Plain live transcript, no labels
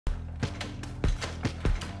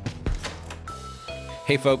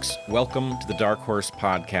Hey folks, welcome to the DarkHorse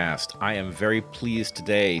podcast. I am very pleased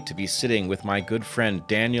today to be sitting with my good friend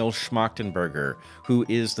Daniel Schmachtenberger, who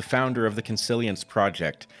is the founder of the Consilience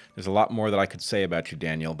Project. There's a lot more that I could say about you,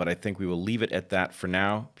 Daniel, but I think we will leave it at that for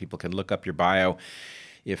now. People can look up your bio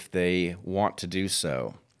if they want to do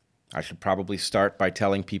so. I should probably start by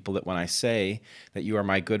telling people that when I say that you are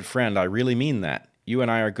my good friend, I really mean that. You and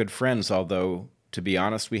I are good friends, although, to be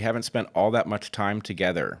honest, we haven't spent all that much time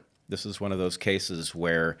together. This is one of those cases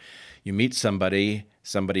where you meet somebody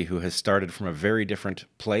who has started from a very different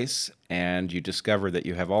place, and you discover that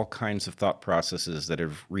you have all kinds of thought processes that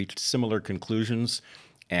have reached similar conclusions,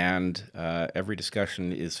 and every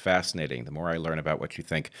discussion is fascinating. The more I learn about what you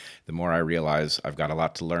think, the more I realize I've got a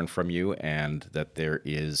lot to learn from you, and that there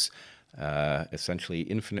is essentially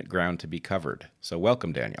infinite ground to be covered. So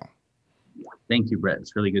welcome, Daniel. Thank you, Brett.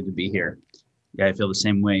 It's really good to be here. Yeah, I feel the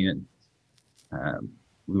same way.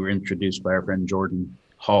 We were introduced by our friend Jordan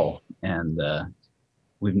Hall, and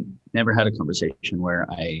we've never had a conversation where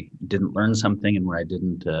I didn't learn something and where I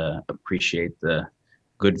didn't appreciate the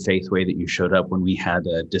good faith way that you showed up when we had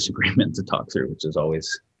a disagreement to talk through, which is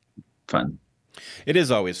always fun. It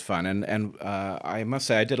is always fun, and I must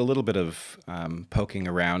say I did a little bit of poking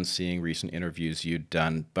around, seeing recent interviews you'd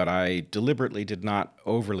done, but I deliberately did not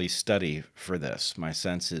overly study for this. My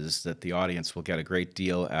sense is that the audience will get a great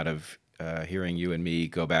deal out of hearing you and me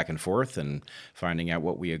go back and forth and finding out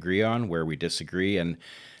what we agree on, where we disagree, and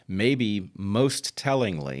maybe most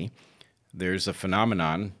tellingly, there's a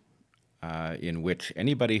phenomenon in which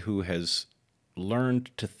anybody who has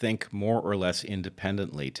learned to think more or less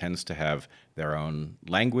independently tends to have their own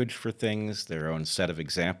language for things, their own set of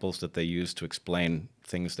examples that they use to explain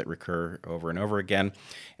things that recur over and over again.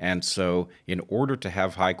 And so in order to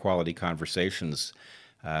have high-quality conversations,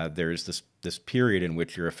 there's this period in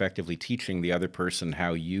which you're effectively teaching the other person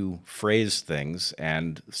how you phrase things,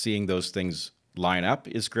 and seeing those things line up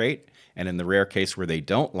is great. And in the rare case where they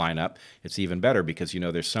don't line up, it's even better because you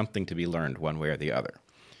know there's something to be learned one way or the other.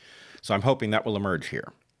 So I'm hoping that will emerge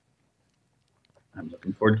here. I'm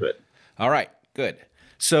looking forward to it. All right, good.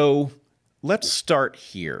 So let's start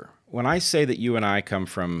here. When I say that you and I come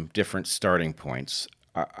from different starting points,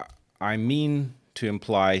 I mean to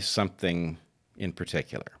imply something in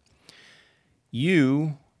particular.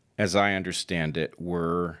 You, as I understand it,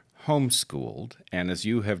 were homeschooled, and as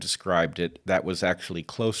you have described it, that was actually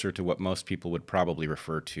closer to what most people would probably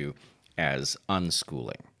refer to as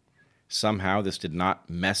unschooling. Somehow this did not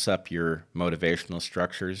mess up your motivational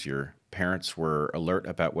structures. Your parents were alert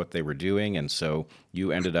about what they were doing, and so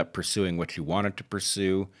you ended up pursuing what you wanted to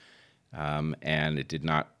pursue, and you did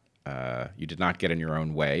not get in your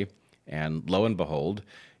own way. And lo and behold,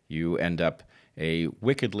 you end up a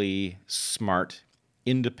wickedly smart,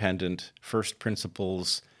 independent, first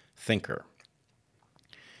principles thinker.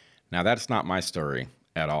 Now, that's not my story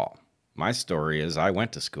at all. My story is I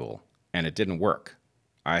went to school, and it didn't work.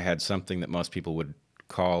 I had something that most people would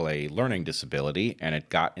call a learning disability, and it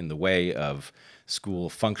got in the way of school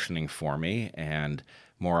functioning for me, and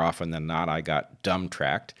more often than not, I got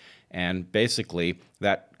dumb-tracked. And basically,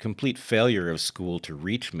 that complete failure of school to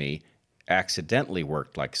reach me accidentally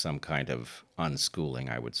worked like some kind of unschooling,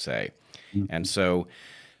 I would say. Mm-hmm. And so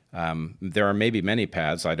there are maybe many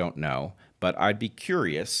paths, I don't know, but I'd be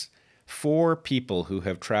curious, for people who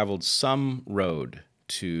have traveled some road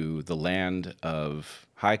to the land of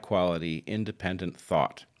high-quality, independent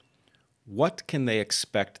thought, what can they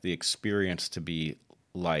expect the experience to be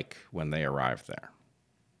like when they arrive there?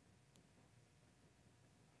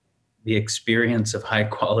 The experience of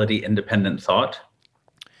high-quality, independent thought?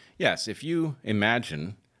 Yes, if you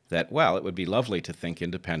imagine that, well, it would be lovely to think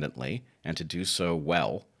independently and to do so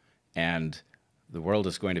well, and the world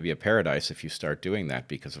is going to be a paradise if you start doing that,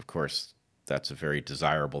 because, of course, that's a very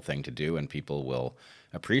desirable thing to do and people will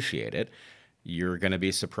appreciate it, you're going to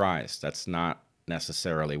be surprised. That's not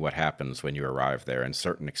necessarily what happens when you arrive there, and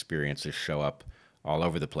certain experiences show up all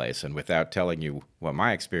over the place. And without telling you what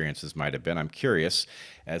my experiences might have been, I'm curious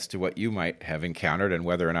as to what you might have encountered and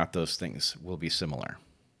whether or not those things will be similar.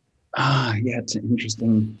 Yeah, it's an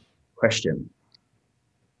interesting question.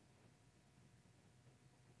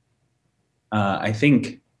 I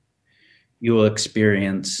think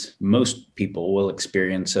most people will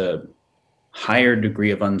experience a higher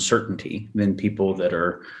degree of uncertainty than people that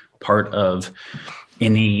are part of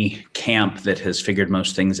any camp that has figured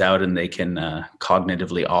most things out and they can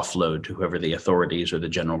cognitively offload to whoever the authorities or the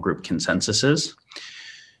general group consensus is.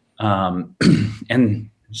 And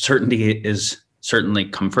certainty is certainly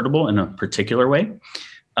comfortable in a particular way.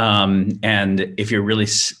 And if you're really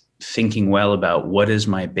thinking well about what is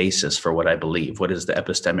my basis for what I believe, what is the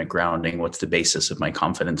epistemic grounding, what's the basis of my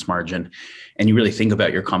confidence margin, and you really think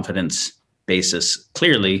about your confidence basis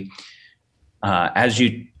clearly. As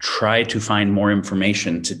you try to find more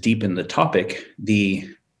information to deepen the topic, the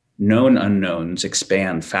known unknowns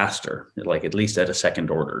expand faster, like at least at a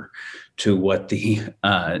second order, to what the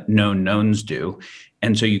known knowns do.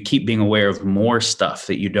 And so you keep being aware of more stuff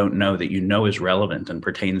that you don't know that you know is relevant and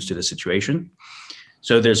pertains to the situation.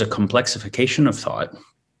 So there's a complexification of thought.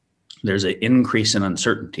 There's an increase in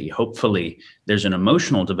uncertainty. Hopefully, there's an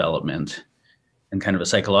emotional development and kind of a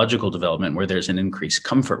psychological development where there's an increased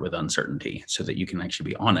comfort with uncertainty so that you can actually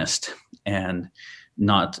be honest and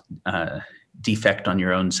not defect on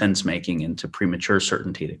your own sense making into premature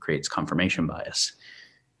certainty that creates confirmation bias.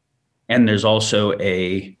 And there's also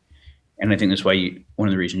and I think that's why one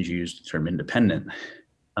of the reasons you use the term independent,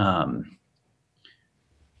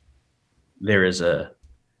 there is a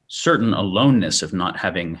certain aloneness of not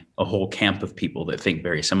having a whole camp of people that think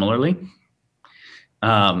very similarly.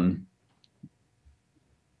 I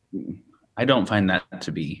don't find that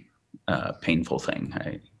to be a painful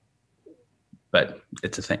thing, but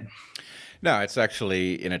it's a thing. No, it's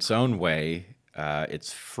actually, in its own way,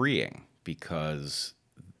 it's freeing, because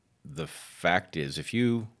the fact is, if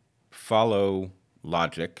you follow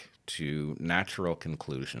logic to natural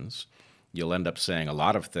conclusions, you'll end up saying a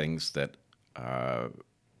lot of things that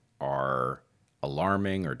are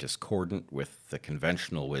alarming or discordant with the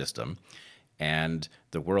conventional wisdom. And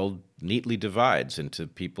the world neatly divides into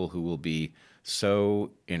people who will be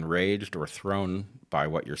so enraged or thrown by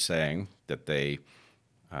what you're saying that they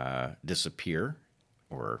disappear,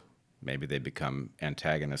 or maybe they become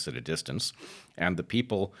antagonists at a distance, and the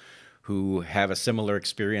people who have a similar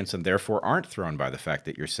experience and therefore aren't thrown by the fact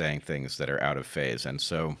that you're saying things that are out of phase. And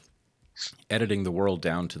so editing the world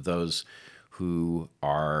down to those who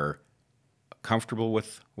are comfortable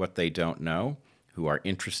with what they don't know, who are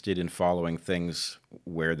interested in following things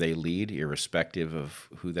where they lead, irrespective of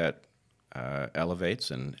who that elevates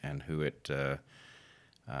and who it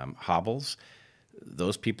hobbles.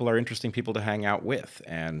 Those people are interesting people to hang out with.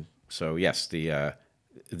 And so, yes, the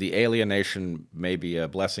alienation may be a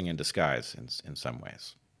blessing in disguise in some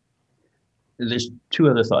ways. There's two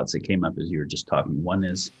other thoughts that came up as you were just talking. One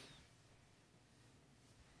is,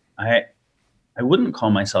 I wouldn't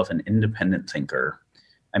call myself an independent thinker.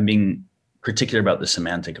 I'm being particular about the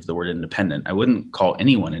semantic of the word independent. I wouldn't call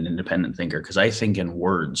anyone an independent thinker, because I think in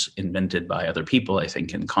words invented by other people. I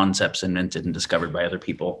think in concepts invented and discovered by other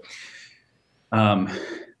people.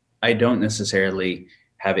 I don't necessarily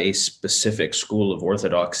have a specific school of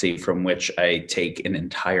orthodoxy from which I take an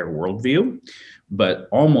entire worldview, but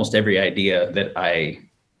almost every idea that I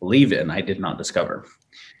believe in, I did not discover.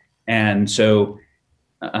 And so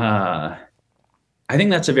I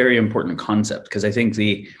think that's a very important concept, because I think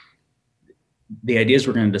the ideas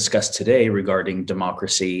we're going to discuss today regarding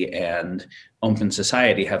democracy and open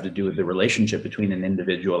society have to do with the relationship between an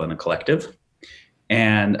individual and a collective.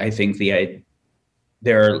 And I think the idea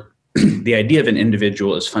of an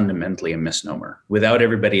individual is fundamentally a misnomer. Without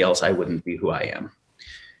everybody else, I wouldn't be who I am.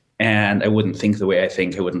 And I wouldn't think the way I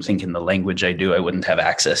think. I wouldn't think in the language I do. I wouldn't have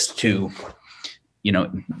access to,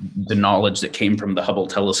 the knowledge that came from the Hubble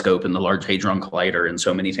telescope and the Large Hadron Collider and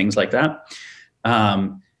so many things like that.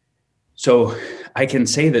 So I can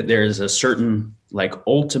say that there is a certain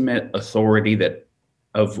ultimate authority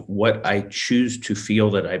of what I choose to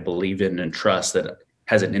feel that I believe in and trust, that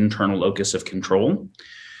has an internal locus of control.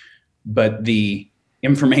 But the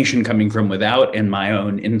information coming from without and my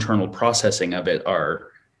own internal processing of it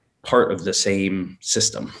are part of the same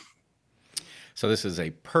system. So this is a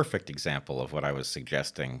perfect example of what I was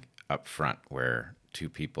suggesting up front, where two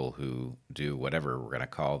people who do whatever we're going to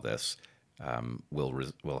call this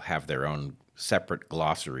will have their own separate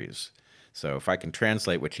glossaries. So if I can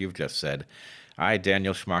translate what you've just said, I,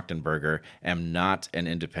 Daniel Schmachtenberger, am not an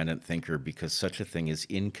independent thinker because such a thing is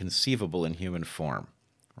inconceivable in human form,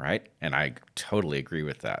 right? And I totally agree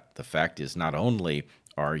with that. The fact is, not only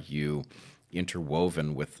are you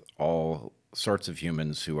interwoven with all sorts of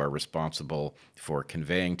humans who are responsible for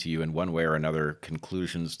conveying to you in one way or another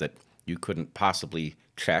conclusions that you couldn't possibly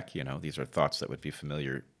check. These are thoughts that would be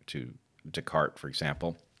familiar to Descartes, for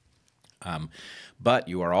example. But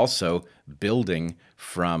you are also building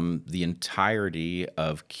from the entirety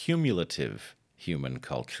of cumulative human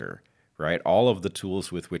culture, right? All of the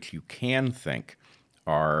tools with which you can think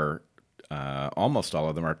are, almost all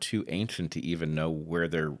of them are too ancient to even know where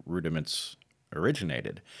their rudiments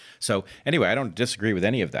originated. So anyway, I don't disagree with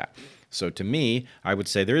any of that. So to me, I would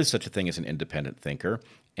say there is such a thing as an independent thinker,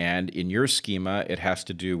 And in your schema, it has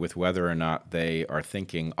to do with whether or not they are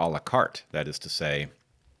thinking a la carte. That is to say,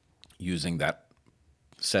 using that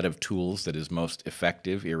set of tools that is most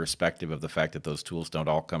effective, irrespective of the fact that those tools don't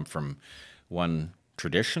all come from one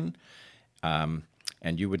tradition. And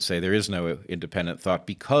you would say there is no independent thought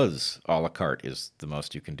because a la carte is the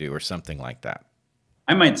most you can do, or something like that.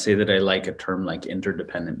 I might say that I like a term like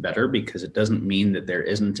interdependent better, because it doesn't mean that there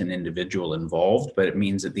isn't an individual involved, but it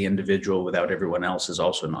means that the individual without everyone else is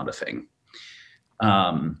also not a thing.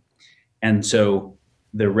 And so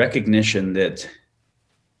the recognition that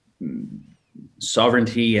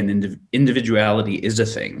sovereignty and individuality is a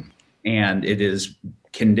thing, and it is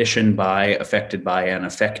conditioned by, affected by, and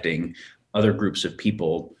affecting other groups of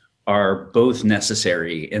people, are both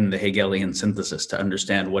necessary in the Hegelian synthesis to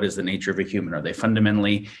understand what is the nature of a human. Are they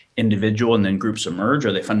fundamentally individual and then groups emerge?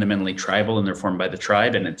 Are they fundamentally tribal and they're formed by the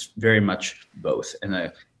tribe? And it's very much both, in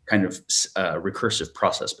a kind of recursive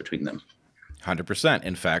process between them. 100%.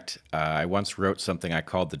 In fact, I once wrote something I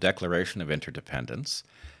called the Declaration of Interdependence.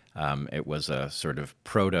 It was a sort of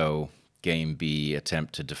proto-Game B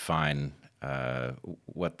attempt to define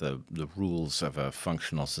what the rules of a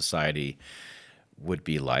functional society would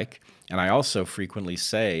be like. And I also frequently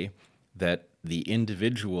say that the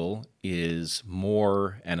individual is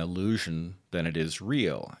more an illusion than it is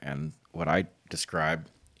real. And what I describe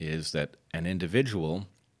is that an individual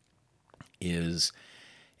is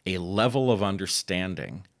a level of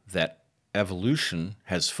understanding that evolution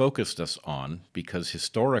has focused us on, because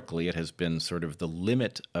historically it has been sort of the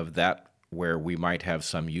limit of that where we might have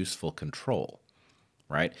some useful control.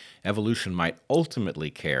 Right? Evolution might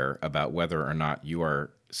ultimately care about whether or not you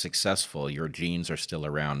are successful, your genes are still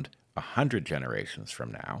around 100 generations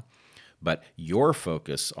from now, but your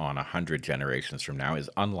focus on 100 generations from now is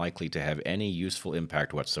unlikely to have any useful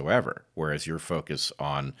impact whatsoever, whereas your focus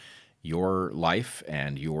on your life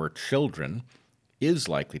and your children is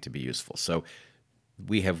likely to be useful. So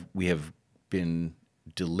we have been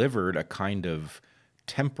delivered a kind of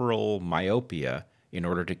temporal myopia in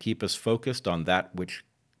order to keep us focused on that which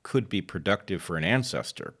could be productive for an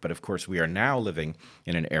ancestor. But of course, we are now living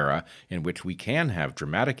in an era in which we can have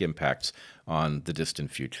dramatic impacts on the distant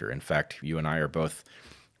future. In fact, you and I are both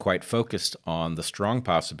quite focused on the strong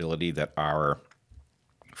possibility that our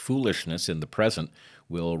foolishness in the present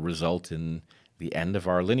will result in the end of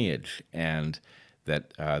our lineage, and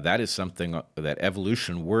that that is something that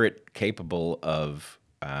evolution, were it capable of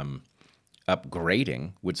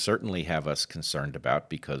upgrading, would certainly have us concerned about,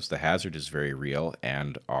 because the hazard is very real,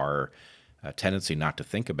 and our tendency not to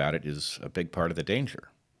think about it is a big part of the danger.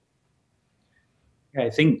 I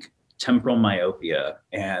think temporal myopia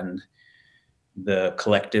and the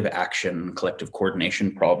collective action, collective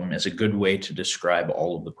coordination problem is a good way to describe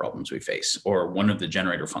all of the problems we face, or one of the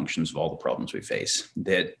generator functions of all the problems we face.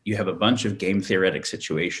 That you have a bunch of game theoretic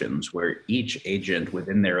situations where each agent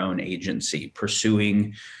within their own agency,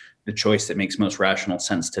 pursuing the choice that makes most rational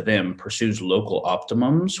sense to them, pursues local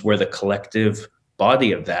optimums, where the collective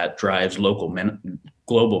body of that drives local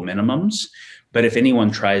global minimums. But if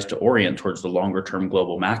anyone tries to orient towards the longer term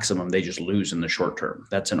global maximum, they just lose in the short term.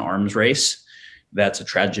 That's an arms race. That's a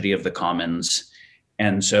tragedy of the commons.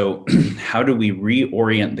 And so how do we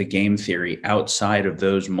reorient the game theory outside of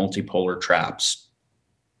those multipolar traps?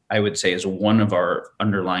 I would say is one of our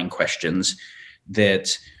underlying questions,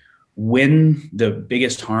 that when the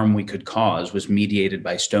biggest harm we could cause was mediated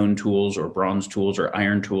by stone tools or bronze tools or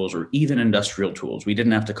iron tools or even industrial tools, we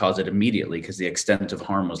didn't have to cause it immediately because the extent of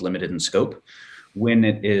harm was limited in scope. When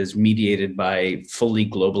it is mediated by fully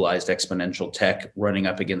globalized exponential tech running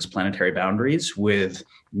up against planetary boundaries with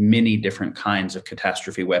many different kinds of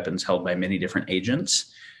catastrophe weapons held by many different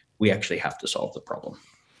agents, we actually have to solve the problem.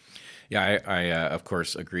 Yeah, I of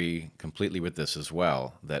course agree completely with this as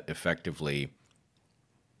well, that effectively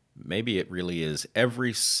maybe it really is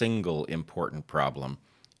every single important problem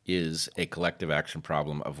is a collective action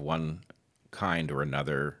problem of one kind or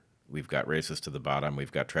another. We've got races to the bottom.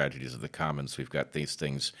 We've got tragedies of the commons. We've got these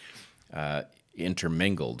things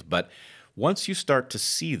intermingled. But once you start to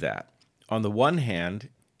see that, on the one hand,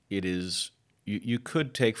 it is you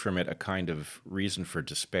could take from it a kind of reason for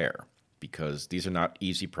despair, because these are not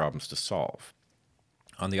easy problems to solve.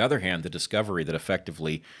 On the other hand, the discovery that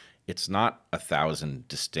effectively it's not 1,000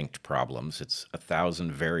 distinct problems, it's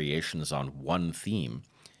 1,000 variations on one theme,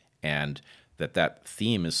 and that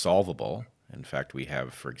theme is solvable. In fact, we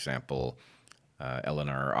have, for example,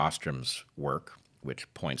 Elinor Ostrom's work,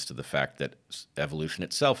 which points to the fact that evolution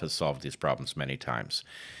itself has solved these problems many times.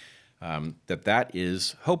 That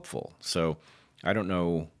is hopeful. So I don't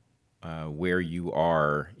know where you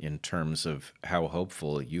are in terms of how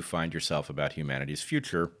hopeful you find yourself about humanity's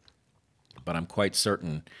future, but I'm quite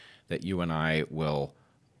certain that you and I will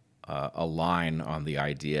align on the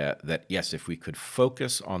idea that, yes, if we could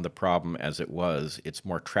focus on the problem as it was, it's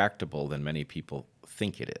more tractable than many people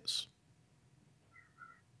think it is.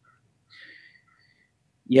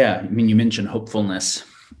 Yeah, I mean, you mentioned hopefulness.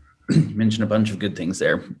 You mentioned a bunch of good things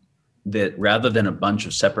there. That rather than a bunch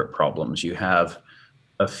of separate problems, you have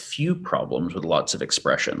a few problems with lots of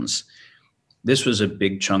expressions. This was a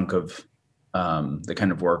big chunk of the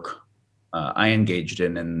kind of work I engaged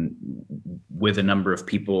in, and with a number of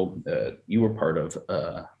people you were part of,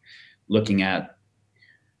 looking at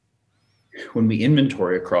when we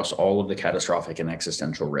inventory across all of the catastrophic and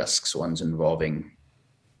existential risks, ones involving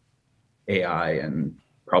AI and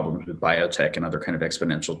problems with biotech and other kind of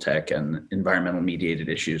exponential tech and environmental mediated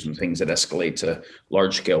issues and things that escalate to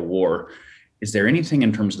large scale war. Is there anything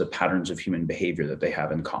in terms of the patterns of human behavior that they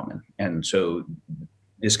have in common? And so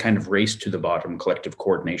this kind of race to the bottom collective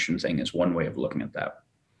coordination thing is one way of looking at that.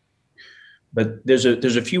 But there's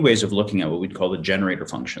a few ways of looking at what we'd call the generator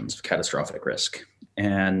functions of catastrophic risk.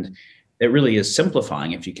 And it really is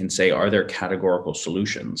simplifying if you can say, are there categorical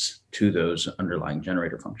solutions to those underlying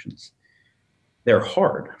generator functions? They're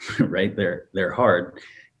hard, right? They're hard.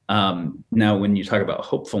 Now, when you talk about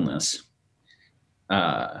hopefulness,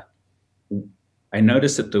 I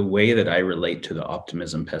notice that the way that I relate to the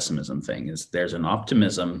optimism pessimism thing is there's an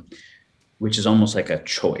optimism which is almost like a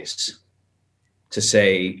choice to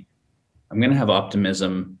say, I'm going to have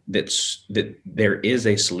optimism that there is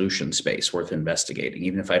a solution space worth investigating,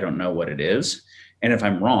 even if I don't know what it is. And if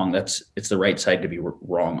I'm wrong, it's the right side to be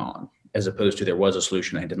wrong on, as opposed to there was a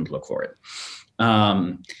solution, I didn't look for it.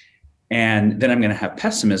 And then I'm going to have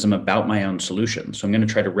pessimism about my own solution. So I'm going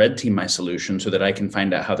to try to red team my solution so that I can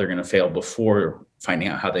find out how they're going to fail before finding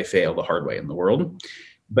out how they fail the hard way in the world,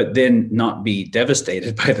 but then not be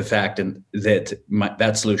devastated by the fact that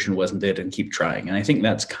that solution wasn't it and keep trying. And I think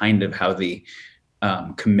that's kind of how the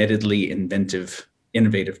committedly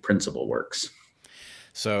innovative principle works.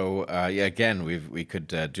 So yeah, again, we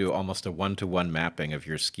could do almost a one-to-one mapping of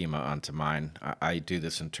your schema onto mine. I do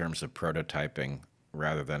this in terms of prototyping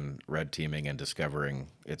rather than red teaming and discovering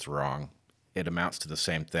it's wrong. It amounts to the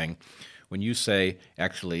same thing. When you say,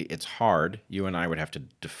 actually, it's hard, you and I would have to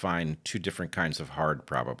define two different kinds of hard,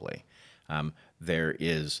 probably. There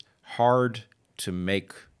is hard to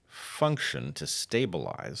make function, to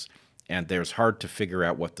stabilize, and there's hard to figure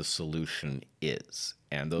out what the solution is.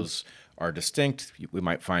 And those are distinct. We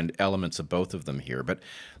might find elements of both of them here. But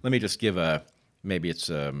let me just give maybe it's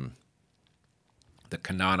the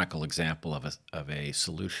canonical example of a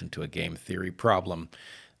solution to a game theory problem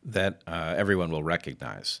that everyone will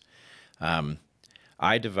recognize.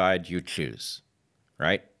 I divide, you choose,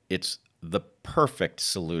 right? It's the perfect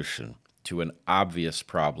solution to an obvious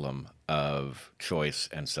problem of choice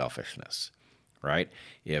and selfishness, right?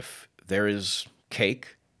 If there is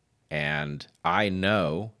cake and I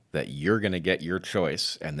know that you're going to get your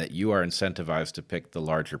choice and that you are incentivized to pick the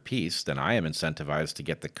larger piece, then I am incentivized to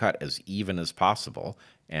get the cut as even as possible.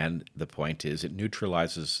 And the point is it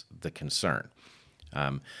neutralizes the concern.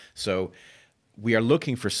 So we are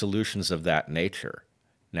looking for solutions of that nature.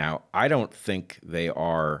 Now, I don't think they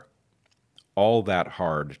are all that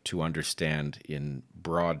hard to understand in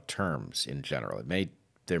broad terms in general.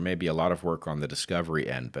 There may be a lot of work on the discovery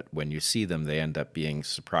end, but when you see them, they end up being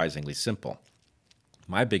surprisingly simple.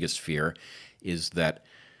 My biggest fear is that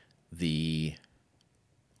it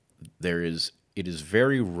is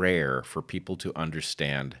very rare for people to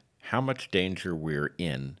understand how much danger we're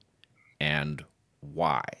in and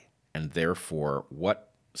why, and therefore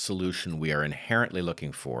what solution we are inherently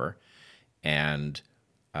looking for and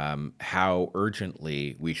how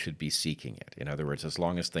urgently we should be seeking it. In other words, as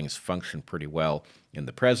long as things function pretty well in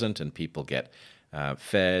the present and people get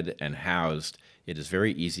fed and housed, it is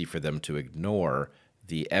very easy for them to ignore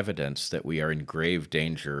the evidence that we are in grave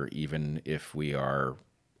danger, even if we are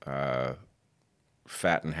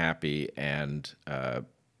fat and happy and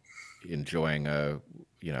enjoying a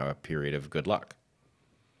period of good luck.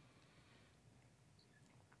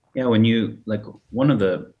 Yeah, one of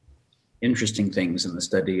the interesting things in the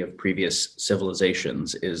study of previous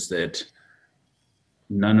civilizations is that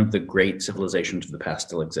none of the great civilizations of the past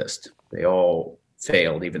still exist. They all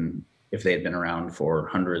failed, even if they had been around for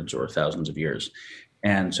hundreds or thousands of years.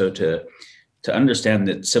 And so to understand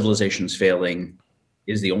that civilizations failing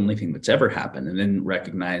is the only thing that's ever happened, and then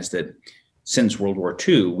recognize that since World War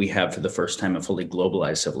II, we have for the first time a fully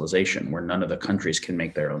globalized civilization where none of the countries can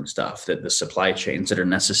make their own stuff, that the supply chains that are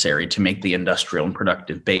necessary to make the industrial and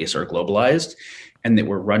productive base are globalized. and that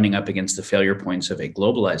we're running up against the failure points of a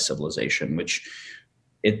globalized civilization,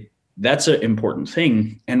 that's an important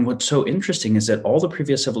thing. And what's so interesting is that all the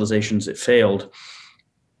previous civilizations that failed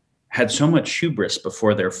had so much hubris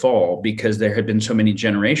before their fall because there had been so many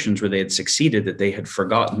generations where they had succeeded that they had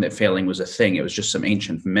forgotten that failing was a thing. It was just some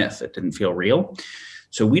ancient myth that didn't feel real.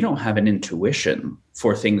 So we don't have an intuition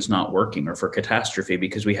for things not working or for catastrophe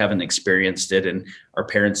because we haven't experienced it and our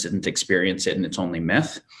parents didn't experience it and it's only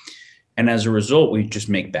myth. And as a result, we just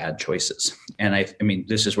make bad choices. And I mean,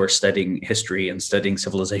 this is where studying history and studying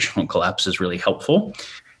civilizational collapse is really helpful.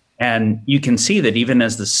 And you can see that even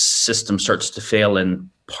as the system starts to fail in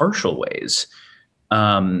partial ways,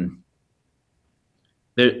 to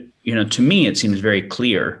me, it seems very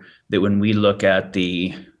clear that when we look at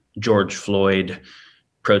the George Floyd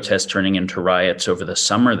protests turning into riots over the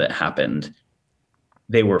summer that happened,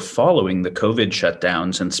 they were following the COVID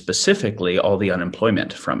shutdowns and specifically all the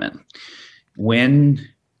unemployment from it.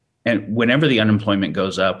 Whenever the unemployment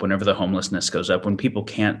goes up, whenever the homelessness goes up, when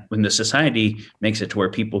the society makes it to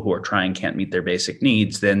where people who are trying can't meet their basic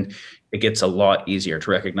needs, then it gets a lot easier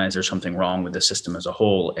to recognize there's something wrong with the system as a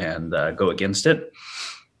whole and go against it.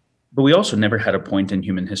 But we also never had a point in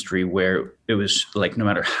human history where it was like, no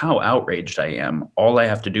matter how outraged I am, all I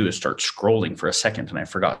have to do is start scrolling for a second and I've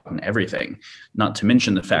forgotten everything, not to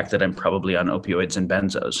mention the fact that I'm probably on opioids and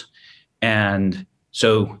benzos. And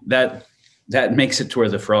so that makes it to where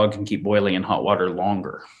the frog can keep boiling in hot water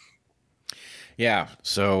longer. Yeah.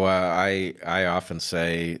 So I often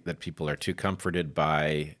say that people are too comforted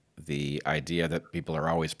by the idea that people are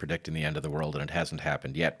always predicting the end of the world and it hasn't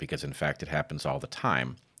happened yet, because in fact it happens all the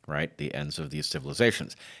time, right? The ends of these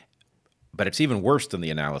civilizations. But it's even worse than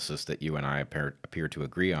the analysis that you and I appear to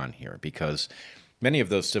agree on here, because many of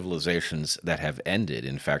those civilizations that have ended,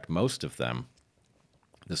 in fact, most of them,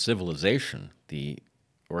 the civilization, the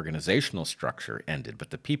organizational structure ended, but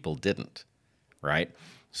the people didn't, right?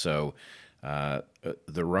 So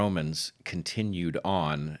the Romans continued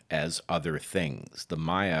on as other things. The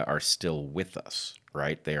Maya are still with us,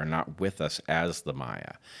 right? They are not with us as the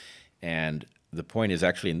Maya. And the point is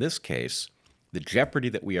actually in this case, the jeopardy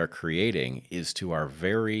that we are creating is to our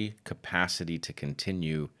very capacity to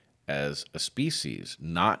continue as a species,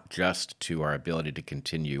 not just to our ability to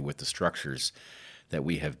continue with the structures that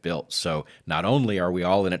we have built. So not only are we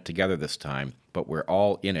all in it together this time, but we're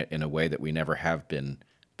all in it in a way that we never have been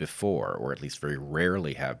before, or at least very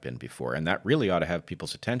rarely have been before. And that really ought to have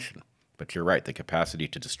people's attention. But you're right, the capacity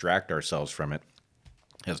to distract ourselves from it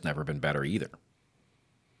has never been better either.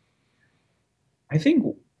 I think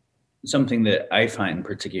something that I find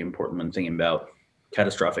particularly important when thinking about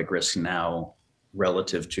catastrophic risk now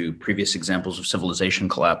relative to previous examples of civilization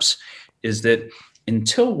collapse is that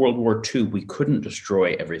until World War II, we couldn't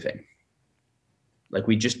destroy everything. Like,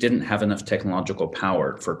 we just didn't have enough technological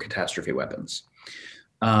power for catastrophe weapons.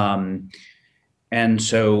 And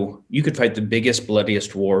so you could fight the biggest,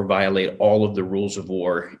 bloodiest war, violate all of the rules of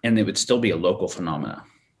war, and it would still be a local phenomena.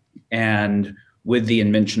 And with the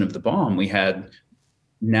invention of the bomb, we had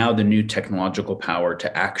now the new technological power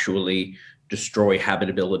to actually destroy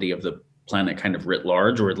habitability of the planet kind of writ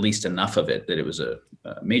large, or at least enough of it that it was a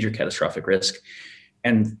major catastrophic risk.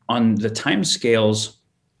 And on the time scales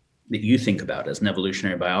that you think about as an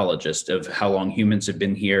evolutionary biologist of how long humans have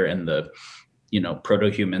been here and the,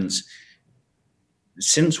 proto-humans,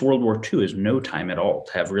 since World War II is no time at all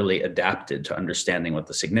to have really adapted to understanding what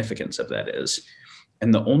the significance of that is.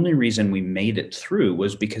 And the only reason we made it through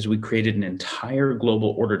was because we created an entire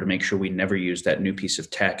global order to make sure we never used that new piece of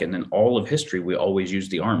tech. And in all of history, we always used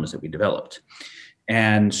the arms that we developed.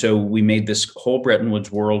 And so we made this whole Bretton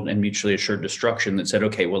Woods world and mutually assured destruction that said,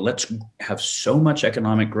 okay, well, let's have so much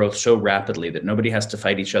economic growth so rapidly that nobody has to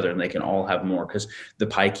fight each other and they can all have more because the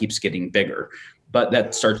pie keeps getting bigger. But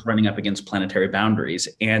that starts running up against planetary boundaries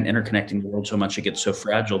and interconnecting the world so much it gets so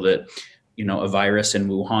fragile that a virus in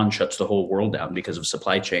Wuhan shuts the whole world down because of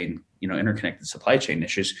supply chain, interconnected supply chain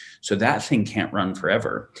issues. So that thing can't run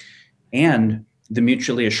forever. And the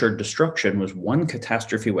mutually assured destruction was one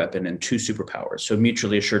catastrophe weapon and two superpowers. So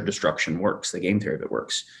mutually assured destruction works. The game theory of it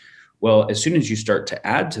works. Well, as soon as you start to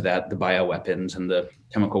add to that the bioweapons and the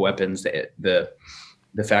chemical weapons, the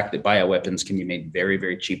fact that bioweapons can be made very,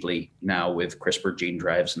 very cheaply now with CRISPR gene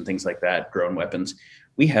drives and things like that, drone weapons,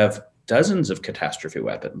 we have dozens of catastrophe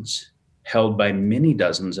weapons held by many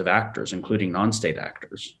dozens of actors, including non-state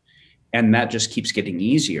actors. And that just keeps getting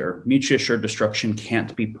easier. Mutually assured destruction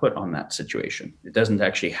can't be put on that situation. It doesn't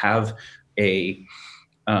actually have a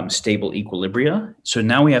stable equilibria. So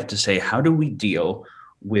now we have to say, how do we deal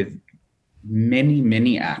with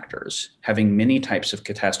many actors having many types of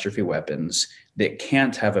catastrophe weapons that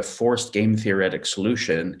can't have a forced game theoretic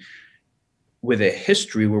solution with a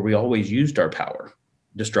history where we always used our power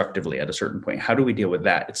destructively at a certain point. How do we deal with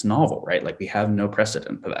that? It's novel, right? Like we have no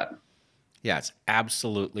precedent for that. Yeah, it's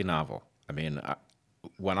absolutely novel. I mean,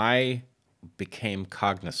 when I became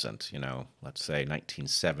cognizant, let's say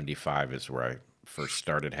 1975 is where I first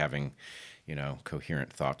started having,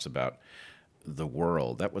 coherent thoughts about the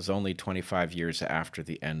world. That was only 25 years after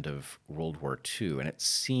the end of World War II, and it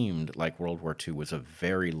seemed like World War II was a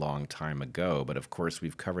very long time ago, but of course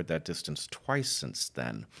we've covered that distance twice since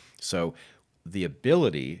then. So the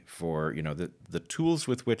ability for, the tools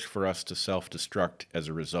with which for us to self-destruct as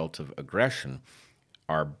a result of aggression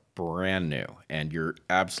are brand new. And you're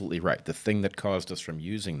absolutely right. The thing that caused us from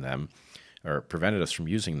using them or prevented us from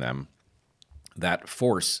using them, that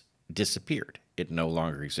force disappeared. It no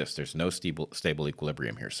longer exists. There's no stable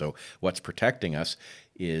equilibrium here. So what's protecting us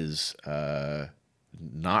is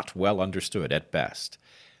not well understood at best.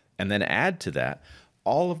 And then add to that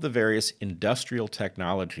all of the various industrial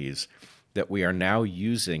technologies that we are now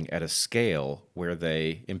using at a scale where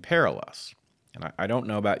they imperil us. And I don't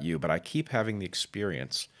know about you, but I keep having the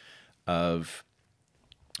experience of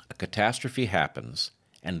a catastrophe happens,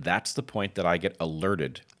 and that's the point that I get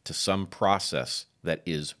alerted to some process that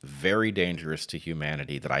is very dangerous to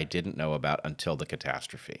humanity that I didn't know about until the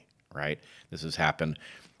catastrophe, right? This has happened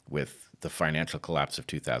with the financial collapse of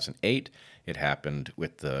 2008. It happened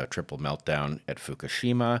with the triple meltdown at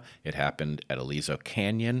Fukushima. It happened at Aliso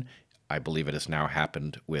Canyon. I believe it has now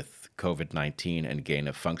happened with COVID-19 and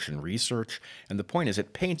gain-of-function research. And the point is,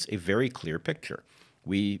 it paints a very clear picture.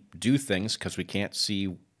 We do things because we can't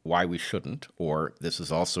see why we shouldn't, or this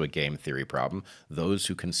is also a game theory problem. Those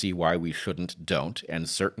who can see why we shouldn't don't, and a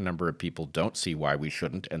certain number of people don't see why we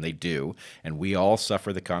shouldn't, and they do, and we all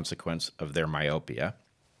suffer the consequence of their myopia.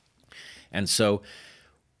 And so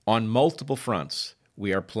on multiple fronts,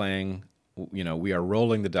 we are playing, we are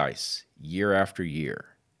rolling the dice year after year.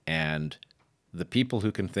 And the people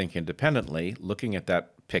who can think independently, looking at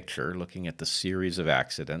that picture, looking at the series of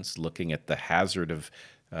accidents, looking at the hazard of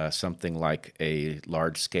something like a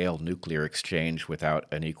large-scale nuclear exchange without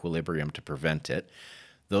an equilibrium to prevent it,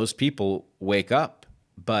 those people wake up.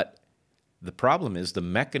 But the problem is the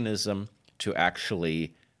mechanism to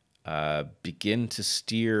actually begin to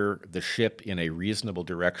steer the ship in a reasonable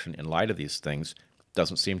direction in light of these things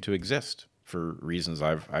doesn't seem to exist for reasons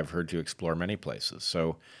I've heard you explore many places.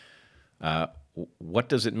 So what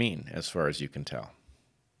does it mean as far as you can tell?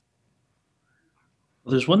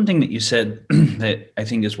 Well, there's one thing that you said that I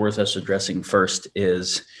think is worth us addressing first,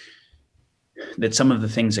 is that some of the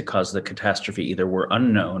things that caused the catastrophe either were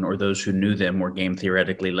unknown, or those who knew them were game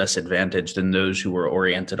theoretically less advantaged than those who were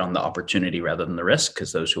oriented on the opportunity rather than the risk,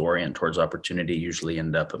 because those who orient towards opportunity usually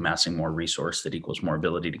end up amassing more resource that equals more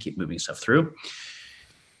ability to keep moving stuff through.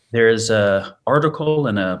 There is an article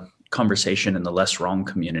and a conversation in the Less Wrong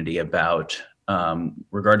community about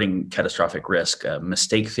regarding catastrophic risk,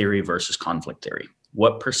 mistake theory versus conflict theory.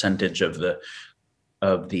 What percentage of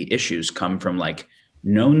the issues come from like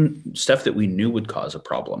known stuff that we knew would cause a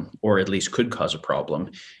problem, or at least could cause a problem,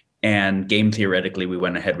 and game theoretically we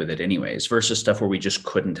went ahead with it anyways, versus stuff where we just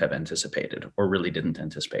couldn't have anticipated or really didn't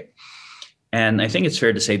anticipate? And I think it's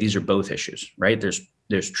fair to say these are both issues, right?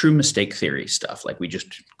 There's true mistake theory stuff, like we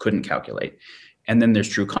just couldn't calculate. And then there's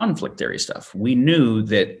true conflict theory stuff. We knew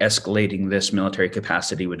that escalating this military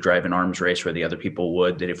capacity would drive an arms race where the other people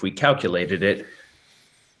would, that if we calculated it,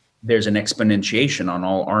 there's an exponentiation on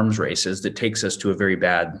all arms races that takes us to a very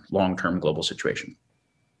bad long-term global situation.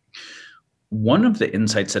 One of the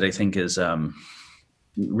insights that I think is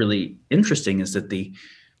really interesting is that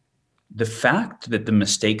the fact that the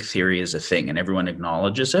mistake theory is a thing and everyone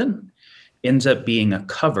acknowledges it ends up being a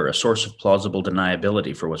cover, a source of plausible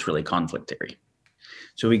deniability for what's really conflict theory.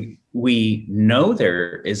 So we know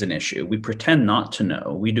there is an issue. We pretend not to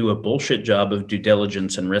know. We do a bullshit job of due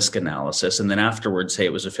diligence and risk analysis, and then afterwards say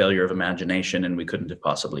it was a failure of imagination and we couldn't have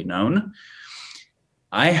possibly known.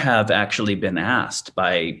 I have actually been asked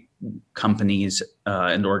by companies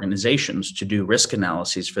and organizations to do risk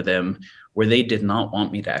analyses for them where they did not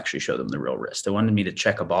want me to actually show them the real risk. They wanted me to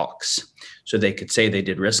check a box so they could say they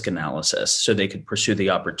did risk analysis so they could pursue the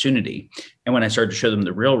opportunity. And when I started to show them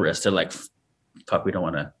the real risk, they're like, fuck, we don't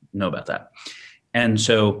want to know about that. And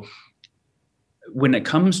so when it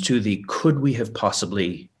comes to the could we have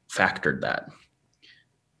possibly factored that?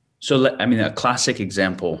 So, I mean, a classic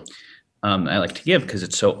example I like to give because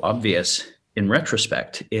it's so obvious in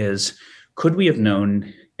retrospect is, could we have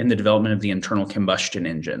known in the development of the internal combustion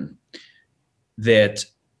engine that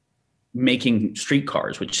making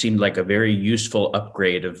streetcars, which seemed like a very useful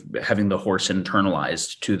upgrade of having the horse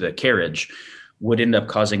internalized to the carriage, would end up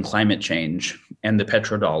causing climate change and the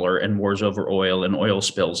petrodollar and wars over oil and oil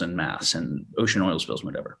spills en masse and ocean oil spills,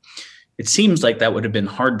 whatever. It seems like that would have been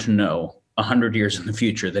hard to know 100 years in the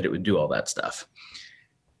future that it would do all that stuff.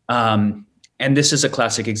 And this is a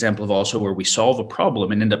classic example of also where we solve a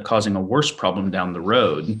problem and end up causing a worse problem down the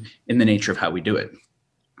road in the nature of how we do it,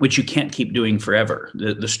 which you can't keep doing forever.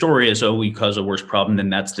 The story is, oh, we cause a worse problem, then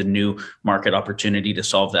that's the new market opportunity to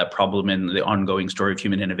solve that problem in the ongoing story of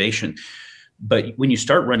human innovation. But when you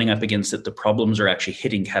start running up against it, the problems are actually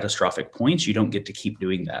hitting catastrophic points. You don't get to keep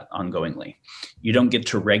doing that ongoingly. You don't get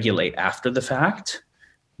to regulate after the fact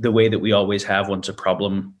the way that we always have once a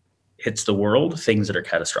problem hits the world, things that are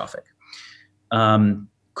catastrophic.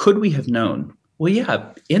 Could we have known? Well,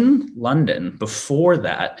 yeah, in London before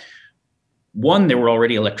that, one, there were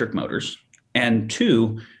already electric motors, and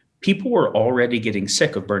two, people were already getting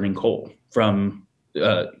sick of burning coal from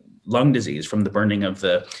lung disease from the burning of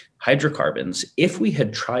the hydrocarbons. If we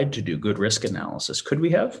had tried to do good risk analysis, could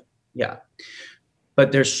we have? Yeah.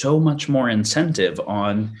 But there's so much more incentive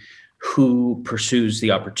on who pursues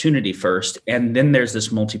the opportunity first. And then there's this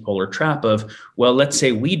multipolar trap of, well, let's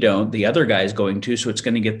say we don't, the other guy's going to, so it's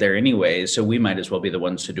going to get there anyways. So we might as well be the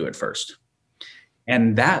ones to do it first.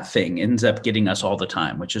 And that thing ends up getting us all the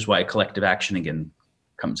time, which is why collective action again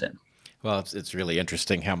comes in. Well, it's really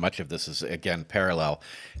interesting how much of this is, again, parallel.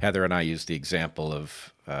 Heather and I used the example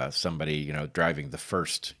of somebody, driving the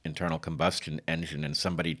first internal combustion engine and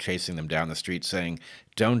somebody chasing them down the street saying,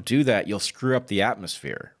 don't do that, you'll screw up the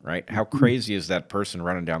atmosphere, right? How crazy is that person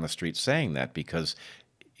running down the street saying that? Because,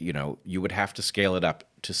 you would have to scale it up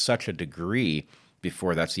to such a degree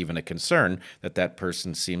before that's even a concern that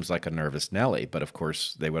person seems like a nervous Nelly. But of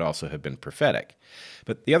course, they would also have been prophetic.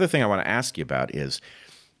 But the other thing I want to ask you about is,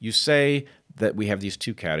 you say that we have these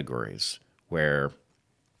two categories where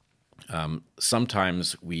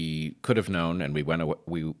sometimes we could have known and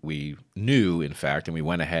we knew, in fact, and we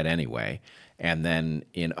went ahead anyway. And then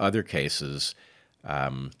in other cases,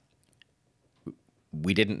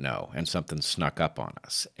 we didn't know and something snuck up on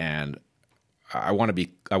us. And I want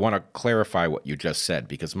to clarify what you just said,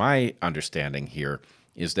 because my understanding here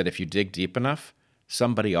is that if you dig deep enough,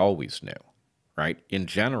 somebody always knew. Right? In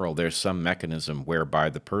general, there's some mechanism whereby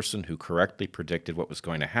the person who correctly predicted what was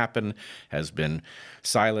going to happen has been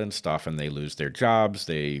silenced. Often they lose their jobs.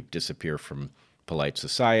 They disappear from polite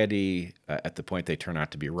society. At the point they turn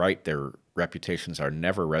out to be right, their reputations are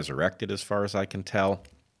never resurrected, as far as I can tell.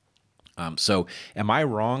 So am I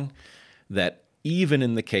wrong that even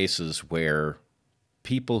in the cases where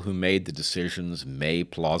people who made the decisions may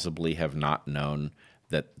plausibly have not known,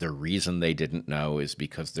 that the reason they didn't know is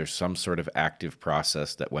because there's some sort of active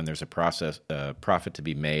process that when there's a profit to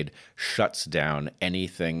be made, shuts down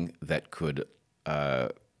anything that could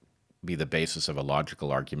be the basis of a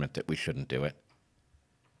logical argument that we shouldn't do it?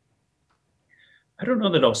 I don't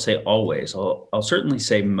know that I'll say always. I'll certainly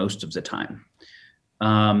say most of the time.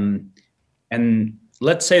 And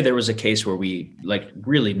let's say there was a case where we,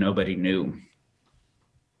 really nobody knew.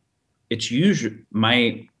 It's usually,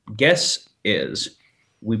 my guess is,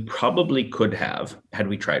 we probably could have, had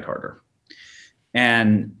we tried harder.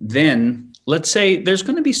 And then let's say there's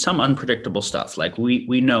going to be some unpredictable stuff. Like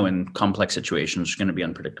we know in complex situations, there's going to be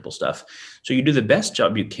unpredictable stuff. So you do the best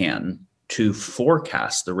job you can to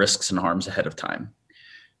forecast the risks and harms ahead of time.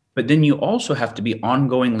 But then you also have to be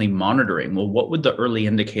ongoingly monitoring, well, what would the early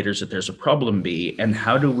indicators that there's a problem be? And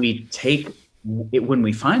how do we take it when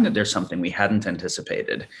we find that there's something we hadn't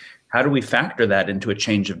anticipated? How do we factor that into a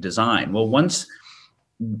change of design? Well, once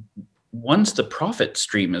the profit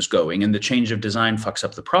stream is going and the change of design fucks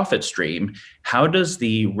up the profit stream, how does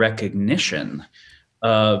the recognition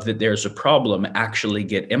of that there's a problem actually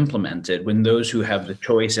get implemented when those who have the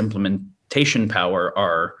choice implementation power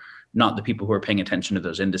are not the people who are paying attention to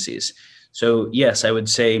those indices? So yes, I would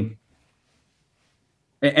say,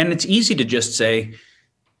 and it's easy to just say,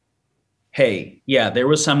 hey, yeah, there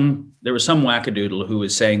was some wackadoodle who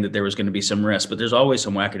was saying that there was going to be some risk, but there's always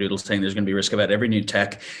some wackadoodle saying there's going to be risk about every new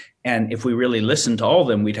tech. And if we really listened to all of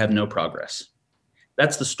them, we'd have no progress.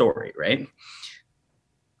 That's the story, right?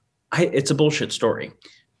 It's a bullshit story.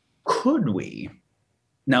 Could we?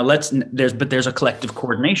 Now there's a collective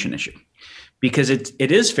coordination issue, because it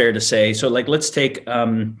is fair to say, so let's take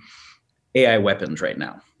AI weapons right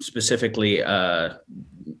now, specifically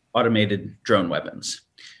automated drone weapons.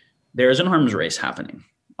 There is an arms race happening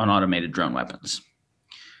on automated drone weapons.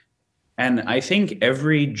 And I think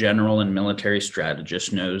every general and military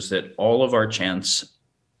strategist knows that all of our chance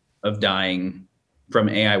of dying from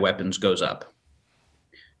AI weapons goes up.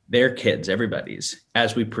 their kids, everybody's,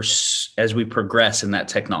 as we progress in that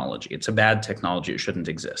technology. It's a bad technology. It shouldn't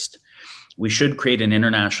exist. We should create an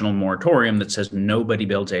international moratorium that says nobody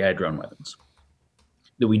builds AI drone weapons,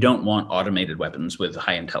 that we don't want automated weapons with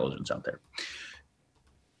high intelligence out there.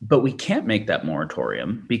 But we can't make that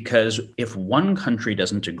moratorium because if one country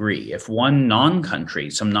doesn't agree, if one non-country,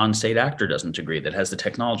 some non-state actor doesn't agree that has the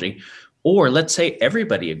technology, or let's say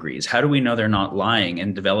everybody agrees, how do we know they're not lying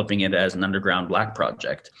and developing it as an underground black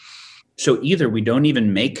project? So either we don't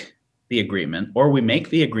even make the agreement, or we make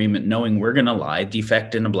the agreement knowing we're going to lie,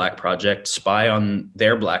 defect in a black project, spy on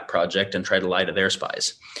their black project, and try to lie to their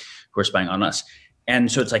spies who are spying on us.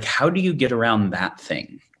 And so it's like, how do you get around that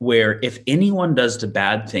thing where if anyone does the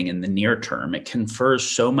bad thing in the near term, it confers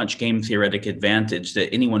so much game theoretic advantage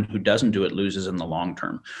that anyone who doesn't do it loses in the long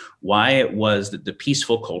term? Why it was that the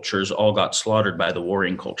peaceful cultures all got slaughtered by the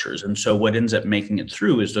warring cultures. And so what ends up making it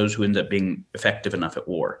through is those who end up being effective enough at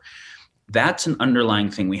war. That's an underlying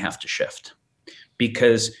thing we have to shift,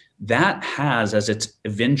 because that has as its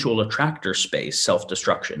eventual attractor space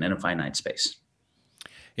self-destruction in a finite space.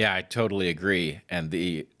 Yeah, I totally agree. And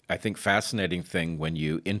I think fascinating thing when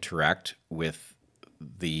you interact with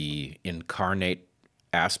the incarnate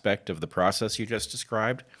aspect of the process you just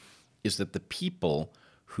described is that the people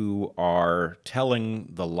who are telling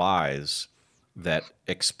the lies that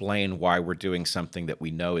explain why we're doing something that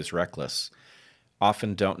we know is reckless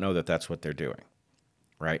often don't know that that's what they're doing,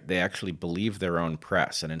 right? They actually believe their own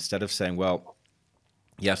press. And instead of saying, well,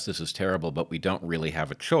 yes, this is terrible, but we don't really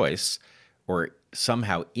have a choice, or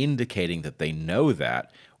somehow indicating that they know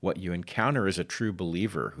that, what you encounter is a true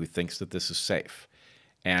believer who thinks that this is safe.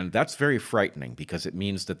 And that's very frightening, because it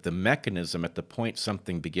means that the mechanism at the point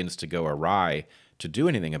something begins to go awry to do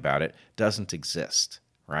anything about it doesn't exist,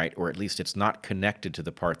 right? Or at least it's not connected to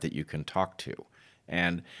the part that you can talk to.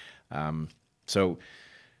 And so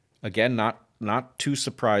again, not too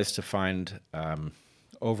surprised to find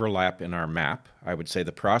overlap in our map. I would say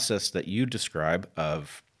the process that you describe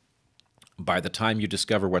of, by the time you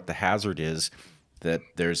discover what the hazard is, that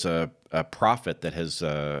there's a prophet that has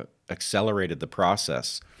accelerated the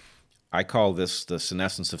process. I call this the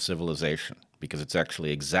senescence of civilization, because it's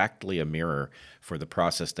actually exactly a mirror for the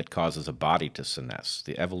process that causes a body to senesce.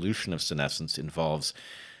 The evolution of senescence involves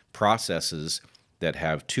processes that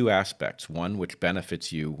have two aspects, one which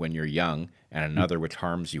benefits you when you're young and another which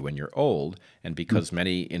harms you when you're old. And because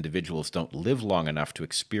many individuals don't live long enough to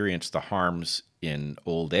experience the harms in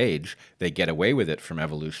old age, they get away with it from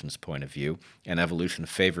evolution's point of view, and evolution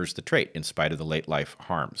favors the trait in spite of the late life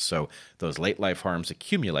harms. So those late life harms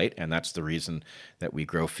accumulate, and that's the reason that we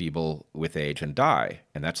grow feeble with age and die.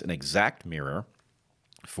 And that's an exact mirror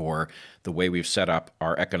for the way we've set up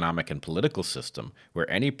our economic and political system, where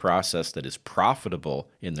any process that is profitable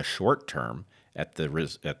in the short term at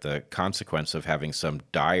the consequence of having some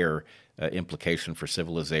dire implication for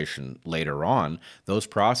civilization later on, those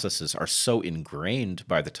processes are so ingrained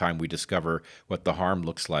by the time we discover what the harm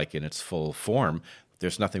looks like in its full form,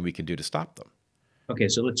 there's nothing we can do to stop them. Okay,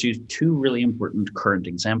 so let's use two really important current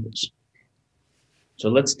examples. So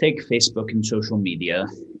let's take Facebook and social media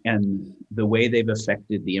and the way they've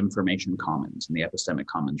affected the information commons and the epistemic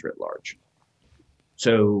commons writ large.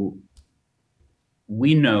 So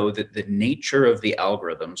we know that the nature of the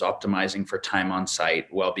algorithms optimizing for time on site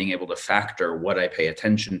while being able to factor what I pay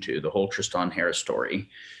attention to, the whole Tristan Harris story,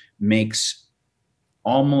 makes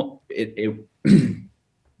almost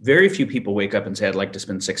very few people wake up and say, I'd like to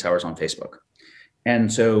spend 6 hours on Facebook.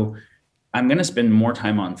 And so I'm going to spend more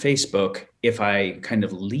time on Facebook if I kind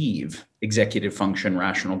of leave executive function,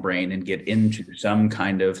 rational brain, and get into some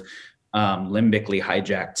kind of limbically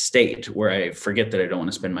hijacked state where I forget that I don't want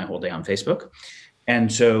to spend my whole day on Facebook.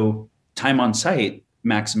 And so time on site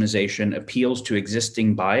maximization appeals to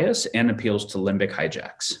existing bias and appeals to limbic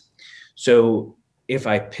hijacks. So if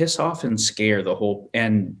I piss off and scare the whole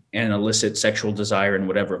and elicit sexual desire and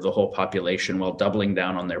whatever of the whole population while doubling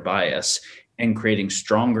down on their bias and creating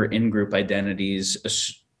stronger in-group identities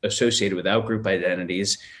associated with out-group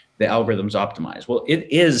identities, the algorithms optimize. Well, it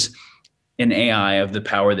is an AI of the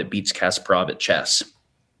power that beats Kasparov at chess,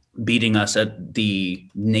 beating us at the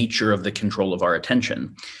nature of the control of our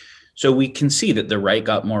attention. So we can see that the right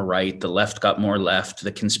got more right, the left got more left,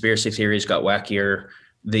 the conspiracy theories got wackier,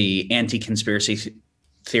 the anti-conspiracy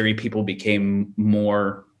theory people became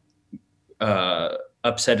more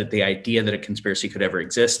upset at the idea that a conspiracy could ever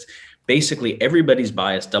exist. Basically, everybody's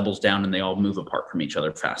bias doubles down and they all move apart from each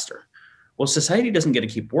other faster. Well, society doesn't get to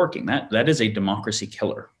keep working. That is a democracy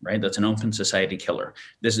killer, right? That's an open society killer.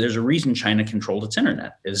 There's a reason China controlled its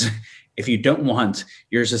internet, is if you don't want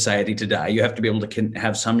your society to die, you have to be able to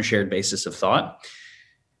have some shared basis of thought.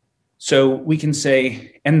 So we can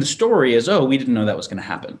say, and the story is, oh, we didn't know that was going to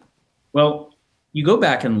happen. Well, you go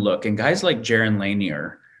back and look, and guys like Jaron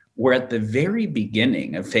Lanier were at the very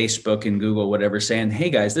beginning of Facebook and Google, whatever, saying, hey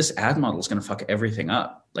guys, this ad model is going to fuck everything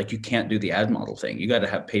up. Like, you can't do the ad model thing. You got to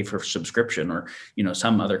have pay for subscription or,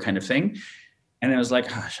 some other kind of thing. And it was like,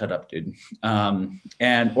 shut up, dude.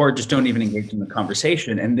 Or just don't even engage in the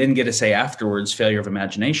conversation and then get to say afterwards, failure of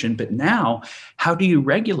imagination. But now, how do you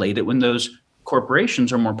regulate it when those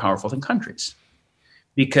corporations are more powerful than countries?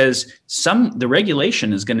 Because the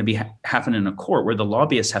regulation is going to be happen in a court where the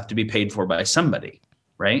lobbyists have to be paid for by somebody,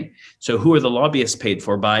 right? So who are the lobbyists paid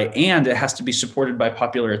for by? And it has to be supported by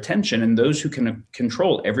popular attention. And those who can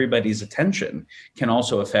control everybody's attention can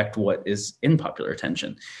also affect what is in popular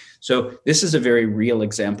attention. So this is a very real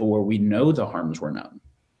example where we know the harms were known.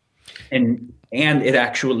 And it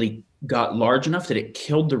actually got large enough that it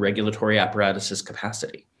killed the regulatory apparatus's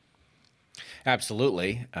capacity.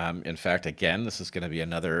 Absolutely. In fact, again, this is going to be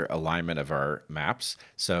another alignment of our maps.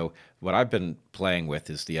 So what I've been playing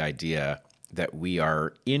with is the idea that we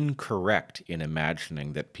are incorrect in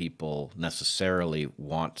imagining that people necessarily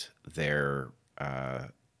want their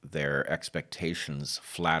expectations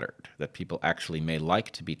flattered, that people actually may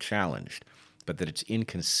like to be challenged, but that it's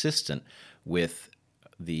inconsistent with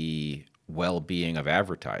the well-being of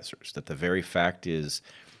advertisers, that the very fact is,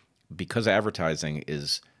 because advertising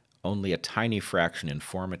is only a tiny fraction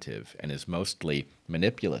informative and is mostly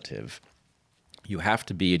manipulative, you have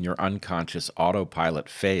to be in your unconscious autopilot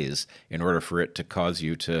phase in order for it to cause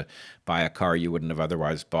you to buy a car you wouldn't have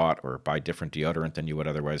otherwise bought or buy different deodorant than you would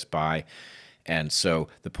otherwise buy. And so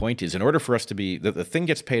the point is, in order for us to be, the thing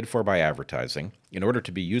gets paid for by advertising. In order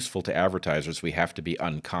to be useful to advertisers, we have to be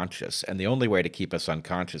unconscious. And the only way to keep us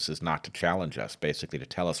unconscious is not to challenge us, basically to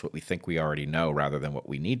tell us what we think we already know rather than what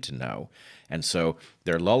we need to know. And so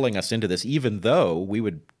they're lulling us into this, even though we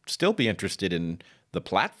would still be interested in the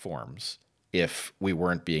platforms if we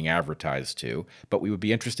weren't being advertised to, but we would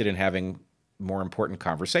be interested in having more important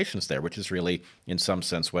conversations there, which is really, in some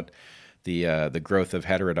sense, what the growth of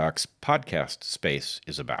heterodox podcast space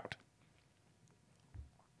is about.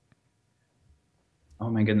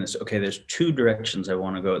 Oh my goodness. Okay, there's two directions I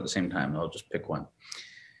want to go at the same time. I'll just pick one.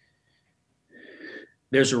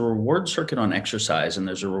 There's a reward circuit on exercise and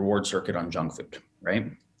there's a reward circuit on junk food,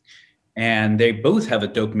 right? And they both have a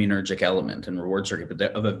dopaminergic element and reward circuit, but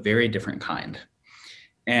they're of a very different kind.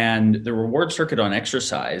 And the reward circuit on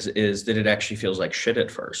exercise is that it actually feels like shit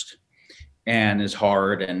at first and is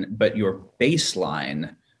hard, but your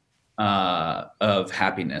baseline of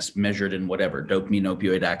happiness measured in whatever, dopamine,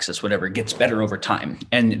 opioid axis, whatever, gets better over time.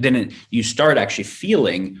 And then you start actually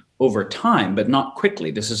feeling over time, but not quickly.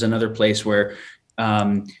 This is another place where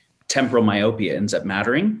temporal myopia ends up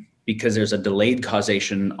mattering, because there's a delayed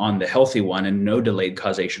causation on the healthy one and no delayed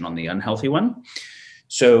causation on the unhealthy one.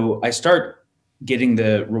 So I start getting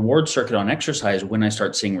the reward circuit on exercise when I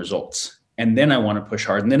start seeing results. And then I want to push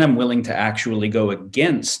hard. And then I'm willing to actually go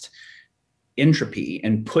against entropy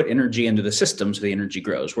and put energy into the system so the energy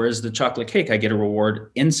grows. Whereas the chocolate cake, I get a reward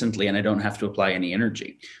instantly and I don't have to apply any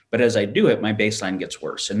energy. But as I do it, my baseline gets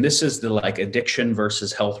worse. And this is the addiction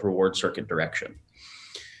versus health reward circuit direction.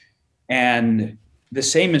 And the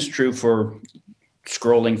same is true for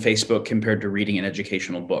scrolling Facebook compared to reading an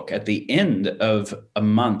educational book. At the end of a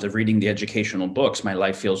month of reading the educational books, my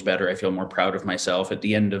life feels better. I feel more proud of myself. At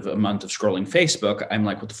the end of a month of scrolling Facebook, I'm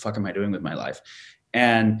like, what the fuck am I doing with my life?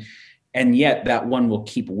 And yet that one will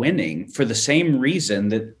keep winning for the same reason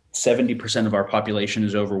that 70% of our population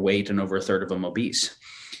is overweight and over a third of them obese.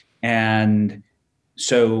 And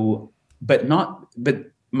so, but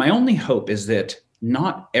my only hope is that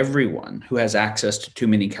not everyone who has access to too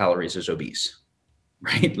many calories is obese,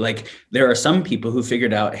 right? Like, there are some people who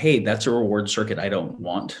figured out, hey, that's a reward circuit I don't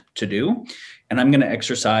want to do. And I'm going to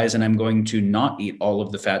exercise and I'm going to not eat all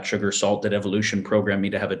of the fat, sugar, salt that evolution programmed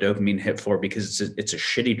me to have a dopamine hit for, because it's a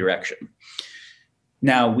shitty direction.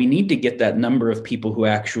 Now, we need to get that number of people who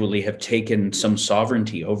actually have taken some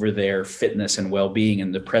sovereignty over their fitness and well-being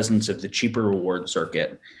in the presence of the cheaper reward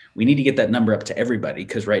circuit. We need to get that number up to everybody,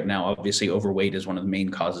 because right now, obviously, overweight is one of the main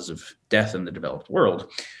causes of death in the developed world.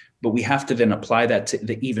 But we have to then apply that to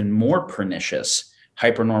the even more pernicious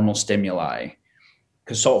hypernormal stimuli,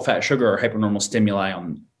 because salt, fat, sugar are hypernormal stimuli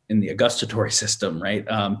in the gustatory system, right?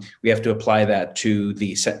 We have to apply that to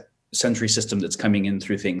the sensory system that's coming in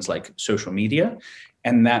through things like social media.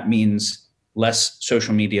 And that means less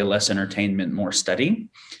social media, less entertainment, more study.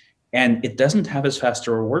 And it doesn't have as fast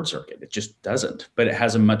a reward circuit. It just doesn't. But it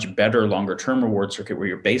has a much better longer term reward circuit where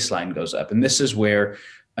your baseline goes up. And this is where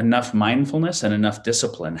enough mindfulness and enough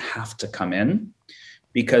discipline have to come in,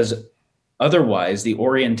 because Otherwise, the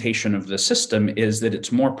orientation of the system is that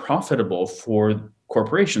it's more profitable for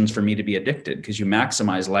corporations for me to be addicted, because you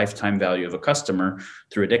maximize lifetime value of a customer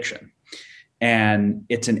through addiction. And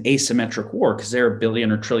it's an asymmetric war because they're a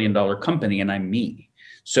billion or $1 trillion company and I'm me.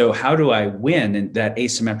 So how do I win in that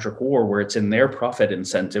asymmetric war where it's in their profit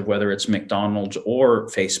incentive, whether it's McDonald's or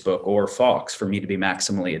Facebook or Fox, for me to be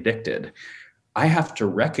maximally addicted? I have to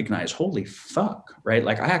recognize, holy fuck, right?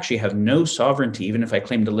 Like I actually have no sovereignty, even if I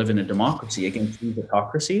claim to live in a democracy, against these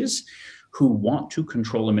autocracies who want to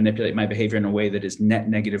control and manipulate my behavior in a way that is net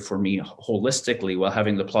negative for me holistically, while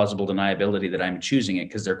having the plausible deniability that I'm choosing it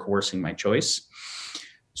because they're coercing my choice.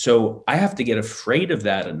 So I have to get afraid of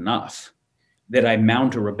that enough that I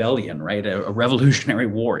mount a rebellion, right? A revolutionary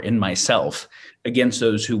war in myself against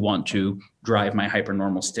those who want to drive my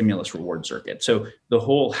hypernormal stimulus reward circuit. So the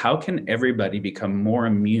whole, how can everybody become more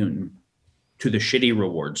immune to the shitty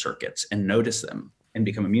reward circuits and notice them and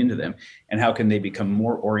become immune to them? And how can they become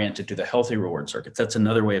more oriented to the healthy reward circuits? That's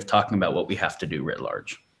another way of talking about what we have to do writ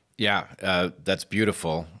large. Yeah, that's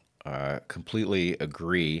beautiful. Completely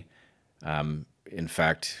agree. In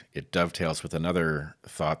fact, it dovetails with another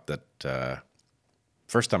thought that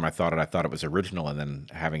first time I thought it was original, and then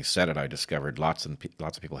having said it, I discovered lots of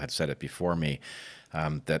people had said it before me,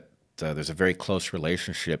 that there's a very close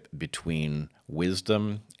relationship between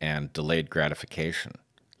wisdom and delayed gratification.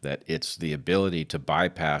 That it's the ability to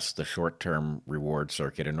bypass the short-term reward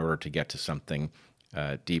circuit in order to get to something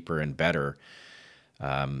deeper and better.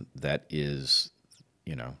 That is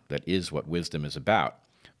what wisdom is about.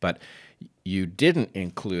 But you didn't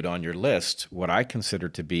include on your list what I consider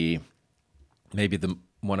to be maybe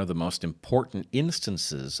one of the most important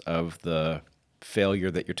instances of the failure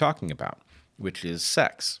that you're talking about, which is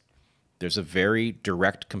sex. There's a very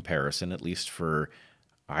direct comparison, at least for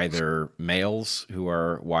either males who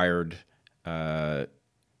are wired in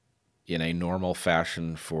a normal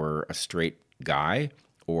fashion for a straight guy,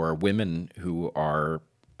 or women who are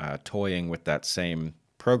toying with that same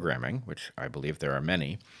programming, which I believe there are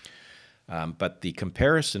many. But the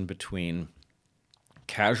comparison between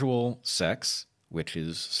casual sex, which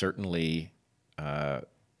is certainly,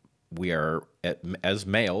 we are, as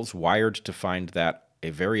males, wired to find that a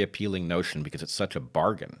very appealing notion because it's such a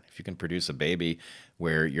bargain. If you can produce a baby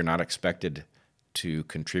where you're not expected to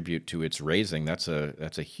contribute to its raising, that's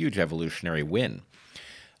a huge evolutionary win.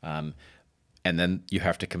 And then you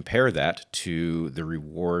have to compare that to the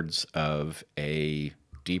rewards of a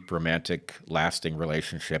deep, romantic, lasting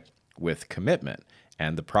relationship with commitment.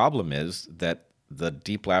 And the problem is that the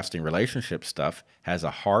deep, lasting relationship stuff has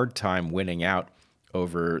a hard time winning out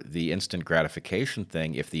over the instant gratification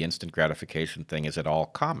thing if the instant gratification thing is at all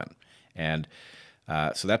common. And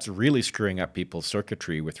so that's really screwing up people's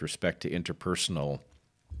circuitry with respect to interpersonal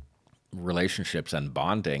relationships and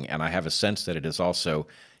bonding. And I have a sense that it is also,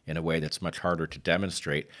 in a way that's much harder to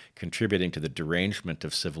demonstrate, contributing to the derangement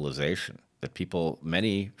of civilization. That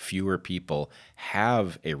many fewer people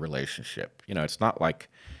have a relationship. It's not like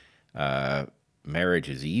marriage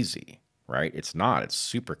is easy, right? It's not. It's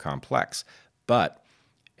super complex. But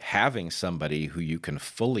having somebody who you can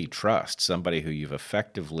fully trust, somebody who you've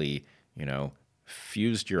effectively,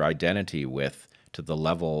 fused your identity with to the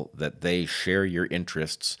level that they share your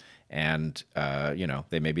interests, and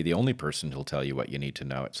they may be the only person who'll tell you what you need to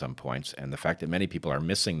know at some points. And the fact that many people are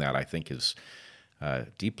missing that, I think, is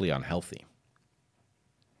deeply unhealthy.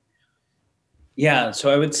 Yeah, so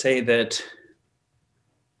I would say that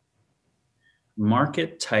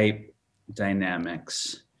market type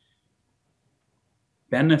dynamics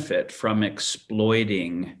benefit from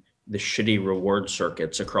exploiting the shitty reward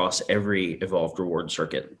circuits across every evolved reward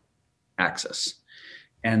circuit axis.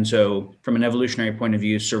 And so from an evolutionary point of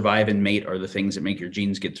view, survive and mate are the things that make your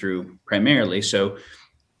genes get through primarily. So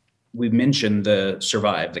we mentioned the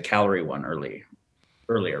survive, the calorie one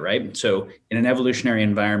earlier, right? So in an evolutionary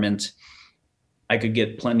environment, I could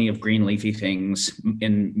get plenty of green leafy things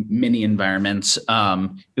in many environments.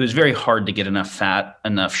 It was very hard to get enough fat,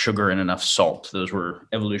 enough sugar, and enough salt. Those were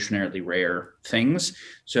evolutionarily rare things.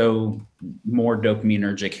 So more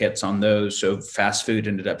dopaminergic hits on those. So fast food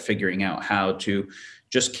ended up figuring out how to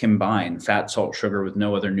just combine fat, salt, sugar with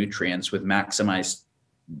no other nutrients with maximized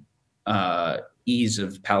ease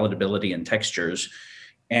of palatability and textures.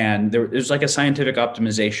 And there's like a scientific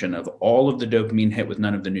optimization of all of the dopamine hit with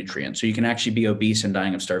none of the nutrients. So you can actually be obese and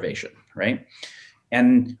dying of starvation, right?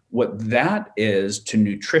 And what that is to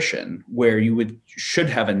nutrition, where you should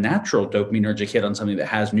have a natural dopaminergic hit on something that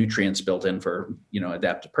has nutrients built in for,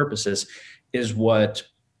 adaptive purposes, is what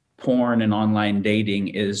porn and online dating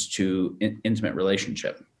is to intimate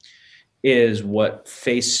relationship, is what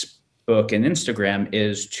Facebook Facebook and Instagram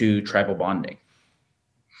is to tribal bonding.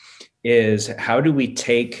 Is how do we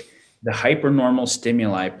take the hypernormal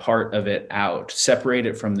stimuli part of it out, separate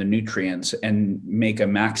it from the nutrients, and make a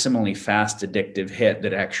maximally fast addictive hit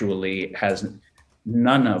that actually has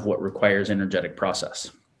none of what requires energetic process?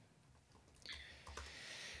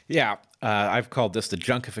 Yeah, I've called this the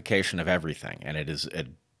junkification of everything, and it is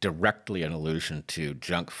directly an allusion to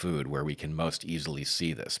junk food where we can most easily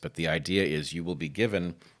see this. But the idea is you will be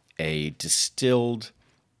given a distilled,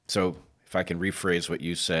 so if I can rephrase what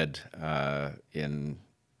you said in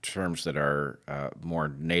terms that are more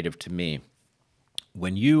native to me,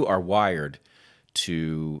 when you are wired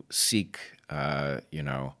to seek, the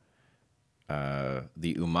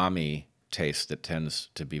umami taste that tends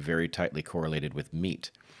to be very tightly correlated with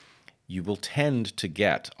meat, you will tend to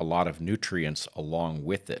get a lot of nutrients along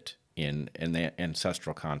with it in the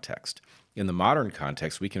ancestral context. In the modern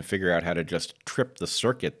context, we can figure out how to just trip the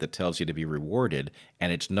circuit that tells you to be rewarded,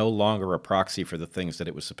 and it's no longer a proxy for the things that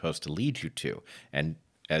it was supposed to lead you to. And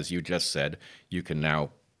as you just said, you can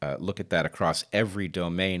now look at that across every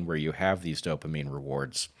domain where you have these dopamine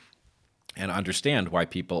rewards and understand why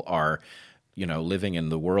people are, living in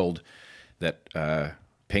the world that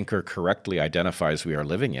Pinker correctly identifies we are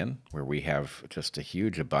living in, where we have just a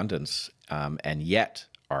huge abundance, and yet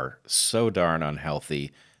are so darn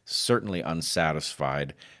unhealthy, certainly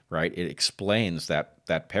unsatisfied, right? It explains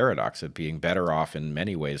that paradox of being better off in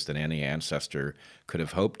many ways than any ancestor could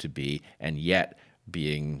have hoped to be, and yet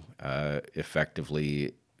being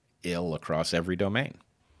effectively ill across every domain.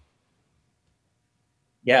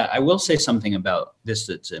 Yeah, I will say something about this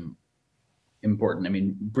that's important. I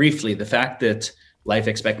mean, briefly, the fact that life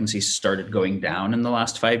expectancy started going down in the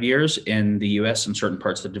last 5 years in the US and certain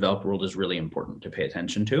parts of the developed world is really important to pay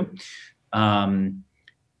attention to.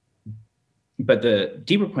 But the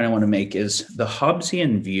deeper point I want to make is the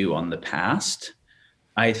Hobbesian view on the past,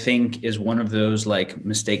 I think, is one of those like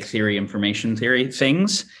mistake theory, information theory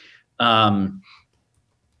things.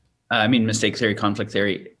 Mistake theory, conflict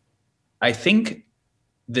theory. I think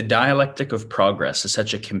the dialectic of progress is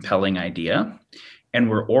such a compelling idea, and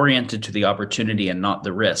we're oriented to the opportunity and not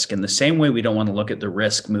the risk. In the same way, we don't want to look at the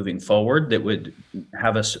risk moving forward that would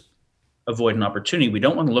have us avoid an opportunity. We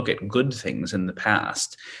don't want to look at good things in the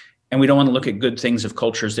past, and we don't want to look at good things of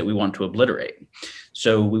cultures that we want to obliterate.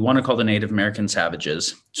 So we want to call the Native American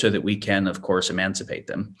savages so that we can, of course, emancipate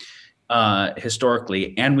them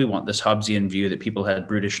historically. And we want this Hobbesian view that people had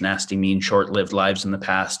brutish, nasty, mean, short-lived lives in the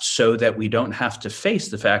past so that we don't have to face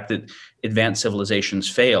the fact that advanced civilizations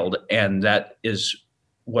failed. And that is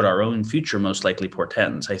what our own future most likely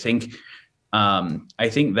portends. I think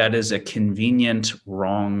that is a convenient,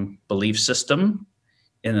 wrong belief system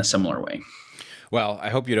in a similar way. Well, I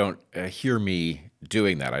hope you don't hear me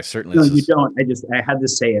doing that. I certainly no, you don't. I had to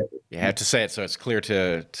say it. You had to say it so it's clear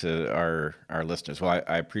to our listeners. Well,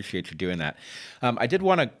 I appreciate you doing that. I did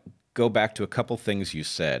want to go back to a couple things you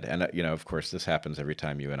said, and of course, this happens every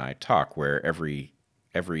time you and I talk, where every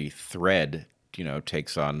thread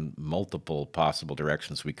takes on multiple possible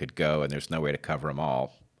directions we could go, and there's no way to cover them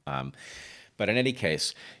all. But in any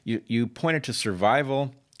case, you pointed to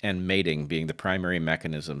survival and mating being the primary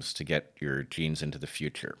mechanisms to get your genes into the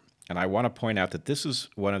future. And I want to point out that this is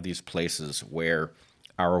one of these places where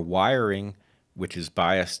our wiring, which is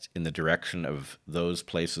biased in the direction of those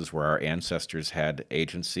places where our ancestors had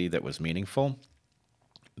agency that was meaningful,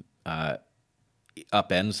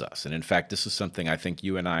 upends us. And in fact, this is something I think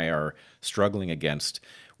you and I are struggling against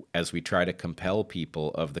as we try to compel people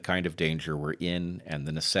of the kind of danger we're in and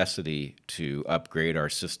the necessity to upgrade our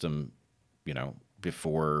system,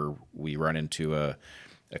 before we run into a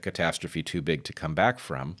catastrophe too big to come back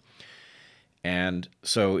from. And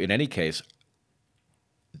so in any case,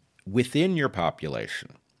 within your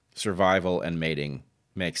population, survival and mating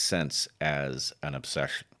makes sense as an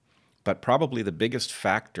obsession. But probably the biggest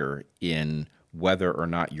factor in whether or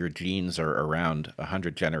not your genes are around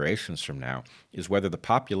 100 generations from now is whether the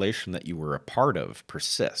population that you were a part of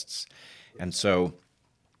persists. And so,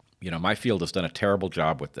 my field has done a terrible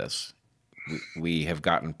job with this. We have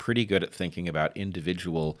gotten pretty good at thinking about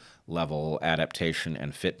individual level adaptation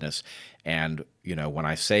and fitness. And, when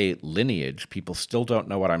I say lineage, people still don't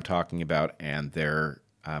know what I'm talking about, and they're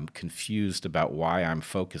confused about why I'm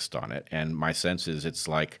focused on it. And my sense is it's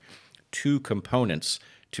like two components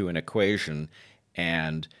to an equation,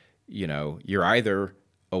 and, you're either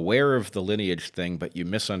aware of the lineage thing, but you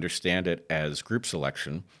misunderstand it as group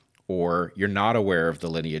selection, or you're not aware of the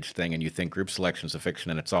lineage thing and you think group selection is a fiction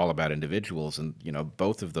and it's all about individuals. And,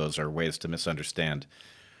 both of those are ways to misunderstand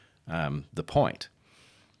the point.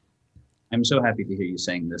 I'm so happy to hear you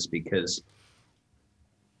saying this, because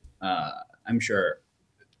I'm sure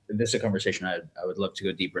this is a conversation I would love to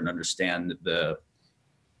go deeper and understand the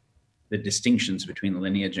distinctions between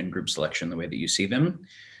lineage and group selection, the way that you see them.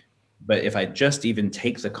 But if I just even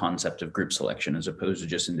take the concept of group selection as opposed to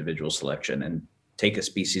just individual selection, and take a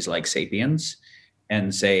species like sapiens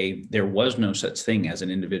and say there was no such thing as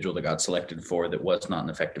an individual that got selected for that was not an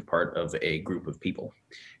effective part of a group of people.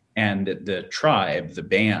 And the tribe, the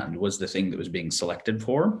band, was the thing that was being selected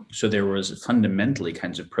for. So there was fundamentally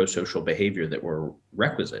kinds of pro-social behavior that were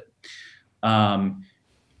requisite. But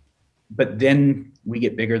then we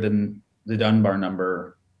get bigger than the Dunbar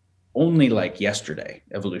number only like yesterday,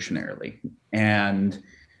 evolutionarily. And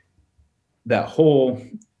the whole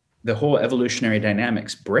evolutionary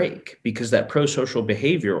dynamics break because that pro-social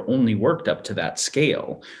behavior only worked up to that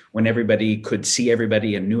scale when everybody could see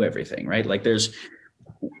everybody and knew everything, right? Like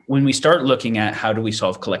when we start looking at how do we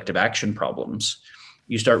solve collective action problems,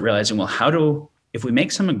 you start realizing, well, if we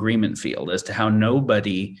make some agreement field as to how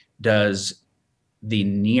nobody does the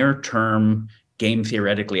near-term game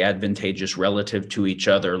theoretically advantageous relative to each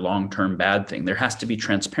other long-term bad thing, there has to be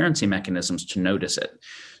transparency mechanisms to notice it.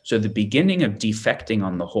 So the beginning of defecting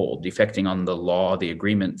on the whole, defecting on the law, the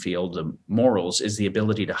agreement field, the morals, is the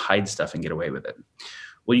ability to hide stuff and get away with it.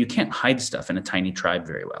 Well, you can't hide stuff in a tiny tribe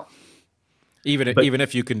very well. Even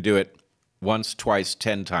if you can do it once, twice,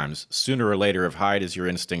 10 times, sooner or later, if hide is your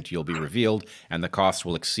instinct, you'll be revealed, and the cost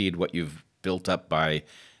will exceed what you've built up by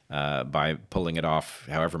pulling it off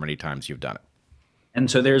however many times you've done it. And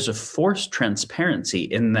so there's a forced transparency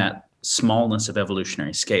in that smallness of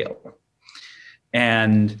evolutionary scale.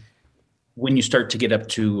 And when you start to get up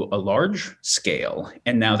to a large scale,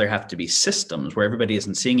 and now there have to be systems where everybody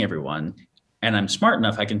isn't seeing everyone, and I'm smart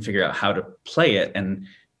enough, I can figure out how to play it and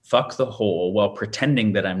fuck the whole while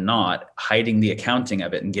pretending that I'm not, hiding the accounting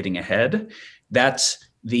of it and getting ahead. That's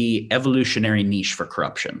the evolutionary niche for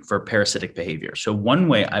corruption, for parasitic behavior. So one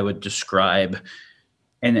way I would describe,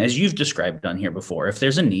 and as you've described on here before, if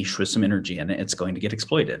there's a niche with some energy in it, it's going to get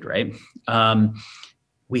exploited, right?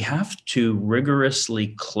 We have to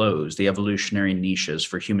rigorously close the evolutionary niches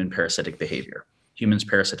for human parasitic behavior, humans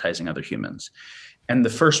parasitizing other humans. And the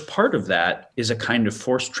first part of that is a kind of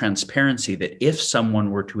forced transparency that if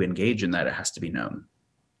someone were to engage in that, it has to be known.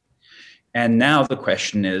 And now the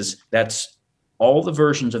question is, that's all the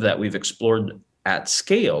versions of that we've explored at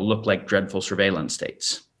scale look like dreadful surveillance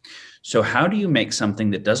states. So how do you make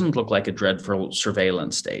something that doesn't look like a dreadful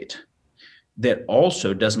surveillance state, that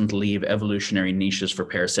also doesn't leave evolutionary niches for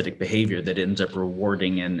parasitic behavior that ends up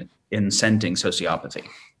rewarding and incenting sociopathy?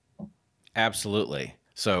 Absolutely.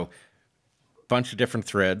 So bunch of different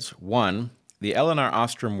threads. One, the Elinor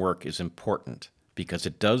Ostrom work is important because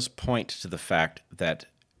it does point to the fact that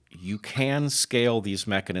you can scale these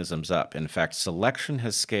mechanisms up. In fact, selection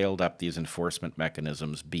has scaled up these enforcement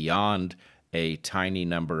mechanisms beyond a tiny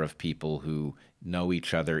number of people who know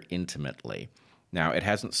each other intimately. Now, it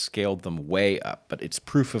hasn't scaled them way up, but it's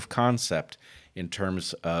proof of concept in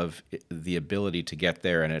terms of the ability to get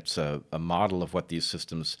there, and it's a model of what these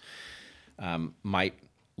systems might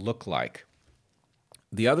look like.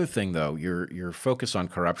 The other thing, though, your focus on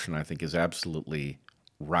corruption, I think, is absolutely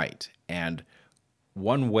right. And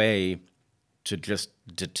one way to just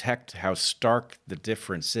detect how stark the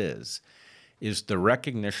difference is the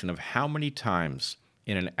recognition of how many times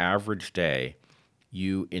in an average day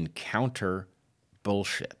you encounter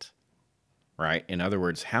bullshit, right? In other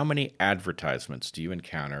words, how many advertisements do you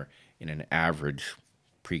encounter in an average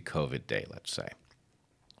pre-COVID day, let's say,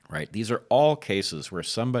 right? These are all cases where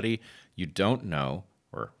somebody you don't know,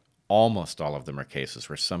 or almost all of them are cases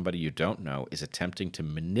where somebody you don't know is attempting to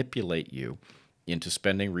manipulate you into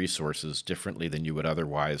spending resources differently than you would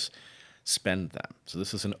otherwise spend them. So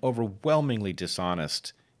this is an overwhelmingly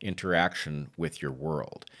dishonest interaction with your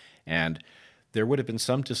world. And there would have been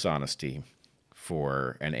some dishonesty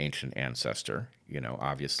for an ancient ancestor. You know,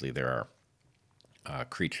 obviously there are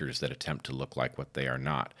creatures that attempt to look like what they are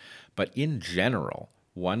not. But in general,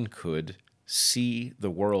 one could see the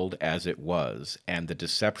world as it was, and the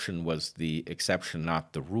deception was the exception,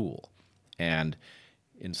 not the rule. And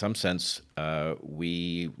in some sense,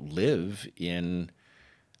 we live in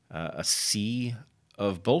a sea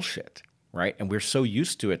of bullshit, right? And we're so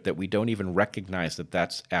used to it that we don't even recognize that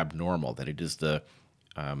that's abnormal, that it is the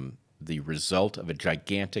result of a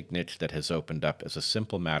gigantic niche that has opened up as a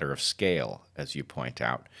simple matter of scale, as you point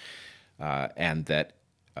out, and that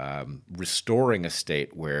restoring a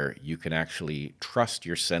state where you can actually trust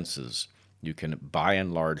your senses, you can by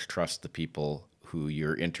and large trust the people who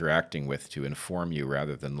you're interacting with to inform you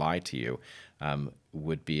rather than lie to you,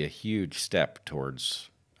 would be a huge step towards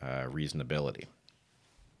reasonability.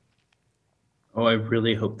 Oh, I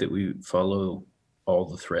really hope that we follow all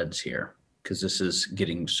the threads here, because this is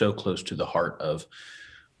getting so close to the heart of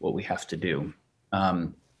what we have to do.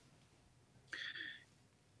 Um,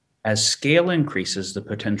 as scale increases, the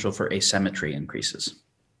potential for asymmetry increases.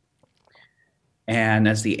 And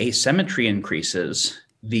as the asymmetry increases,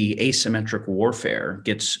 the asymmetric warfare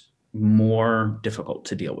gets more difficult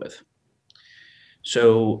to deal with.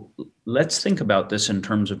 So let's think about this in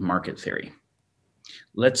terms of market theory.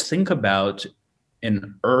 Let's think about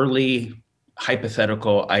an early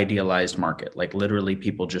hypothetical idealized market, like literally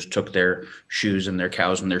people just took their shoes and their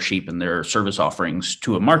cows and their sheep and their service offerings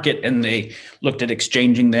to a market and they looked at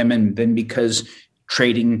exchanging them. And then because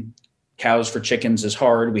trading cows for chickens is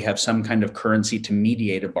hard, we have some kind of currency to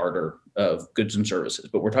mediate a barter of goods and services.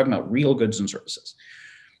 But we're talking about real goods and services.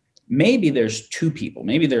 Maybe there's 2 people,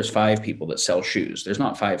 maybe there's 5 people that sell shoes. There's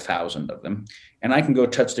not 5,000 of them. And I can go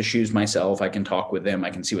touch the shoes myself. I can talk with them.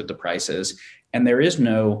 I can see what the price is. And there is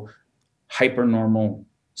no hypernormal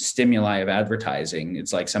stimuli of advertising.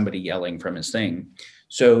 It's like somebody yelling from his thing.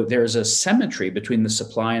 So there's a symmetry between the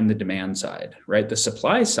supply and the demand side, right? The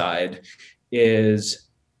supply side is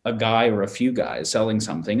a guy or a few guys selling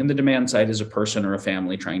something, and the demand side is a person or a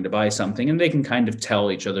family trying to buy something, and they can kind of tell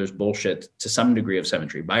each other's bullshit to some degree of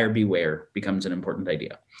symmetry. Buyer beware becomes an important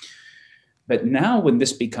idea. But now when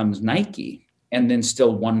this becomes Nike and then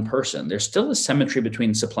still one person, there's still a symmetry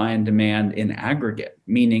between supply and demand in aggregate,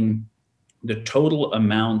 meaning the total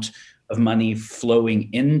amount of money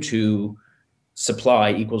flowing into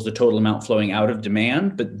supply equals the total amount flowing out of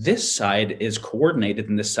demand, but this side is coordinated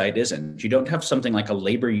and this side isn't. You don't have something like a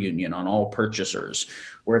labor union on all purchasers,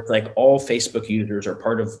 where it's like all Facebook users are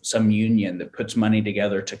part of some union that puts money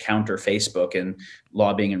together to counter Facebook and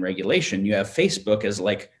lobbying and regulation. You have Facebook as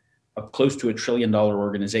like a close to $1 trillion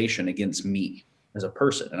organization against me as a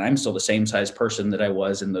person. And I'm still the same size person that I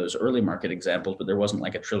was in those early market examples, but there wasn't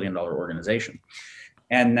like $1 trillion organization.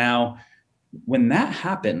 And now, when that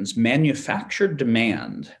happens, manufactured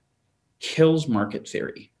demand kills market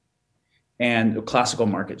theory and classical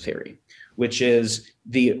market theory, which is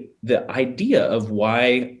the idea of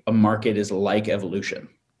why a market is like evolution,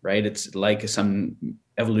 right? It's like some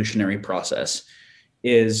evolutionary process,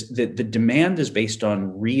 is that the demand is based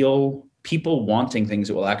on real people wanting things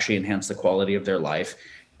that will actually enhance the quality of their life.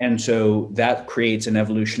 And so that creates an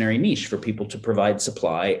evolutionary niche for people to provide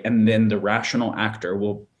supply, and then the rational actor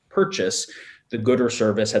will purchase the good or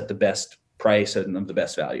service at the best price and of the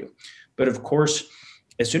best value. But of course,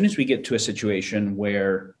 as soon as we get to a situation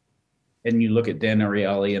where, and you look at Dan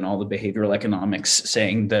Ariely and all the behavioral economics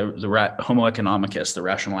saying the homo economicus, the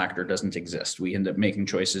rational actor, doesn't exist. We end up making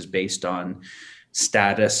choices based on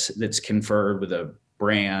status that's conferred with a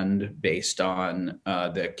brand, based on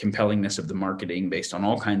the compellingness of the marketing, based on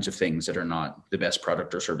all kinds of things that are not the best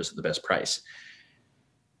product or service at the best price.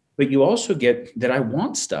 But you also get that I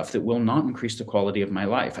want stuff that will not increase the quality of my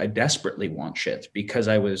life. I desperately want shit because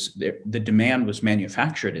the demand was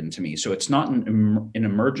manufactured into me. So it's not an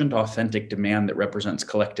emergent, authentic demand that represents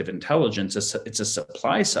collective intelligence. It's a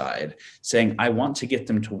supply side saying, I want to get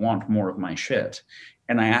them to want more of my shit.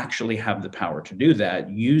 And I actually have the power to do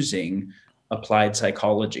that using applied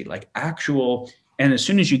psychology, like actual. And as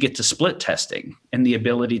soon as you get to split testing and the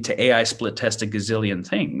ability to AI split test a gazillion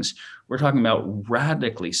things, we're talking about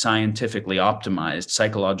radically scientifically optimized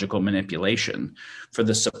psychological manipulation for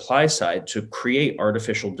the supply side to create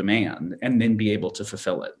artificial demand and then be able to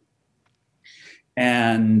fulfill it.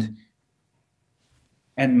 And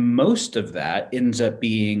most of that ends up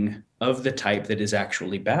being of the type that is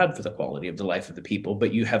actually bad for the quality of the life of the people,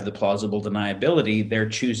 but you have the plausible deniability. They're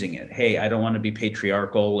choosing it. Hey, I don't want to be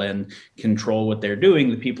patriarchal and control what they're doing.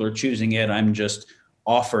 The people are choosing it. I'm just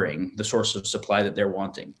offering the source of supply that they're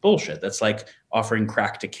wanting. Bullshit. That's like offering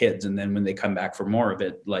crack to kids. And then when they come back for more of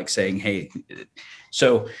it, like saying, hey,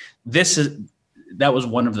 so that was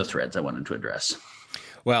one of the threads I wanted to address.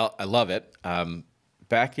 Well, I love it.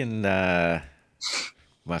 Back in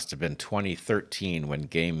must have been 2013 when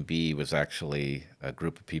Game B was actually a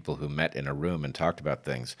group of people who met in a room and talked about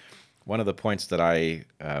things. One of the points that I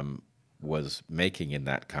was making in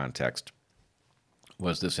that context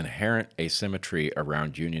was this inherent asymmetry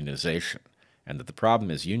around unionization, and that the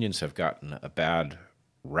problem is unions have gotten a bad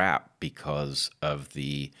rap because of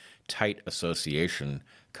the tight association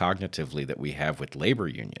cognitively that we have with labor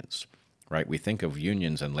unions, right? We think of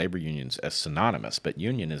unions and labor unions as synonymous, but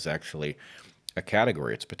union is actually a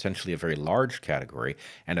category. It's potentially a very large category,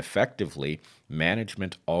 and effectively,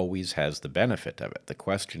 management always has the benefit of it. The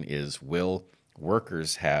question is, will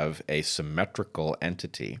workers have a symmetrical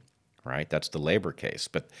entity, right? That's the labor case.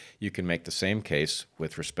 But you can make the same case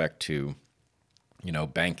with respect to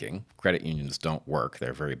banking. Credit unions don't work.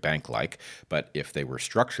 They're very bank-like. But if they were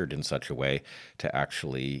structured in such a way to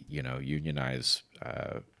actually, unionize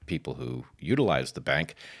people who utilize the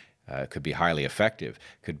bank, could be highly effective,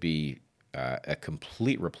 could be a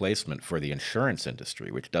complete replacement for the insurance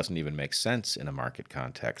industry, which doesn't even make sense in a market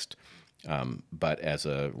context. But as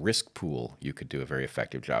a risk pool, you could do a very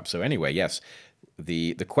effective job. So anyway, yes,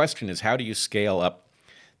 the question is, how do you scale up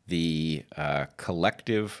the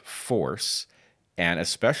collective force, and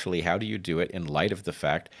especially how do you do it in light of the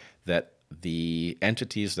fact that the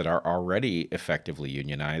entities that are already effectively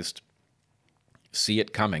unionized see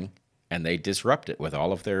it coming and they disrupt it with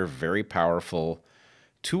all of their very powerful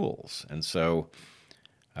tools. And so,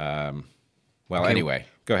 anyway,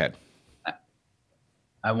 go ahead.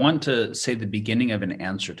 I want to say the beginning of an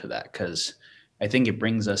answer to that, because I think it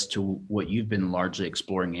brings us to what you've been largely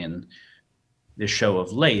exploring in this show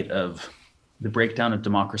of late, of the breakdown of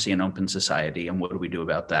democracy and open society, and what do we do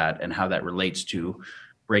about that, and how that relates to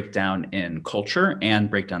breakdown in culture and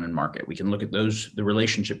breakdown in market. We can look at the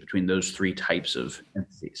relationship between those three types of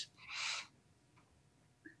entities.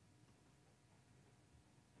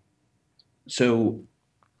 So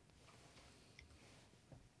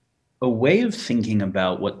a way of thinking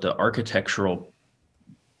about what the architectural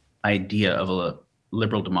idea of a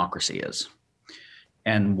liberal democracy is,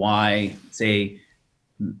 and why, say,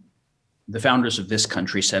 the founders of this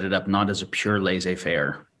country set it up not as a pure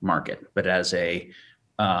laissez-faire market, but as a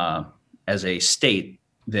state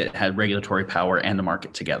that had regulatory power and a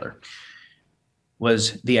market together,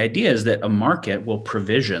 was the idea is that a market will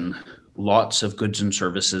provision lots of goods and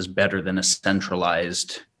services better than a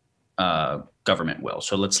centralized government will.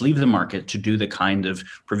 So let's leave the market to do the kind of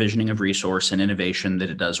provisioning of resource and innovation that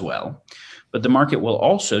it does well. But the market will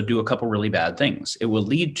also do a couple really bad things. It will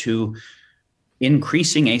lead to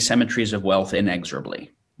increasing asymmetries of wealth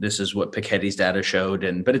inexorably. This is what Piketty's data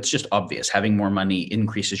showed, but it's just obvious. Having more money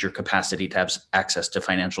increases your capacity to have access to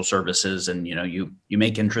financial services, and you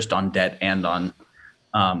make interest on debt and on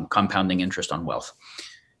compounding interest on wealth.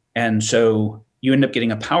 And so you end up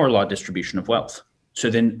getting a power law distribution of wealth. So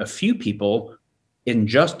then a few people in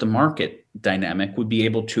just the market dynamic would be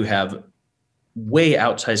able to have way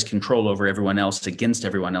outsized control over everyone else against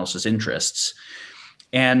everyone else's interests.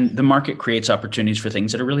 And the market creates opportunities for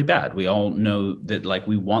things that are really bad. We all know that, like,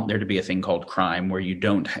 we want there to be a thing called crime where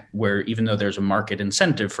where even though there's a market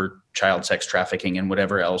incentive for child sex trafficking and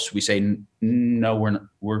whatever else, we say, no,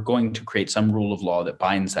 we're going to create some rule of law that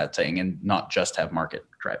binds that thing and not just have market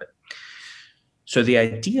drive it. So the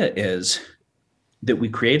idea is that we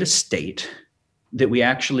create a state that we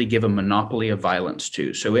actually give a monopoly of violence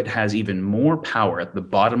to. So it has even more power at the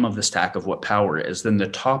bottom of the stack of what power is than the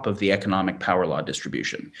top of the economic power law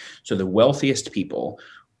distribution. So the wealthiest people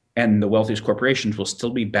and the wealthiest corporations will still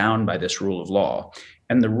be bound by this rule of law.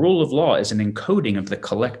 And the rule of law is an encoding of the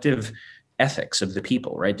collective ethics of the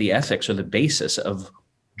people, right? The ethics are the basis of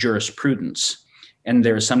jurisprudence. And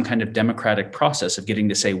there is some kind of democratic process of getting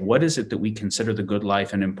to say, what is it that we consider the good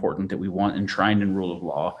life and important that we want enshrined in rule of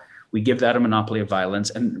law? We give that a monopoly of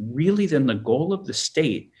violence. And really then the goal of the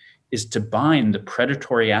state is to bind the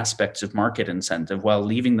predatory aspects of market incentive while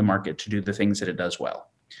leaving the market to do the things that it does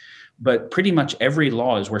well. But pretty much every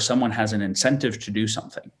law is where someone has an incentive to do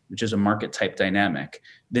something, which is a market type dynamic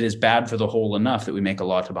that is bad for the whole enough that we make a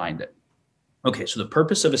law to bind it. Okay, so the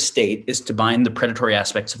purpose of a state is to bind the predatory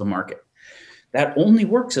aspects of a market. That only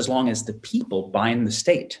works as long as the people bind the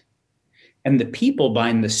state. And the people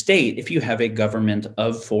bind the state if you have a government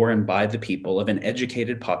of, for, and by the people, of an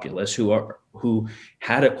educated populace who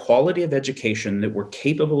had a quality of education that were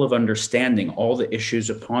capable of understanding all the issues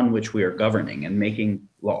upon which we are governing and making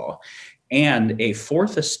law, and a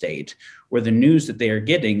fourth estate where the news that they are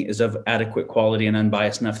getting is of adequate quality and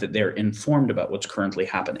unbiased enough that they're informed about what's currently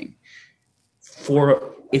happening.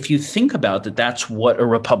 If you think about that, that's what a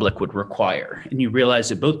republic would require. And you realize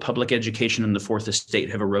that both public education and the fourth estate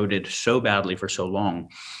have eroded so badly for so long.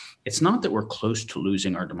 It's not that we're close to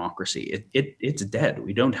losing our democracy. It's dead.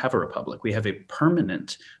 We don't have a republic. We have a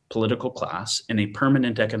permanent political class and a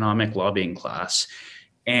permanent economic lobbying class.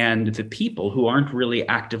 And the people who aren't really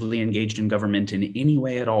actively engaged in government in any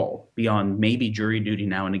way at all, beyond maybe jury duty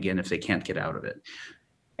now and again if they can't get out of it.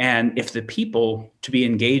 And if the people, to be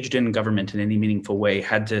engaged in government in any meaningful way,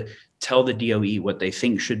 had to tell the DOE what they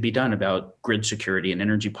think should be done about grid security and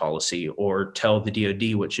energy policy, or tell the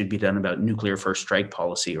DOD what should be done about nuclear first strike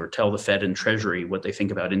policy, or tell the Fed and Treasury what they think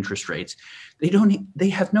about interest rates, they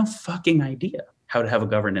have no fucking idea how to have a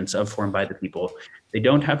governance of, for, and by the people. They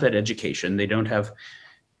don't have that education. They don't have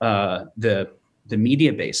the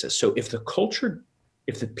media basis. So if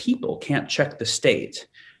the people can't check the state,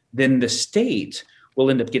 then the state will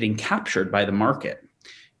end up getting captured by the market.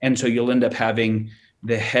 And so you'll end up having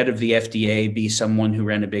the head of the FDA be someone who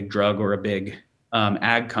ran a big drug or a big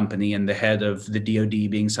ag company, and the head of the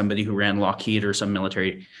DoD being somebody who ran Lockheed or some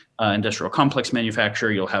military industrial complex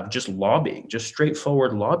manufacturer. You'll have just lobbying, just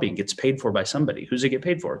straightforward lobbying gets paid for by somebody. Who's it get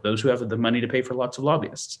paid for? Those who have the money to pay for lots of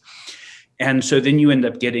lobbyists. And so then you end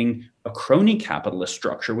up getting a crony capitalist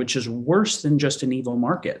structure, which is worse than just an evil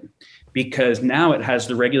market, because now it has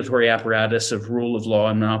the regulatory apparatus of rule of law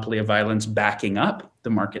and monopoly of violence backing up the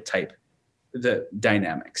market type, the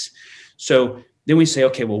dynamics. So then we say,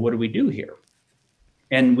 okay, well, what do we do here?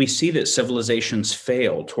 And we see that civilizations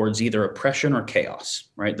fail towards either oppression or chaos,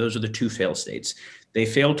 right? Those are the two fail states. They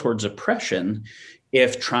fail towards oppression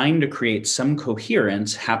if trying to create some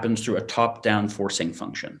coherence happens through a top-down forcing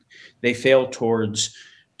function. They fail towards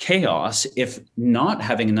chaos if not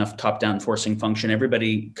having enough top-down forcing function,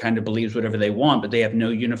 everybody kind of believes whatever they want, but they have no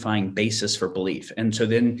unifying basis for belief. And so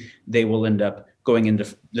then they will end up going into,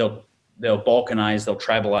 they'll balkanize, they'll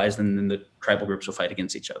tribalize, and then the tribal groups will fight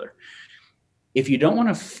against each other. If you don't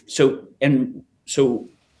want to, so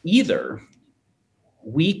either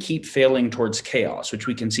we keep failing towards chaos, which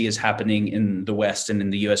we can see is happening in the West and in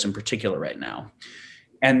the US in particular right now.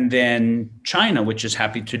 And then China, which is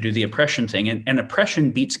happy to do the oppression thing, and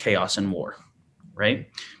oppression beats chaos in war, right?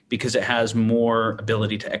 Because it has more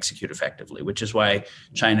ability to execute effectively, which is why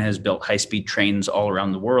China has built high-speed trains all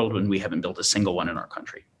around the world when we haven't built a single one in our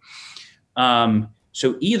country.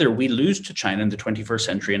 So either we lose to China in the 21st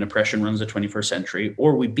century and oppression runs the 21st century,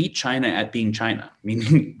 or we beat China at being China,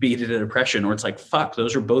 meaning beat it at oppression, or it's like, fuck,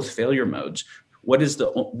 those are both failure modes. What is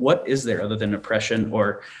there other than oppression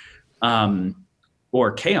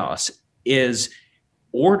or chaos is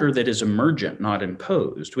order that is emergent, not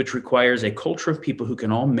imposed, which requires a culture of people who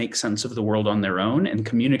can all make sense of the world on their own and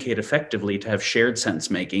communicate effectively to have shared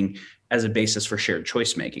sense-making as a basis for shared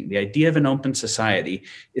choice-making. The idea of an open society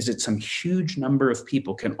is that some huge number of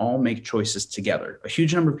people can all make choices together, a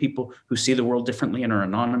huge number of people who see the world differently and are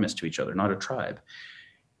anonymous to each other, not a tribe.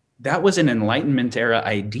 That was an Enlightenment era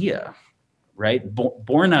idea, right?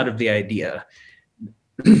 Born out of the idea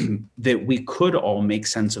that we could all make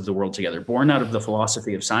sense of the world together, born out of the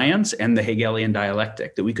philosophy of science and the Hegelian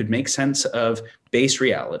dialectic, that we could make sense of base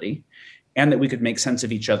reality and that we could make sense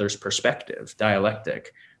of each other's perspective,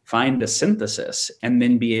 dialectic, find a synthesis, and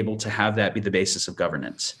then be able to have that be the basis of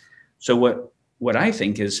governance. So what I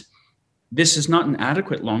think is this is not an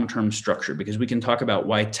adequate long-term structure, because we can talk about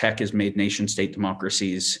why tech has made nation-state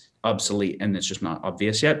democracies obsolete, and it's just not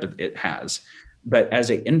obvious yet, but it has. But as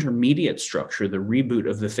an intermediate structure, the reboot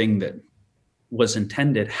of the thing that was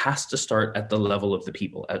intended has to start at the level of the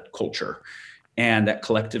people, at culture, and at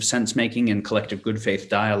collective sense-making and collective good faith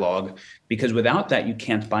dialogue, because without that, you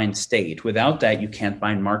can't bind state. Without that, you can't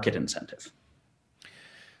bind market incentive.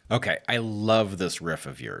 Okay, I love this riff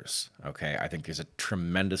of yours. Okay, I think there's a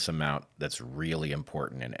tremendous amount that's really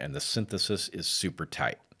important, and the synthesis is super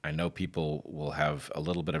tight. I know people will have a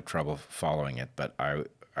little bit of trouble following it, but I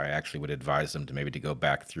actually would advise them to maybe to go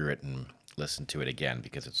back through it and listen to it again,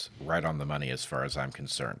 because it's right on the money as far as I'm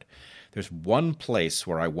concerned. There's one place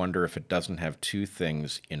where I wonder if it doesn't have two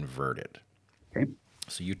things inverted. Okay.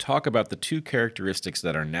 So you talk about the two characteristics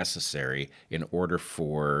that are necessary in order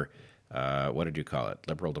for, what did you call it,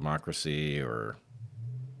 liberal democracy or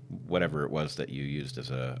whatever it was that you used as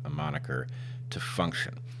a moniker, to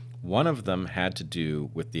function. One of them had to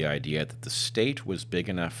do with the idea that the state was big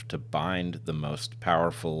enough to bind the most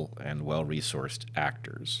powerful and well-resourced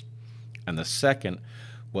actors. And the second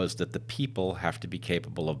was that the people have to be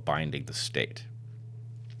capable of binding the state.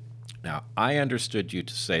 Now, I understood you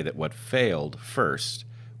to say that what failed first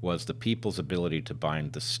was the people's ability to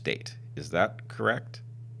bind the state. Is that correct?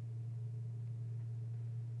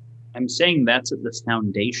 I'm saying that's at the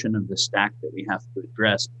foundation of the stack that we have to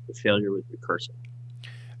address. The failure was recursive.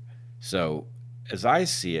 So, as I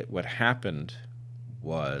see it, what happened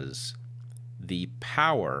was the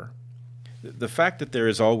power, the fact that there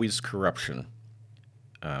is always corruption,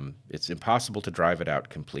 it's impossible to drive it out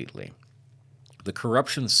completely. The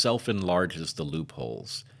corruption self-enlarges the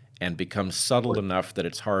loopholes and becomes subtle enough that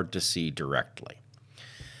it's hard to see directly.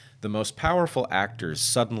 The most powerful actors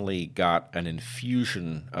suddenly got an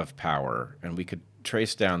infusion of power, and we could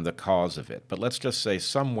trace down the cause of it. But let's just say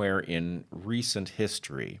somewhere in recent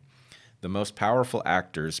history, the most powerful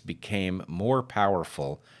actors became more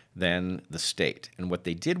powerful than the state. And what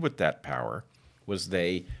they did with that power was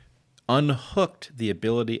they unhooked the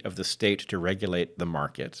ability of the state to regulate the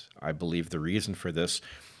market. I believe the reason for this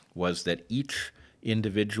was that each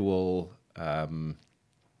individual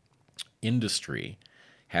industry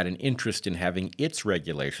had an interest in having its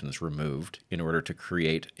regulations removed in order to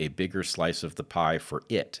create a bigger slice of the pie for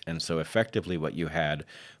it. And so effectively what you had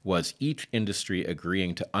was each industry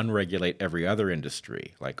agreeing to unregulate every other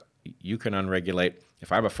industry. Like, you can unregulate, if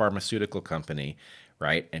I'm a pharmaceutical company,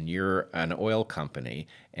 right, and you're an oil company,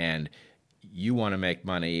 and you want to make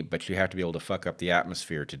money, but you have to be able to fuck up the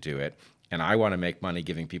atmosphere to do it, and I want to make money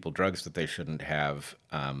giving people drugs that they shouldn't have,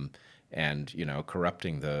 and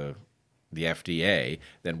corrupting the FDA,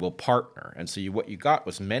 then we'll partner. And so what you got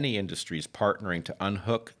was many industries partnering to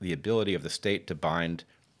unhook the ability of the state to bind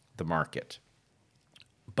the market.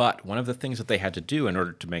 But one of the things that they had to do in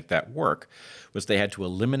order to make that work was they had to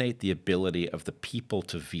eliminate the ability of the people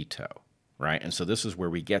to veto, right? And so this is where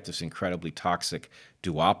we get this incredibly toxic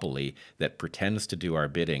duopoly that pretends to do our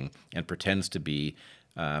bidding and pretends to be,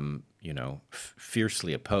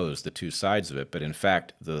 fiercely oppose the two sides of it. But in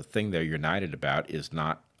fact, the thing they're united about is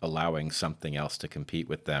not allowing something else to compete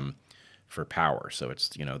with them for power. So it's,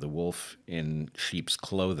 the wolf in sheep's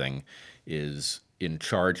clothing is in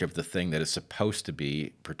charge of the thing that is supposed to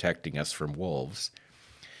be protecting us from wolves.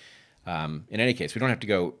 In any case, we don't have to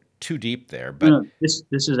go too deep there, but no, this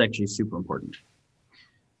is actually super important.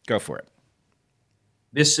 Go for it.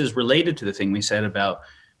 This is related to the thing we said about,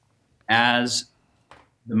 as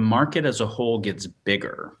the market as a whole gets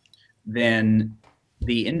bigger, then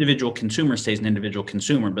the individual consumer stays an individual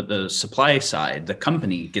consumer, but the supply side, the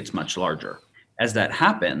company, gets much larger. As that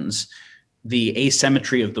happens, the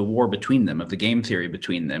asymmetry of the war between them, of the game theory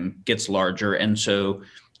between them, gets larger. And so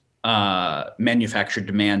manufactured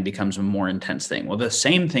demand becomes a more intense thing. Well, the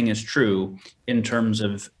same thing is true in terms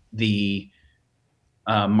of the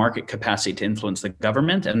market capacity to influence the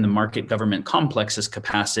government and the market government complex's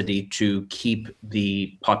capacity to keep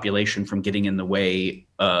the population from getting in the way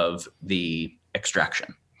of the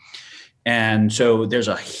extraction. And so there's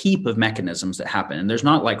a heap of mechanisms that happen. And there's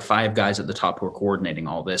not like 5 guys at the top who are coordinating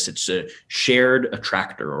all this. It's a shared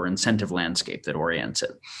attractor or incentive landscape that orients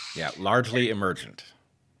it. Yeah, largely emergent.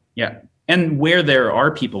 Yeah. And where there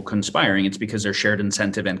are people conspiring, it's because there's shared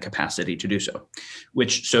incentive and capacity to do so.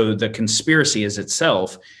 So the conspiracy is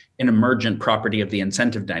itself an emergent property of the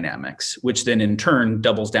incentive dynamics, which then in turn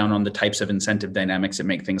doubles down on the types of incentive dynamics that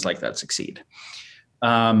make things like that succeed.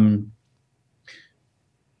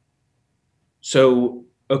 So,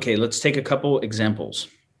 okay, let's take a couple examples.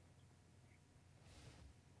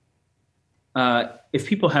 If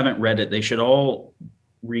people haven't read it, they should all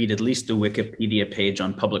read at least the Wikipedia page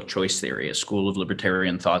on public choice theory, a school of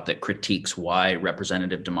libertarian thought that critiques why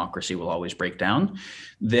representative democracy will always break down.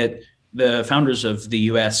 That the founders of the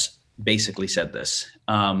US basically said this,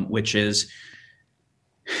 which is,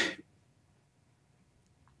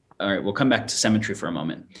 all right, we'll come back to symmetry for a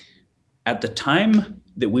moment. At the time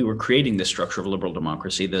that we were creating this structure of liberal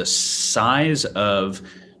democracy, the size of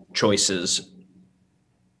choices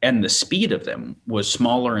and the speed of them was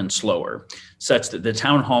smaller and slower, such that the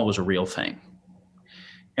town hall was a real thing.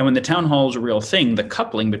 And when the town hall is a real thing, the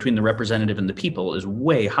coupling between the representative and the people is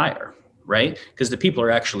way higher, right? Because the people are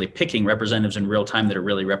actually picking representatives in real time that are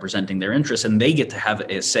really representing their interests, and they get to have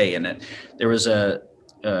a say in it. There was a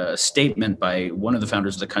statement by one of the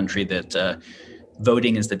founders of the country that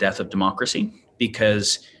voting is the death of democracy,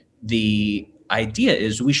 because the idea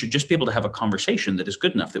is we should just be able to have a conversation that is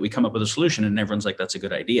good enough that we come up with a solution and everyone's like, that's a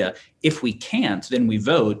good idea. If we can't, then we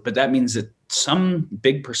vote, but that means that some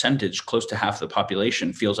big percentage, close to half the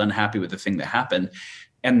population, feels unhappy with the thing that happened.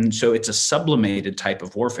 And so it's a sublimated type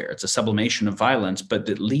of warfare. It's a sublimation of violence, but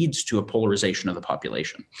that leads to a polarization of the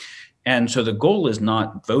population. And so the goal is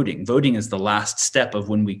not voting. Voting is the last step of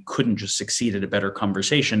when we couldn't just succeed at a better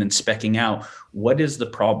conversation and specking out what is the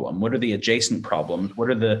problem? What are the adjacent problems? What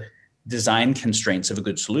are the design constraints of a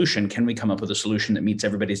good solution? Can we come up with a solution that meets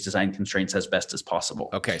everybody's design constraints as best as possible?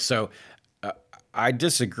 Okay, so I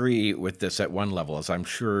disagree with this at one level, as I'm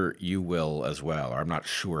sure you will as well, or I'm not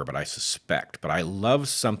sure, but I suspect. But I love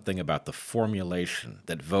something about the formulation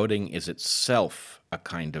that voting is itself a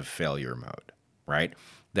kind of failure mode, right?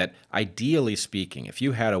 That ideally speaking, if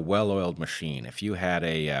you had a well-oiled machine, if you had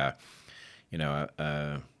the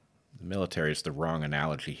military is the wrong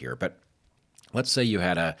analogy here, but let's say you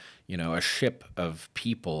had a ship of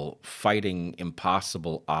people fighting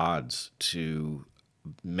impossible odds to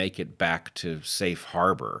make it back to safe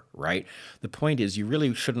harbor, right? The point is you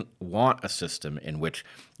really shouldn't want a system in which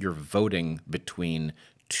you're voting between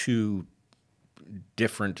two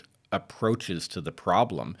different approaches to the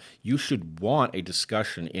problem, you should want a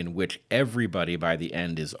discussion in which everybody by the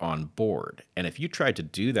end is on board. And if you tried to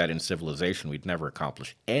do that in civilization, we'd never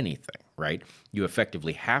accomplish anything, right? You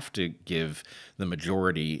effectively have to give the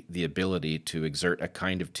majority the ability to exert a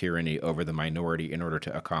kind of tyranny over the minority in order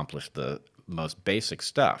to accomplish the most basic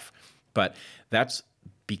stuff. But that's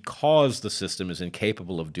because the system is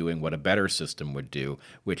incapable of doing what a better system would do,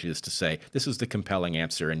 which is to say, this is the compelling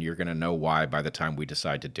answer, and you're going to know why by the time we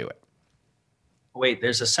decide to do it. Wait,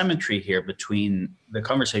 there's a symmetry here between the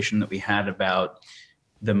conversation that we had about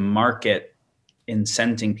the market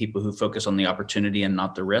incenting people who focus on the opportunity and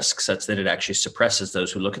not the risk, such that it actually suppresses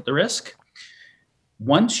those who look at the risk.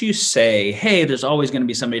 Once you say, hey, there's always going to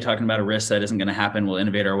be somebody talking about a risk that isn't going to happen, we'll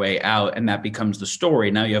innovate our way out, and that becomes the story.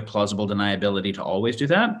 Now you have plausible deniability to always do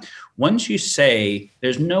that. Once you say,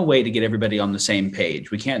 there's no way to get everybody on the same page,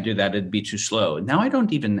 we can't do that, it'd be too slow. Now I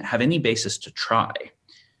don't even have any basis to try,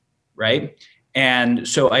 right? And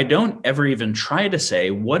so I don't ever even try to say,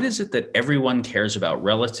 what is it that everyone cares about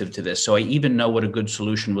relative to this? So I even know what a good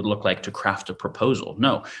solution would look like to craft a proposal.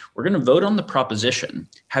 No, we're going to vote on the proposition,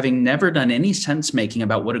 having never done any sense making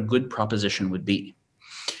about what a good proposition would be.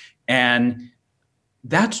 And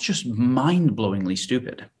that's just mind-blowingly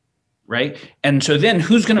stupid, right? And so then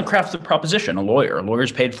who's going to craft the proposition? A lawyer. A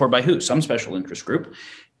lawyer's paid for by who? Some special interest group.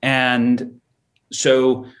 And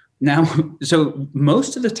so now, so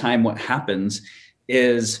most of the time what happens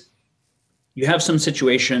is you have some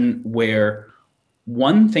situation where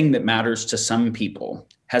one thing that matters to some people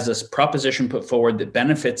has a proposition put forward that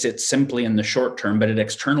benefits it simply in the short term, but it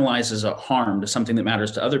externalizes a harm to something that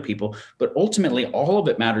matters to other people. But ultimately, all of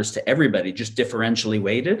it matters to everybody, just differentially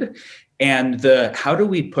weighted. And how do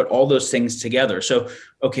we put all those things together? So,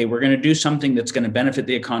 okay, we're going to do something that's going to benefit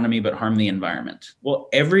the economy, but harm the environment. Well,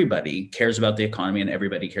 everybody cares about the economy and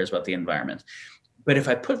everybody cares about the environment. But if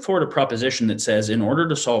I put forward a proposition that says, in order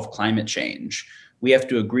to solve climate change, we have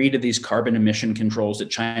to agree to these carbon emission controls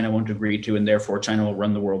that China won't agree to, and therefore China will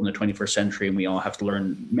run the world in the 21st century, and we all have to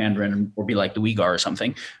learn Mandarin or be like the Uyghur or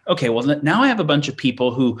something. Okay, well, now I have a bunch of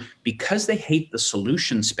people who, because they hate the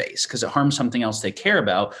solution space, because it harms something else they care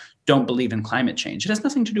about, don't believe in climate change. It has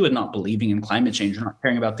nothing to do with not believing in climate change or not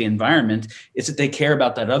caring about the environment. It's that they care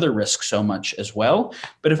about that other risk so much as well.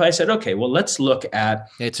 But if I said, okay, well, let's look at...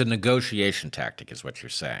 It's a negotiation tactic is what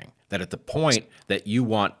you're saying. That at the point that you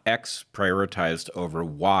want X prioritized over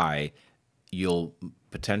Y, you'll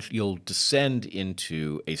descend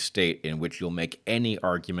into a state in which you'll make any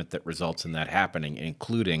argument that results in that happening,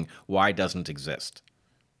 including Y doesn't exist.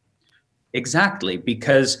 Exactly,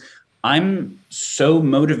 because I'm so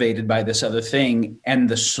motivated by this other thing, and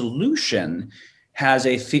the solution has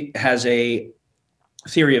a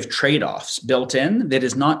theory of trade-offs built in that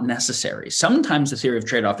is not necessary. Sometimes the theory of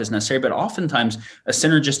trade-off is necessary, but oftentimes a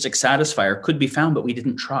synergistic satisfier could be found, but we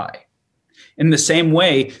didn't try. In the same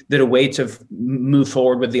way that a way to move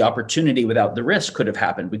forward with the opportunity without the risk could have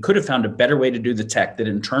happened. We could have found a better way to do the tech that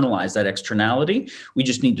internalized that externality. We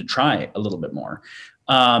just need to try a little bit more.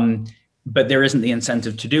 But there isn't the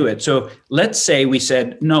incentive to do it. So let's say we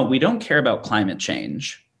said, no, we don't care about climate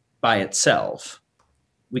change by itself.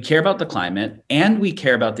 We care about the climate, and we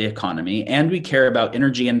care about the economy, and we care about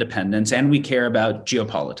energy independence, and we care about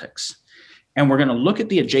geopolitics. And we're going to look at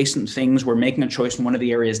the adjacent things where making a choice in one of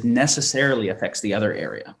the areas necessarily affects the other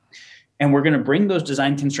area. And we're going to bring those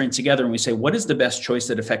design constraints together, and we say, what is the best choice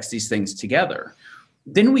that affects these things together?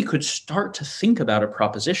 Then we could start to think about a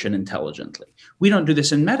proposition intelligently. We don't do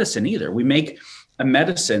this in medicine either. We make a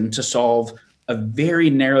medicine to solve a very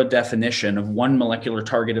narrow definition of one molecular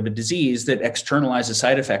target of a disease that externalizes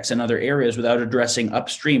side effects in other areas without addressing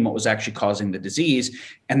upstream what was actually causing the disease.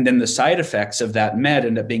 And then the side effects of that med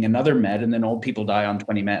end up being another med, and then old people die on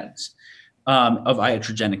 20 meds of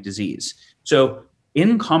iatrogenic disease. So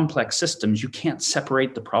in complex systems, you can't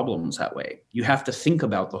separate the problems that way. You have to think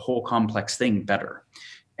about the whole complex thing better.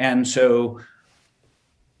 And so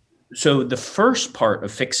the first part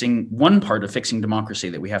of one part of fixing democracy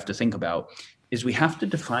that we have to think about is we have to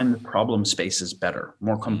define the problem spaces better,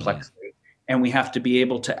 more complexly. And we have to be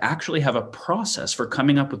able to actually have a process for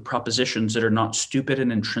coming up with propositions that are not stupid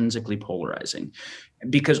and intrinsically polarizing.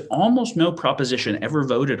 Because almost no proposition ever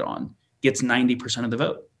voted on gets 90% of the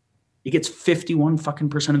vote. It gets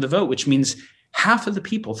 51% of the vote, which means half of the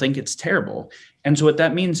people think it's terrible. And so what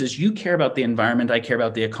that means is you care about the environment, I care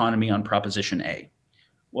about the economy on proposition A.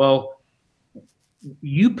 Well,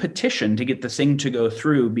 you petition to get the thing to go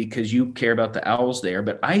through because you care about the owls there,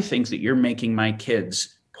 but I think that you're making my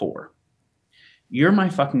kids poor. you're my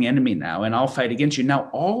fucking enemy now, and I'll fight against you. Now,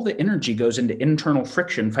 all the energy goes into internal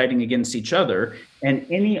friction, fighting against each other. And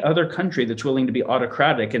any other country that's willing to be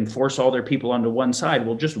autocratic and force all their people onto one side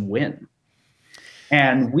will just win.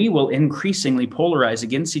 And we will increasingly polarize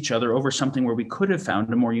against each other over something where we could have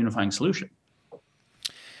found a more unifying solution.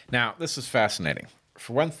 Now, this is fascinating.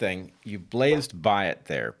 For one thing, you blazed by it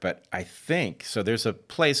there, but I think so. There's a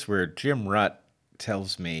place where Jim Rutt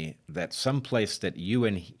tells me that some place that you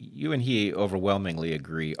and he overwhelmingly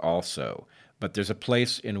agree also, but there's a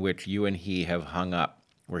place in which you and he have hung up,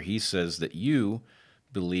 where he says that you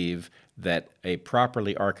believe that a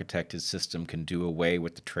properly architected system can do away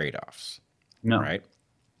with the trade-offs. No. Right?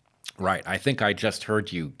 Right. I think I just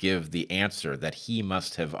heard you give the answer that he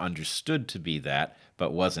must have understood to be that,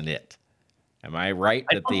 but wasn't it. Am I right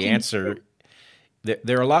that the answer...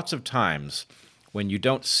 There are lots of times when you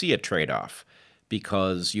don't see a trade-off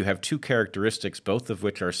because you have two characteristics, both of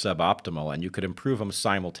which are suboptimal, and you could improve them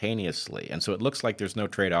simultaneously. And so it looks like there's no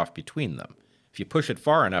trade-off between them. If you push it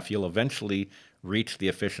far enough, you'll eventually reach the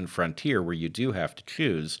efficient frontier where you do have to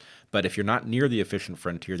choose. But if you're not near the efficient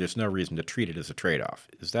frontier, there's no reason to treat it as a trade-off.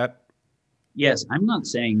 Is that... Yes, I'm not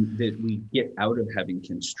saying that we get out of having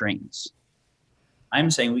constraints.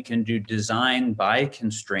 I'm saying we can do design by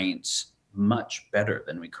constraints much better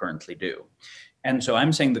than we currently do. And so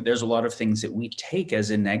I'm saying that there's a lot of things that we take as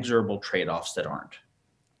inexorable trade-offs that aren't.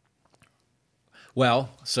 Well,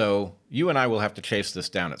 so you and I will have to chase this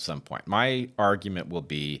down at some point. My argument will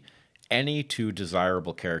be any two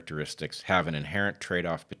desirable characteristics have an inherent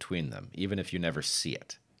trade-off between them, even if you never see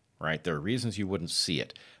it, right? There are reasons you wouldn't see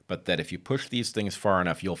it, but that if you push these things far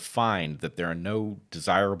enough, you'll find that there are no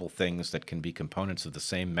desirable things that can be components of the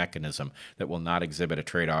same mechanism that will not exhibit a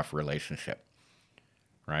trade-off relationship,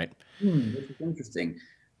 right? This is interesting.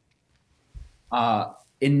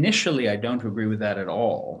 Initially, I don't agree with that at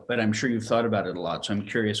all, but I'm sure you've thought about it a lot, so I'm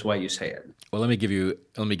curious why you say it. Well, let me give you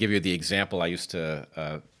the example I used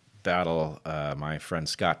to battle my friend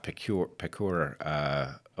Scott Pecure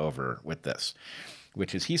over with this,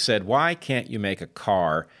 which is he said, why can't you make a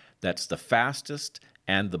car that's the fastest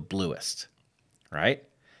and the bluest, right?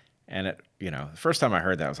 And it, the first time I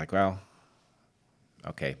heard that, I was like, well,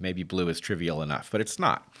 okay, maybe blue is trivial enough, but it's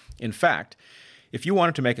not. In fact, if you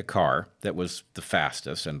wanted to make a car that was the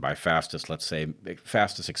fastest, and by fastest, let's say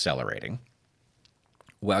fastest accelerating,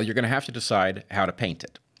 well, you're going to have to decide how to paint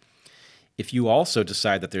it. If you also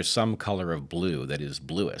decide that there's some color of blue that is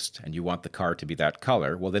bluest, and you want the car to be that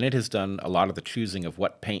color, well, then it has done a lot of the choosing of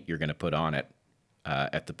what paint you're going to put on it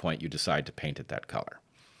at the point you decide to paint it that color.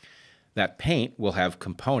 That paint will have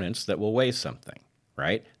components that will weigh something,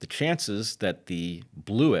 right? The chances that the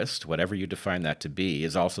bluest, whatever you define that to be,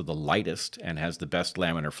 is also the lightest and has the best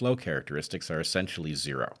laminar flow characteristics are essentially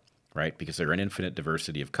zero, right? Because they're an infinite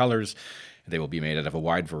diversity of colors. They will be made out of a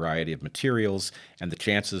wide variety of materials, and the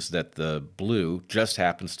chances that the blue just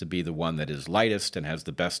happens to be the one that is lightest and has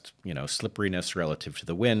the best, slipperiness relative to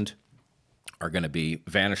the wind are going to be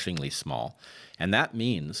vanishingly small. And that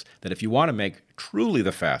means that if you want to make truly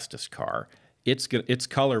the fastest car, its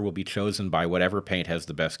color will be chosen by whatever paint has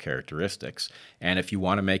the best characteristics. And if you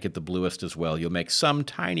want to make it the bluest as well, you'll make some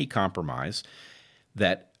tiny compromise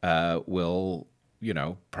that will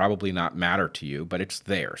probably not matter to you, but it's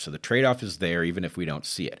there. So the trade-off is there even if we don't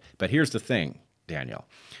see it. But here's the thing, Daniel.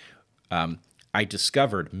 I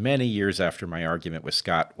discovered many years after my argument with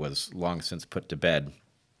Scott was long since put to bed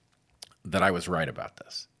that I was right about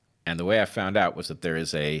this. And the way I found out was that there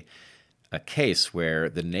is a case where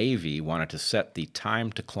the Navy wanted to set the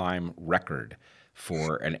time to climb record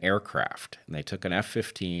for an aircraft. And they took an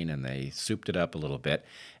F-15 and they souped it up a little bit.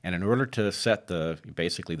 And in order to set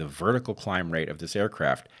basically the vertical climb rate of this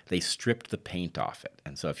aircraft, they stripped the paint off it.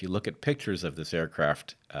 And so if you look at pictures of this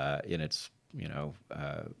aircraft in its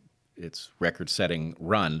record-setting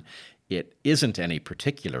run, it isn't any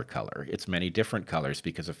particular color. It's many different colors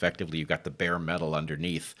because effectively you've got the bare metal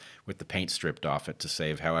underneath with the paint stripped off it to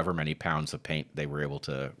save however many pounds of paint they were able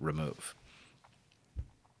to remove.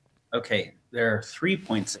 Okay, there are 3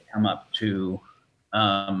 points that come up to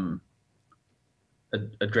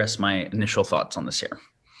address my initial thoughts on this here.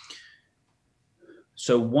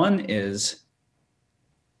 So one is,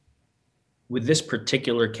 with this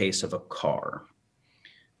particular case of a car,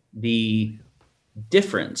 the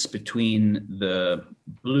difference between the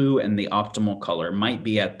blue and the optimal color might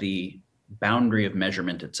be at the boundary of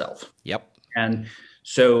measurement itself. Yep. And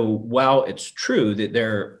so while it's true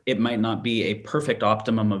that it might not be a perfect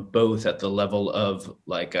optimum of both at the level of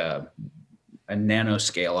like a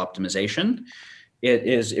nanoscale optimization, it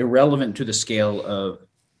is irrelevant to the scale of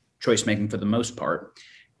choice making for the most part.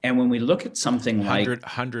 And when we look at something like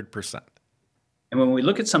 100%. And when we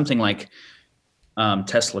look at something like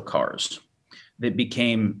Tesla cars that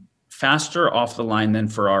became faster off the line than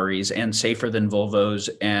Ferraris and safer than Volvos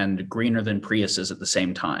and greener than Priuses at the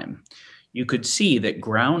same time, you could see that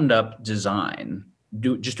ground up design,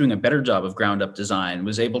 just doing a better job of ground up design,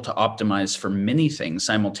 was able to optimize for many things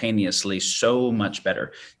simultaneously so much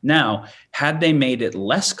better. Now, had they made it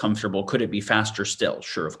less comfortable, could it be faster still?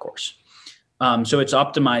 Sure, of course. So it's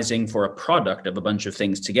optimizing for a product of a bunch of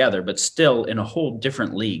things together, but still in a whole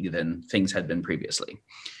different league than things had been previously.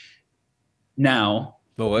 Now,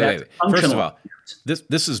 well, wait. First of all,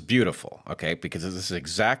 this is beautiful, okay? Because this is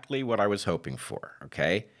exactly what I was hoping for,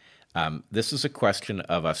 okay? This is a question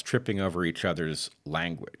of us tripping over each other's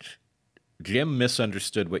language. Jim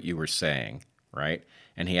misunderstood what you were saying, right?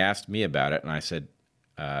 And he asked me about it, and I said,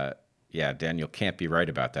 yeah, Daniel can't be right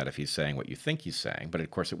about that if he's saying what you think he's saying. But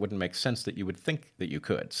of course, it wouldn't make sense that you would think that you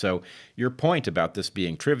could. So your point about this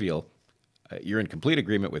being trivial, you're in complete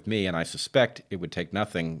agreement with me, and I suspect it would take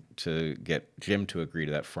nothing to get Jim to agree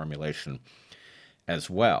to that formulation as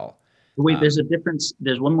well. Wait, there's a difference.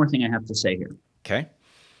 There's one more thing I have to say here. Okay.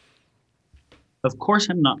 Of course,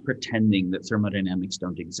 I'm not pretending that thermodynamics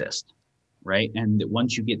don't exist, right? And that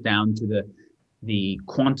once you get down to the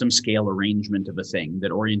quantum scale arrangement of a thing,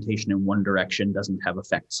 that orientation in one direction doesn't have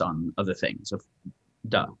effects on other things.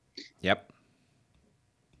 Duh. Yep.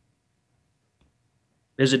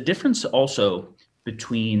 There's a difference also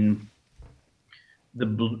between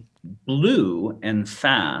the blue and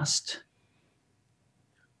fast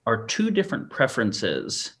are two different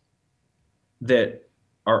preferences that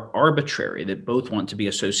are arbitrary, that both want to be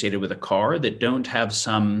associated with a car, that don't have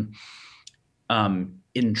some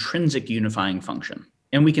intrinsic unifying function.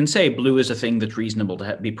 And we can say blue is a thing that's reasonable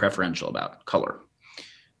to be preferential about, color.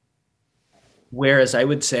 Whereas I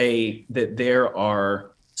would say that there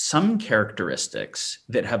are some characteristics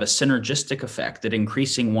that have a synergistic effect, that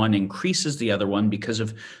increasing one increases the other one because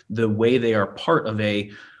of the way they are part of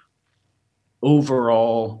a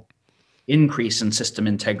overall increase in system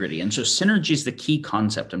integrity. And so synergy is the key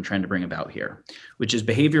concept I'm trying to bring about here, which is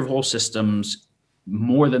behavior of whole systems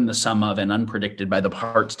more than the sum of and unpredicted by the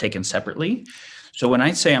parts taken separately. So when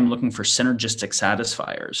I say I'm looking for synergistic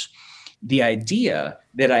satisfiers, the idea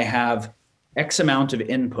that I have X amount of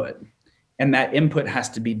input and that input has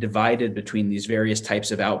to be divided between these various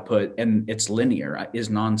types of output and it's linear is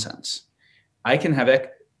nonsense. I can have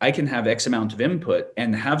X amount of input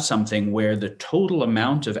and have something where the total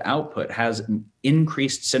amount of output has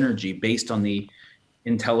increased synergy based on the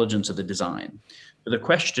intelligence of the design. The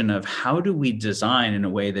question of how do we design in a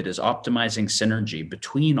way that is optimizing synergy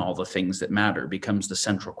between all the things that matter becomes the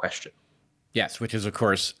central question. Yes, which is, of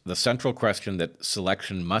course, the central question that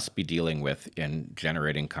selection must be dealing with in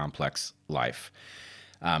generating complex life.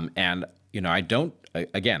 And, you know, I don't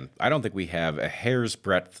think we have a hair's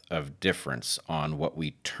breadth of difference on what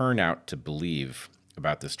we turn out to believe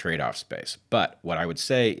about this trade-off space. But what I would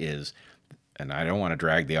say is, and I don't want to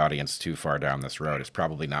drag the audience too far down this road, it's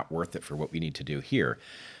probably not worth it for what we need to do here,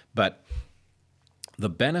 but the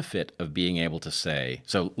benefit of being able to say,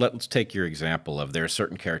 so let's take your example of there are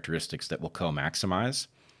certain characteristics that will co-maximize.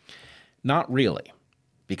 Not really,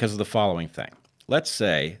 because of the following thing. Let's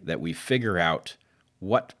say that we figure out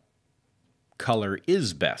what color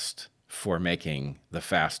is best for making the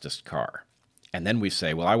fastest car. And then we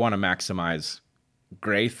say, well, I want to maximize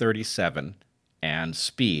gray 37 and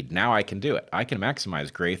speed. Now I can do it. I can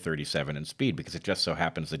maximize gray 37 and speed because it just so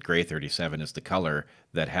happens that gray 37 is the color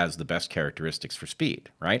that has the best characteristics for speed,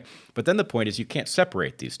 right? But then the point is you can't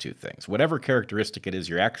separate these two things. Whatever characteristic it is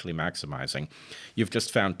you're actually maximizing, you've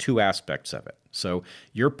just found two aspects of it. So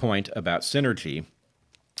your point about synergy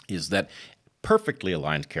is that perfectly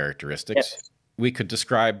aligned characteristics, yes, we could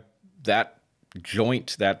describe that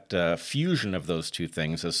joint, that fusion of those two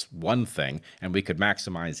things as one thing, and we could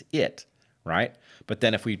maximize it, right? But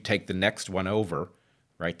then if we take the next one over,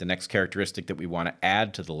 right, the next characteristic that we want to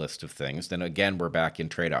add to the list of things, then again, we're back in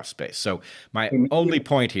trade-off space. So my only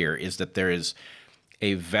point here is that there is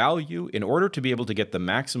a value, in order to be able to get the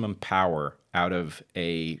maximum power out of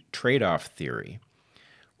a trade-off theory,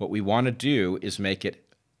 what we want to do is make it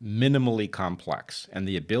minimally complex, and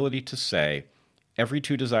the ability to say every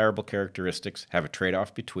two desirable characteristics have a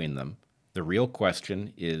trade-off between them. The real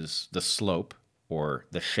question is the slope or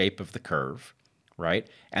the shape of the curve, right?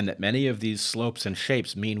 And that many of these slopes and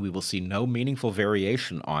shapes mean we will see no meaningful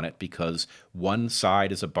variation on it because one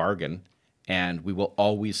side is a bargain and we will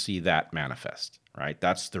always see that manifest, right?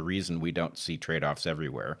 That's the reason we don't see trade-offs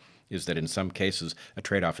everywhere, is that in some cases a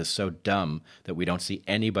trade-off is so dumb that we don't see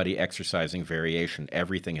anybody exercising variation.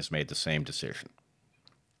 Everything has made the same decision.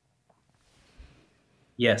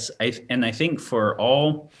 Yes, and I think for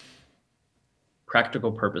all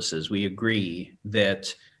practical purposes, we agree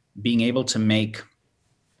that being able to make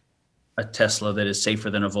a Tesla that is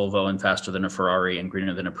safer than a Volvo and faster than a Ferrari and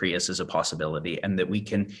greener than a Prius is a possibility. And that we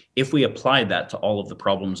can, if we applied that to all of the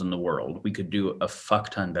problems in the world, we could do a fuck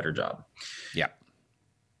ton better job. Yeah.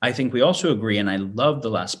 I think we also agree, and I love the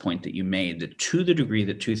last point that you made, that to the degree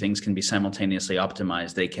that two things can be simultaneously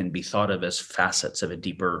optimized, they can be thought of as facets of a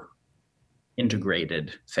deeper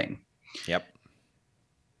integrated thing. Yep.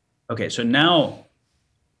 Okay, so now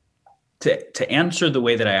to answer the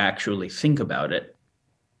way that I actually think about it,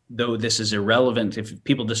 though this is irrelevant, if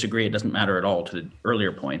people disagree, it doesn't matter at all to the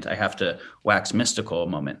earlier point. I have to wax mystical a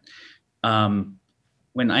moment.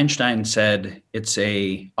 When Einstein said it's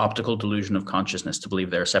a optical delusion of consciousness to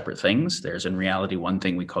believe there are separate things, there's in reality one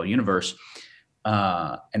thing we call universe,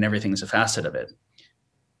 and everything's a facet of it.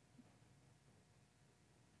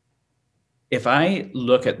 If I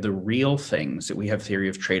look at the real things that we have theory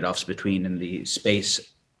of trade-offs between in the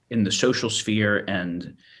space, in the social sphere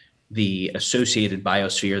and the associated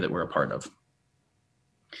biosphere that we're a part of.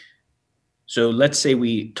 So let's say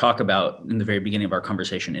we talk about, in the very beginning of our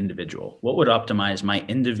conversation, individual. What would optimize my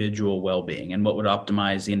individual well-being, and what would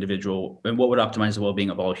optimize the individual, and what would optimize the well-being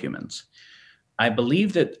of all humans? I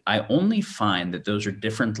believe that I only find that those are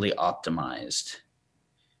differently optimized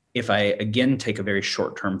if I, again, take a very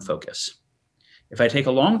short-term focus. If I take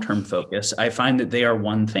a long-term focus, I find that they are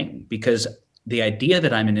one thing, because the idea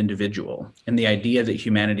that I'm an individual and the idea that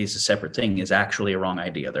humanity is a separate thing is actually a wrong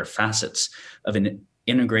idea. They're facets of an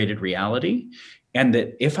integrated reality. And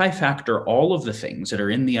that if I factor all of the things that are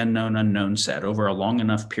in the unknown set over a long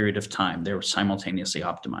enough period of time, they're simultaneously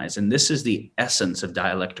optimized. And this is the essence of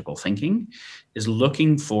dialectical thinking, is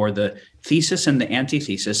looking for the thesis and the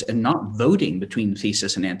antithesis and not voting between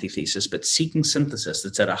thesis and antithesis, but seeking synthesis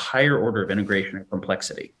that's at a higher order of integration and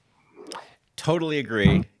complexity. Totally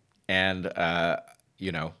agree. And,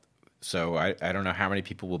 so I don't know how many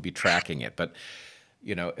people will be tracking it, but,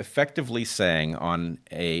 effectively saying on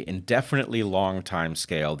a indefinitely long time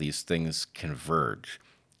scale, these things converge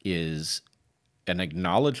is an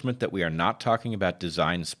acknowledgement that we are not talking about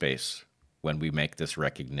design space when we make this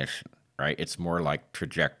recognition, right? It's more like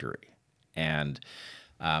trajectory. And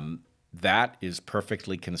that is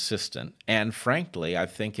perfectly consistent. And frankly, I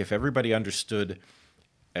think if everybody understood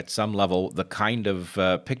at some level the kind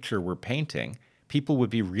of picture we're painting, people would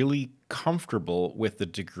be really comfortable with the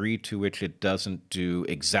degree to which it doesn't do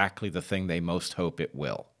exactly the thing they most hope it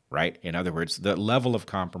will, right? In other words, the level of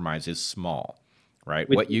compromise is small, right?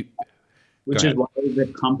 Which is why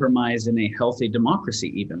the compromise in a healthy democracy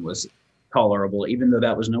even was tolerable, even though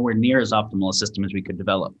that was nowhere near as optimal a system as we could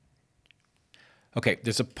develop. Okay,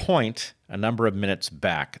 there's a point a number of minutes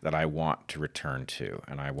back that I want to return to,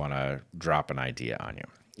 and I want to drop an idea on you.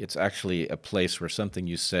 It's actually a place where something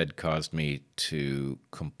you said caused me to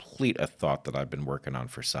complete a thought that I've been working on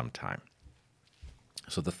for some time.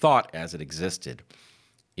 So the thought as it existed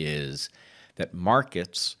is that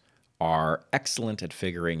markets are excellent at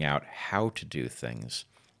figuring out how to do things,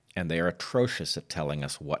 and they are atrocious at telling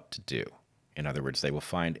us what to do. In other words, they will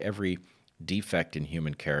find every defect in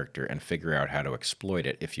human character and figure out how to exploit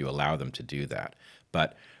it if you allow them to do that.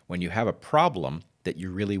 But when you have a problem that you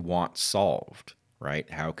really want solved, right?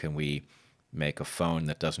 How can we make a phone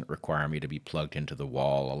that doesn't require me to be plugged into the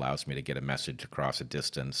wall, allows me to get a message across a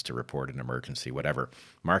distance to report an emergency, whatever?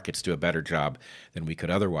 Markets do a better job than we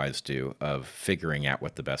could otherwise do of figuring out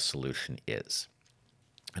what the best solution is.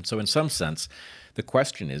 And so in some sense, the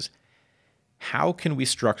question is, how can we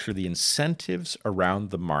structure the incentives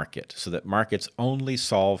around the market so that markets only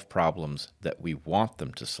solve problems that we want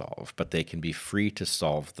them to solve, but they can be free to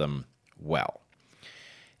solve them well?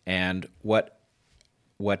 And what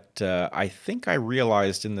I think I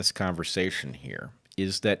realized in this conversation here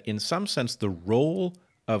is that in some sense the role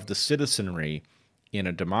of the citizenry in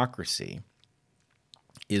a democracy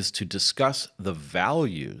is to discuss the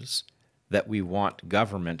values that we want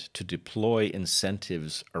government to deploy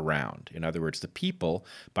incentives around. In other words, the people,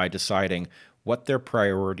 by deciding what their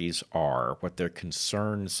priorities are, what their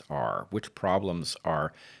concerns are, which problems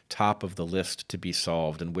are top of the list to be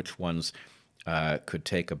solved, and which ones could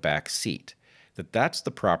take a back seat, that's the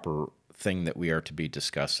proper thing that we are to be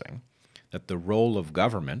discussing, that the role of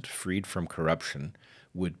government, freed from corruption,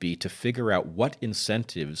 would be to figure out what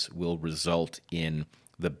incentives will result in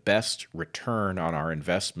the best return on our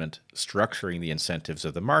investment, structuring the incentives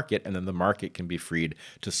of the market, and then the market can be freed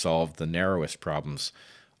to solve the narrowest problems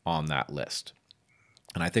on that list.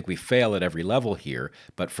 And I think we fail at every level here,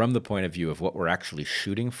 but from the point of view of what we're actually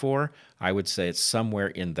shooting for, I would say it's somewhere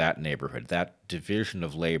in that neighborhood, that division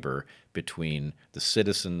of labor between the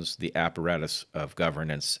citizens, the apparatus of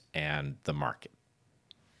governance, and the market.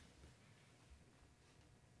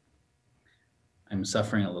 I'm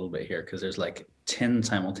suffering a little bit here because there's like 10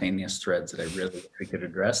 simultaneous threads that I really wish we could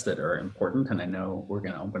address that are important. And I know we're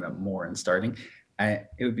going to open up more in starting. It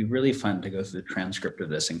would be really fun to go through the transcript of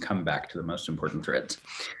this and come back to the most important threads.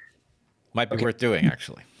 Might be worth doing,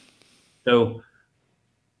 actually. So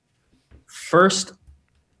first,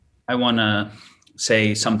 I want to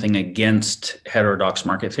say something against heterodox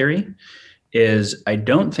market theory is I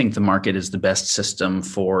don't think the market is the best system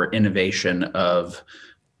for innovation of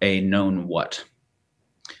a known what.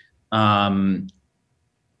 And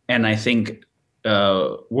I think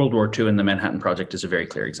World War II and the Manhattan Project is a very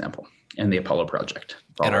clear example, and the Apollo Project.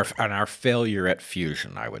 And our failure at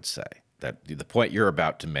fusion, I would say. That the point you're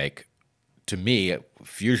about to make, to me,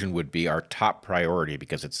 fusion would be our top priority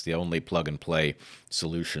because it's the only plug-and-play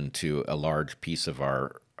solution to a large piece of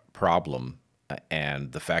our problem.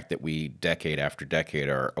 And the fact that we, decade after decade,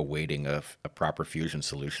 are awaiting a proper fusion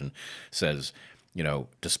solution says, you know,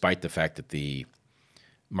 despite the fact that the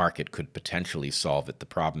market could potentially solve it, the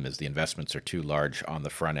problem is the investments are too large on the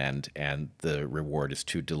front end and the reward is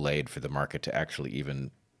too delayed for the market to actually even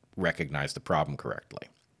recognize the problem correctly.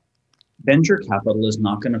 Venture capital is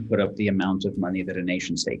not going to put up the amount of money that a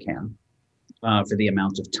nation state can for the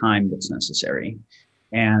amount of time that's necessary.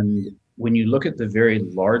 And when you look at the very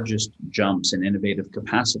largest jumps in innovative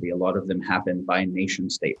capacity, a lot of them happen by nation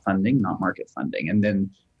state funding, not market funding. And then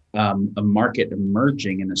a market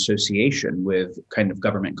emerging in association with kind of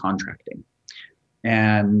government contracting.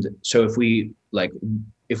 And so if we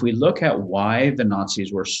look at why the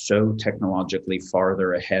Nazis were so technologically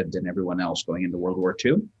farther ahead than everyone else going into World War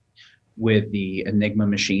II, with the Enigma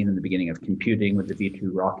machine in the beginning of computing, with the V2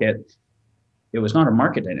 rocket, it was not a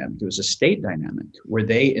market dynamic, it was a state dynamic where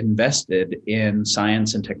they invested in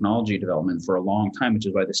science and technology development for a long time, which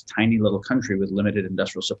is why this tiny little country with limited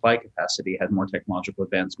industrial supply capacity had more technological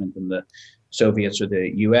advancement than the Soviets or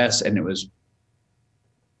the US. And it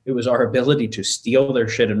was our ability to steal their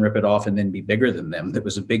shit and rip it off and then be bigger than them that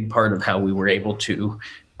was a big part of how we were able to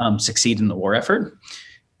succeed in the war effort.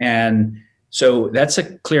 And so that's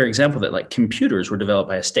a clear example that like computers were developed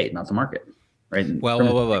by a state, not the market. Right.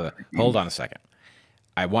 Well, hold on a second.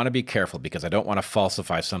 I want to be careful because I don't want to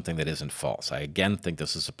falsify something that isn't false. I again think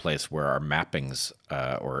this is a place where our mappings,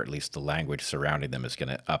 or at least the language surrounding them, is going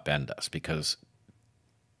to upend us, because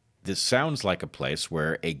this sounds like a place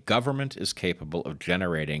where a government is capable of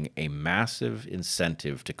generating a massive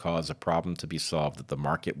incentive to cause a problem to be solved that the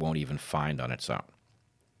market won't even find on its own,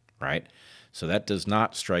 right? So that does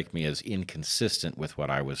not strike me as inconsistent with what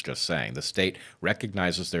I was just saying. The state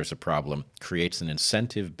recognizes there's a problem, creates an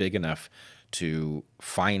incentive big enough to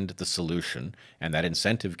find the solution, and that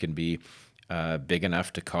incentive can be big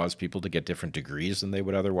enough to cause people to get different degrees than they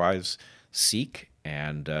would otherwise seek.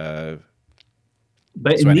 And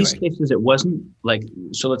but so in these cases, it wasn't like,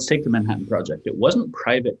 so let's take the Manhattan Project. It wasn't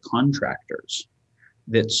private contractors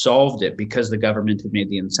that solved it because the government had made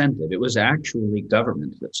the incentive. It was actually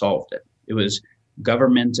government that solved it. It was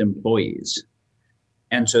government employees.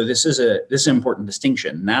 And so this is an important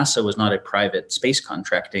distinction. NASA was not a private space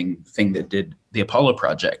contracting thing that did the Apollo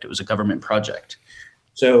project. It was a government project.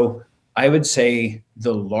 So I would say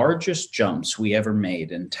the largest jumps we ever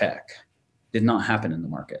made in tech did not happen in the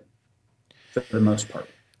market for the most part.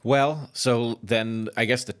 Well, so then I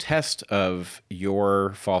guess the test of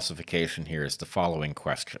your falsification here is the following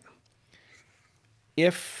question.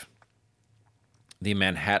 If the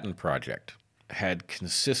Manhattan Project had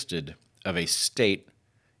consisted of a state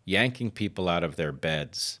yanking people out of their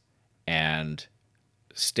beds and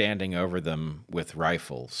standing over them with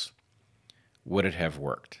rifles, would it have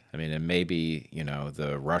worked? I mean, and maybe, you know,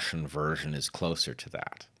 the Russian version is closer to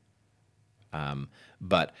that.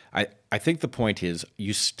 But I think the point is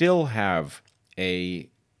you still have a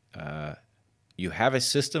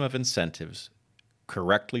system of incentives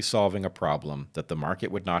correctly solving a problem that the market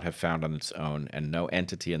would not have found on its own, and no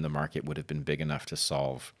entity in the market would have been big enough to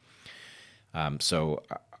solve. So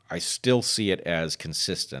I still see it as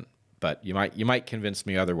consistent, but you might convince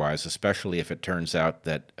me otherwise, especially if it turns out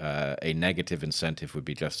that a negative incentive would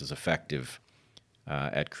be just as effective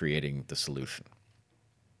at creating the solution.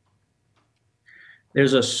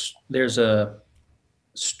 There's a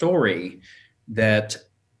story that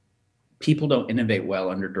people don't innovate well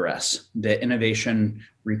under duress. That innovation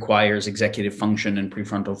requires executive function and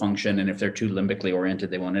prefrontal function, and if they're too limbically oriented,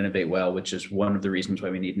 they won't innovate well, which is one of the reasons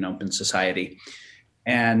why we need an open society.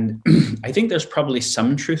 And I think there's probably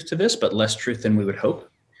some truth to this, but less truth than we would hope.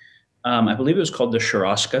 I believe it was called the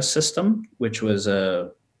Sharashka system, which was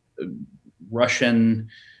a Russian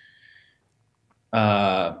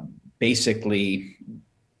basically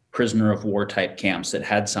prisoner of war type camps that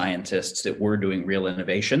had scientists that were doing real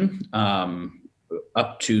innovation,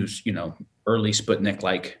 up to, early Sputnik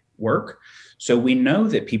like work. So we know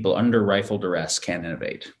that people under rifled arrest can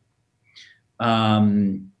innovate.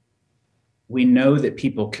 We know that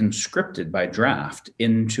people conscripted by draft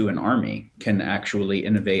into an army can actually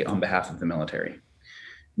innovate on behalf of the military.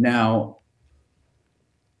 Now,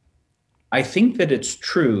 I think that it's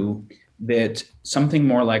true that something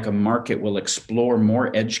more like a market will explore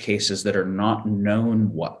more edge cases that are not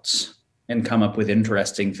known what's and come up with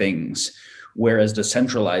interesting things, whereas the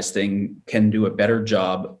centralized thing can do a better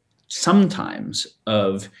job sometimes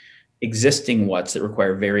of existing what's that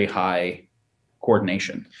require very high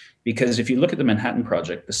coordination. Because if you look at the Manhattan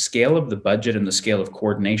Project, the scale of the budget and the scale of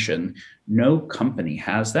coordination, no company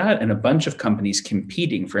has that. And a bunch of companies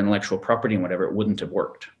competing for intellectual property and whatever, it wouldn't have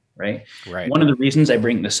worked. Right. One of the reasons I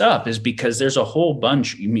bring this up is because there's a whole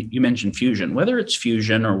bunch. You mentioned fusion, whether it's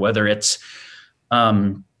fusion or whether it's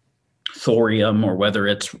thorium or whether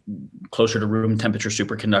it's closer to room temperature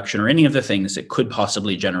superconduction or any of the things that could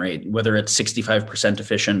possibly generate, whether it's 65%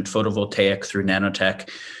 efficient photovoltaic through nanotech.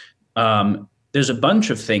 There's a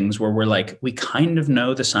bunch of things where we're like, we kind of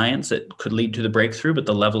know the science that could lead to the breakthrough, but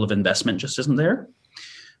the level of investment just isn't there.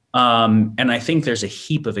 And I think there's a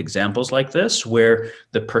heap of examples like this where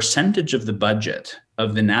the percentage of the budget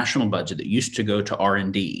of the national budget that used to go to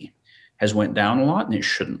R&D has went down a lot, and it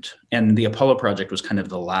shouldn't. And the Apollo project was kind of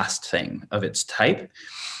the last thing of its type.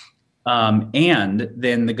 And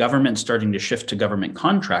then the government starting to shift to government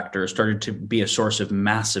contractors started to be a source of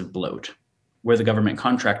massive bloat, where the government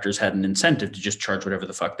contractors had an incentive to just charge whatever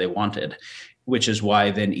the fuck they wanted, which is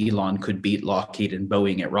why then Elon could beat Lockheed and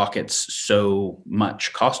Boeing at rockets so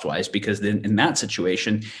much cost-wise, because then in that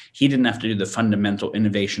situation, he didn't have to do the fundamental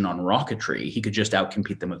innovation on rocketry. He could just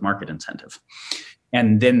outcompete them with market incentive.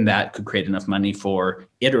 And then that could create enough money for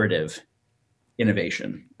iterative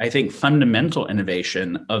innovation. I think fundamental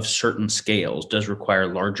innovation of certain scales does require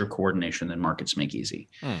larger coordination than markets make easy.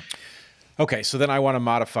 Okay, so then I want to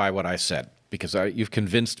modify what I said, because you've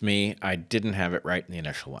convinced me I didn't have it right in the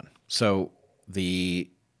initial one. So the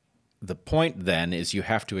point then is you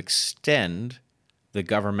have to extend the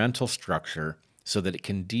governmental structure so that it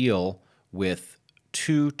can deal with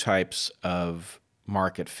two types of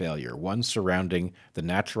market failure. One surrounding the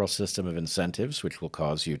natural system of incentives, which will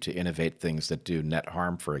cause you to innovate things that do net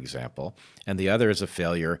harm, for example. And the other is a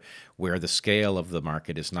failure where the scale of the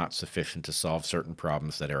market is not sufficient to solve certain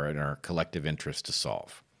problems that are in our collective interest to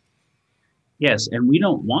solve. Yes, and we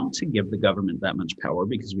don't want to give the government that much power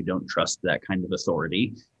because we don't trust that kind of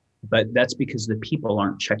authority. But that's because the people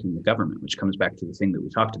aren't checking the government, which comes back to the thing that we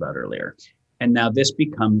talked about earlier. And now this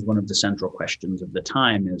becomes one of the central questions of the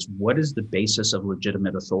time is, what is the basis of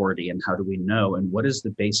legitimate authority and how do we know? And what is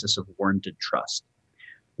the basis of warranted trust?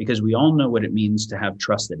 Because we all know what it means to have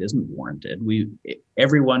trust that isn't warranted.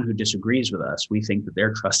 Everyone who disagrees with us, we think that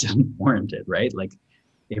their trust isn't warranted, right? Like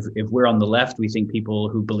if we're on the left, we think people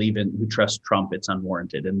who trust Trump, it's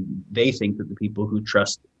unwarranted. And they think that the people who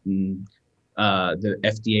trust the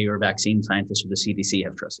FDA or vaccine scientists or the CDC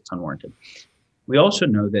have trust it's unwarranted. We also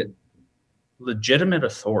know that legitimate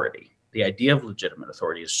authority, the idea of legitimate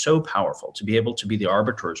authority is so powerful to be able to be the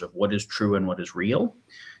arbiters of what is true and what is real,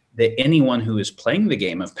 that anyone who is playing the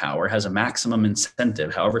game of power has a maximum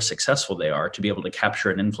incentive, however successful they are, to be able to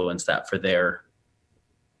capture and influence that for their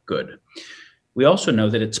good. We also know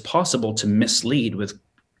that it's possible to mislead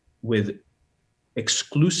with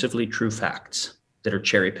exclusively true facts that are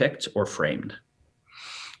cherry-picked or framed.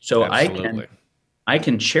 So Absolutely. I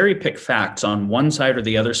can cherry pick facts on one side or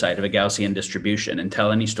the other side of a Gaussian distribution and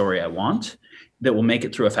tell any story I want that will make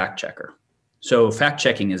it through a fact checker. So fact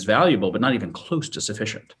checking is valuable, but not even close to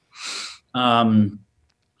sufficient.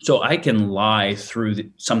 So I can lie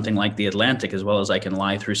through something like the Atlantic as well as I can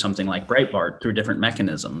lie through something like Breitbart through different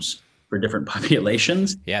mechanisms for different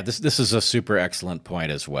populations. Yeah, this is a super excellent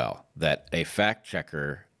point as well, that a fact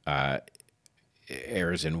checker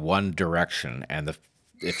errs in one direction, and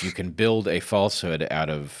if you can build a falsehood out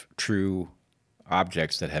of true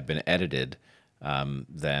objects that have been edited,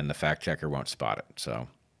 then the fact checker won't spot it. So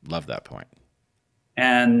love that point.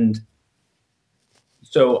 And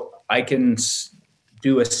so I can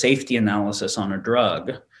do a safety analysis on a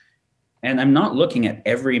drug, and I'm not looking at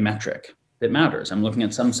every metric that matters. I'm looking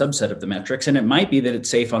at some subset of the metrics, and it might be that it's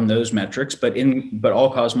safe on those metrics, but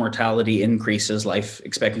all-cause mortality increases, life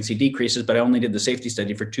expectancy decreases, but I only did the safety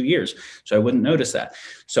study for 2 years, so I wouldn't notice that.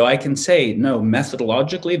 So I can say, no,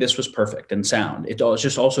 methodologically, this was perfect and sound. It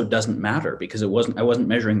just also doesn't matter because I wasn't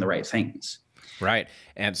measuring the right things. Right,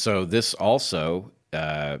 and so this also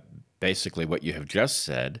basically what you have just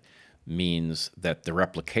said means that the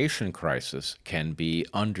replication crisis can be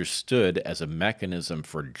understood as a mechanism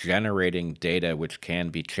for generating data which can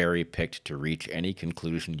be cherry-picked to reach any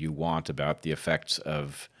conclusion you want about the effects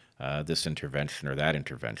of this intervention or that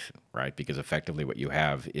intervention, right? Because effectively what you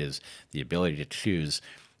have is the ability to choose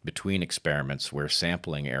between experiments where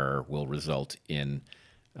sampling error will result in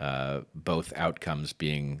both outcomes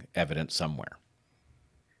being evident somewhere.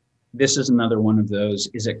 This is another one of those,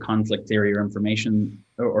 is it conflict theory or information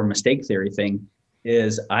or mistake theory thing,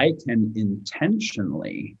 is I can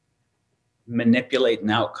intentionally manipulate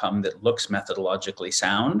an outcome that looks methodologically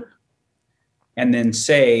sound and then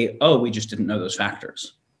say, oh, we just didn't know those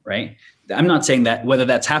factors, right? I'm not saying that whether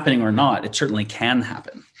that's happening or not, it certainly can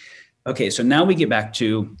happen. Okay, so now we get back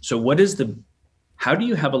to, so what is how do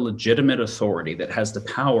you have a legitimate authority that has the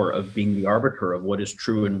power of being the arbiter of what is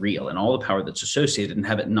true and real and all the power that's associated and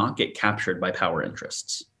have it not get captured by power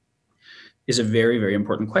interests? Is a very, very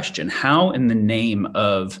important question. How in the name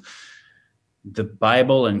of the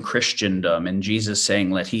Bible and Christendom and Jesus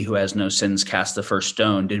saying, let he who has no sins cast the first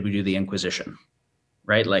stone, did we do the Inquisition,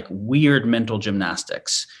 right? Like weird mental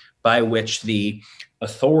gymnastics by which the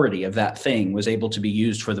authority of that thing was able to be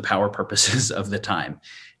used for the power purposes of the time.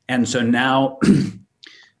 And so now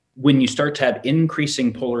when you start to have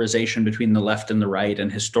increasing polarization between the left and the right,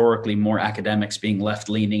 and historically more academics being left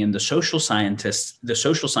leaning and the social scientists, the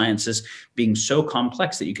social sciences being so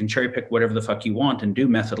complex that you can cherry pick whatever the fuck you want and do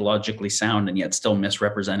methodologically sound and yet still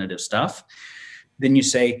misrepresentative stuff, then you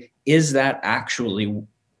say, is that actually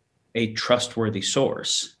a trustworthy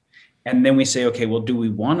source? And then we say, okay, well, do we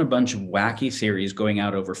want a bunch of wacky theories going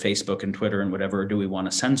out over Facebook and Twitter and whatever, or do we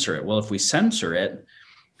want to censor it? Well, if we censor it,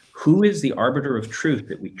 who is the arbiter of truth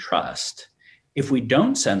that we trust? If we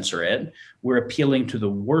don't censor it, we're appealing to the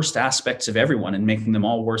worst aspects of everyone and making them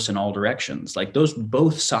all worse in all directions. Like those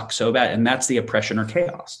both suck so bad. And that's the oppression or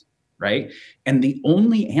chaos, right? And the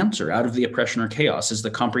only answer out of the oppression or chaos is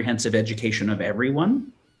the comprehensive education of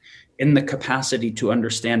everyone in the capacity to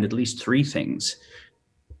understand at least three things.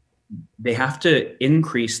 They have to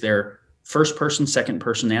increase their first person, second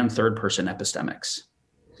person, and third person epistemics.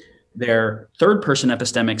 Their third person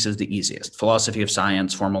epistemics is the easiest. Philosophy of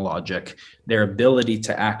science, formal logic, their ability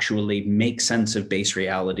to actually make sense of base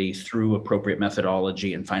reality through appropriate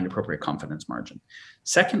methodology and find appropriate confidence margin.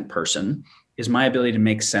 Second person is my ability to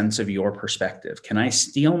make sense of your perspective. Can I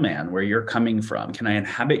steel man where you're coming from? Can I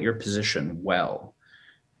inhabit your position well?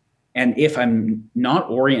 And if I'm not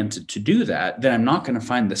oriented to do that, then I'm not going to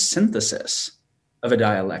find the synthesis of a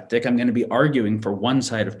dialectic. I'm going to be arguing for one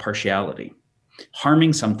side of partiality,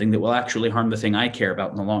 harming something that will actually harm the thing I care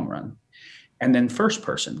about in the long run. And then first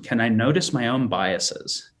person, can I notice my own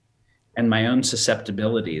biases and my own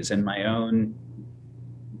susceptibilities and my own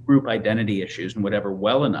group identity issues and whatever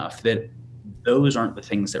well enough that those aren't the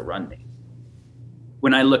things that run me?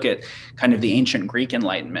 When I look at kind of the ancient Greek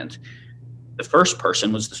Enlightenment, the first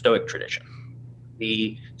person was the Stoic tradition.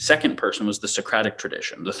 The second person was the Socratic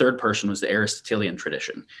tradition. The third person was the Aristotelian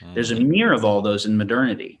tradition. There's a mirror of all those in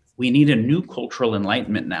modernity. We need a new cultural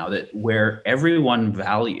enlightenment now that where everyone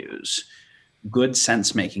values good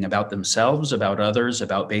sense making about themselves, about others,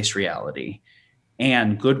 about base reality,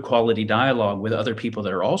 and good quality dialogue with other people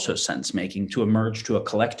that are also sense making to emerge to a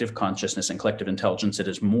collective consciousness and collective intelligence that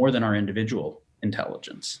is more than our individual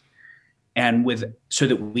intelligence. And so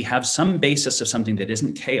that we have some basis of something that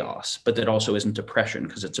isn't chaos, but that also isn't oppression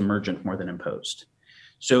because it's emergent more than imposed.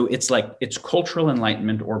 So it's cultural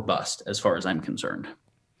enlightenment or bust as far as I'm concerned.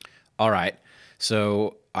 All right.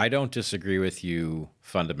 So I don't disagree with you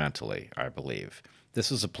fundamentally, I believe. This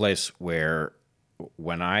is a place where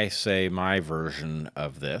when I say my version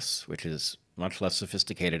of this, which is much less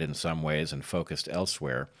sophisticated in some ways and focused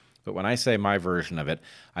elsewhere, but when I say my version of it,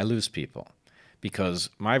 I lose people. Because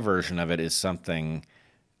my version of it is something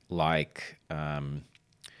like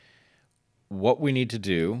what we need to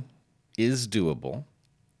do is doable.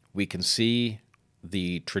 We can see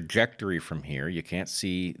the trajectory from here. You can't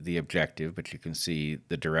see the objective, but you can see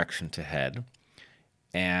the direction to head.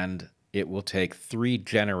 And it will take 3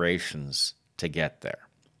 generations to get there,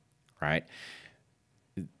 right?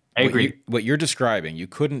 I agree. What you're describing, you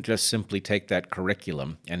couldn't just simply take that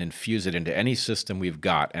curriculum and infuse it into any system we've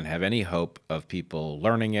got and have any hope of people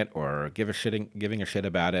learning it or giving a shit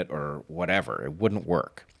about it or whatever. It wouldn't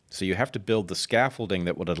work. So you have to build the scaffolding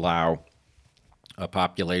that would allow a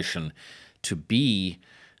population to be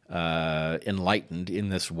enlightened in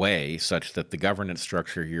this way such that the governance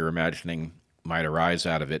structure you're imagining might arise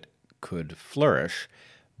out of it could flourish.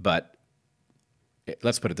 But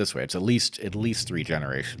let's put it this way, it's at least 3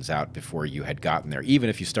 generations out before you had gotten there, even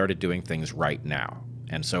if you started doing things right now.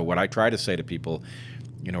 And so what I try to say to people,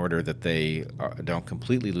 in order that they don't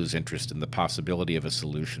completely lose interest in the possibility of a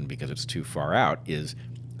solution because it's too far out, is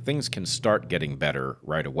things can start getting better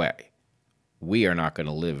right away. We are not going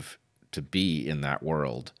to live to be in that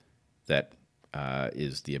world that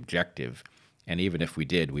is the objective. And even if we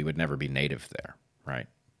did, we would never be native there, right?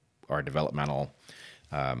 Our developmental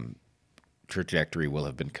trajectory will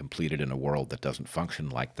have been completed in a world that doesn't function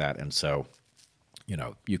like that. And so,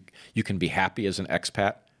 you can be happy as an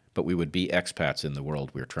expat, but we would be expats in the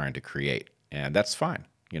world we're trying to create. And that's fine.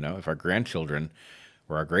 If our grandchildren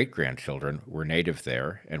or our great-grandchildren were native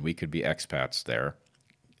there and we could be expats there,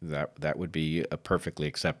 that would be a perfectly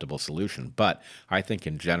acceptable solution. But I think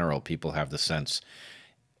in general, people have the sense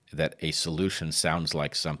that a solution sounds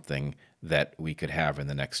like something that we could have in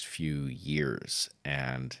the next few years.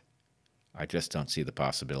 And I just don't see the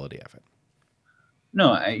possibility of it.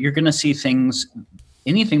 No, you're going to see things,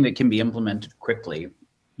 anything that can be implemented quickly,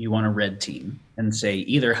 you want a red team and say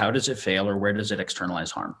either how does it fail or where does it externalize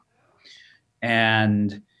harm?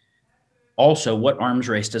 And also, what arms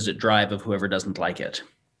race does it drive of whoever doesn't like it?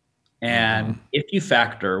 And if you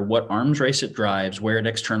factor what arms race it drives, where it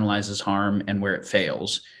externalizes harm, and where it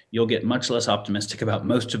fails, you'll get much less optimistic about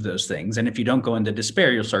most of those things. And if you don't go into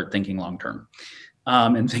despair, you'll start thinking long-term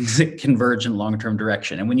and things that converge in long-term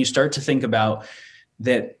direction. And when you start to think about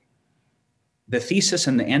that, the thesis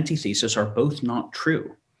and the antithesis are both not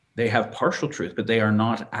true. They have partial truth, but they are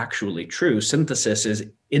not actually true. Synthesis is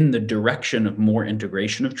in the direction of more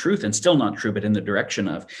integration of truth, and still not true, but in the direction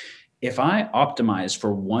of, if I optimize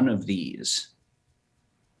for one of these,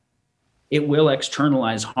 it will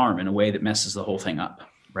externalize harm in a way that messes the whole thing up,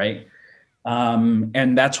 right?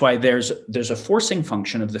 And that's why there's a forcing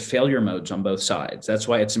function of the failure modes on both sides. That's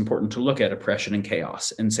why it's important to look at oppression and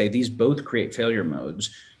chaos and say these both create failure modes.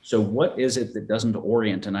 So what is it that doesn't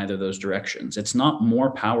orient in either of those directions? It's not more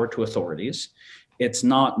power to authorities. It's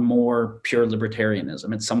not more pure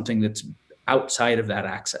libertarianism. It's something that's outside of that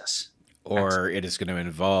axis. Or it is going to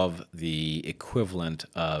involve the equivalent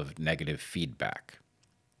of negative feedback,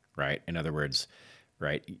 right? In other words,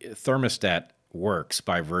 right, thermostat works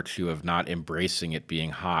by virtue of not embracing it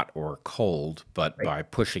being hot or cold, but by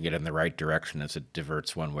pushing it in the right direction as it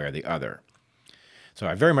diverts one way or the other. So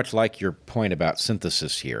I very much like your point about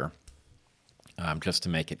synthesis here. Just to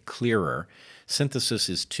make it clearer, synthesis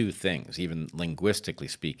is two things, even linguistically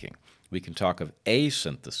speaking. We can talk of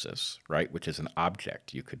asynthesis, right, which is an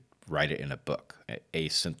object. You could write it in a book. A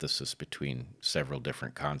synthesis between several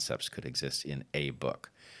different concepts could exist in a book.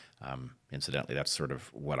 Incidentally, that's sort of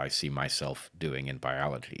what I see myself doing in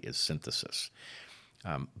biology, is synthesis.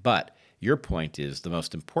 But your point is the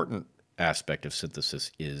most important aspect of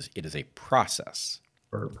synthesis is it is a process,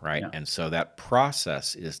 right? Yeah. And so that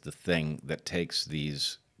process is the thing that takes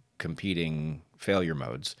these competing failure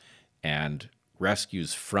modes and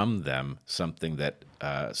rescues from them something that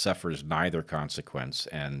suffers neither consequence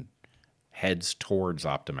and heads towards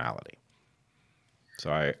optimality.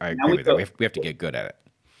 So I agree with that. We have to get good at it.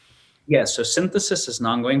 Yeah, so synthesis is an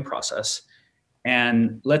ongoing process.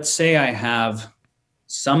 And let's say I have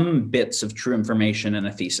some bits of true information in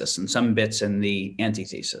a thesis and some bits in the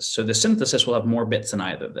antithesis. So the synthesis will have more bits than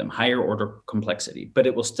either of them, higher order complexity, but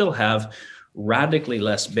it will still have radically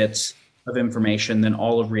less bits of information than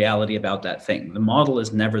all of reality about that thing. The model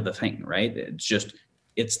is never the thing, right?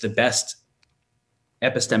 It's the best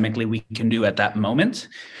epistemically we can do at that moment.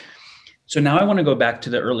 So now I want to go back to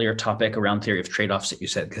the earlier topic around theory of trade-offs that you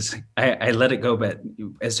said, because I let it go, but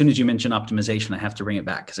as soon as you mention optimization, I have to bring it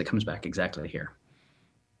back because it comes back exactly here.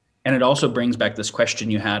 And it also brings back this question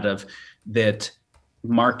you had of that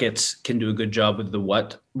markets can do a good job with the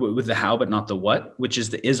what, with the how, but not the what, which is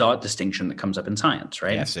the is-ought distinction that comes up in science,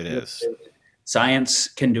 right? Yes, it is. Science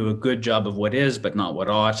can do a good job of what is, but not what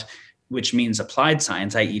ought, which means applied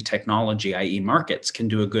science, i.e. technology, i.e. markets, can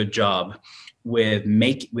do a good job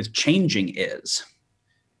with changing is,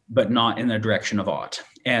 but not in the direction of ought.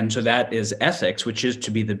 And so that is ethics, which is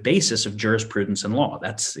to be the basis of jurisprudence and law.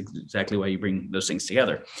 That's exactly why you bring those things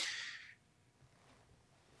together.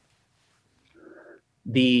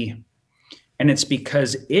 And it's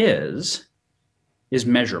because is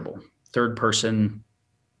measurable, third person,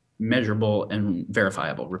 measurable and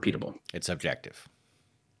verifiable, repeatable. It's objective.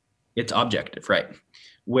 It's objective, right?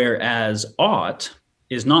 Whereas ought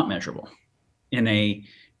is not measurable.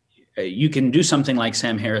 You can do something like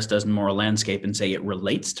Sam Harris does in Moral Landscape and say it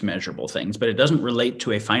relates to measurable things, but it doesn't relate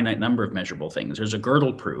to a finite number of measurable things. There's a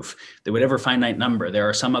Gödel proof that whatever finite number, there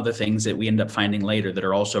are some other things that we end up finding later that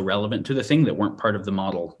are also relevant to the thing that weren't part of the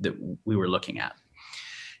model that we were looking at.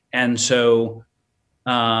 And so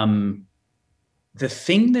the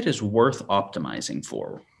thing that is worth optimizing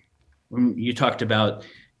for, you talked about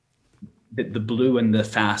that the blue and the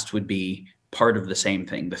fast would be part of the same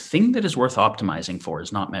thing. The thing that is worth optimizing for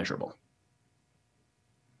is not measurable.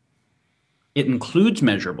 It includes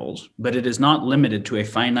measurables, but it is not limited to a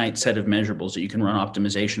finite set of measurables that you can run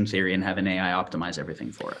optimization theory and have an AI optimize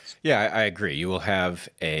everything for us. Yeah, I agree. You will have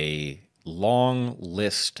a long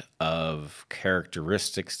list of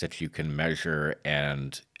characteristics that you can measure,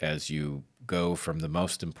 and as you go from the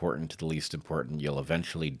most important to the least important, you'll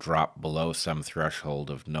eventually drop below some threshold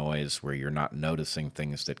of noise where you're not noticing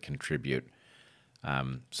things that contribute.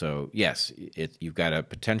 So yes, you've got a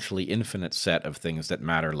potentially infinite set of things that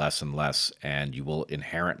matter less and less, and you will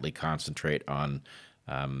inherently concentrate on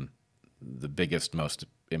the biggest, most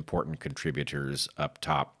important contributors up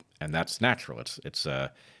top, and that's natural. It's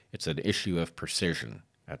an issue of precision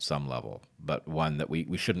at some level, but one that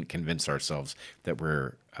we shouldn't convince ourselves that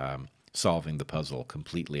we're solving the puzzle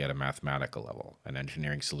completely at a mathematical level. An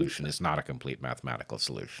engineering solution is not a complete mathematical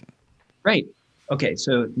solution. Right. Okay,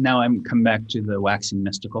 so now I'm come back to the waxing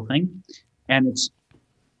mystical thing, and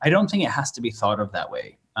I don't think it has to be thought of that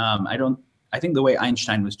way. I think the way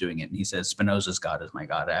Einstein was doing it, and he says Spinoza's God is my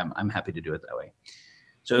God. I'm happy to do it that way.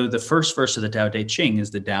 So the first verse of the Tao Te Ching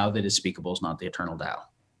is the Tao that is speakable is not the eternal Tao,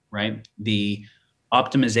 right? The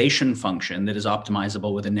optimization function that is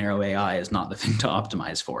optimizable with a narrow AI is not the thing to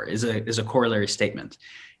optimize for, is a corollary statement.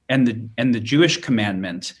 And the Jewish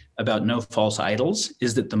commandment about no false idols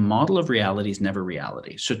is that the model of reality is never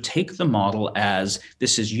reality. So take the model as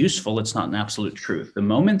this is useful, it's not an absolute truth. The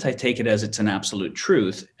moment I take it as it's an absolute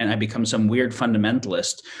truth and I become some weird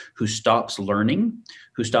fundamentalist who stops learning,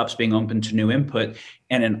 who stops being open to new input,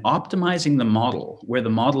 and in optimizing the model where the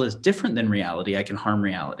model is different than reality, I can harm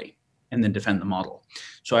reality and then defend the model.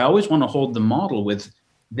 So I always want to hold the model with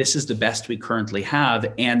this is the best we currently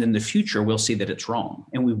have, and in the future, we'll see that it's wrong.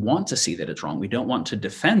 And we want to see that it's wrong. We don't want to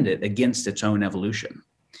defend it against its own evolution.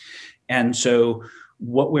 And so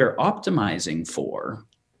what we're optimizing for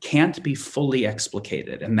can't be fully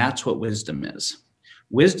explicated, and that's what wisdom is.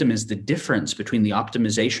 Wisdom is the difference between the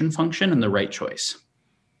optimization function and the right choice.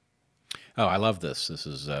 Oh, I love this. This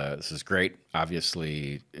is great.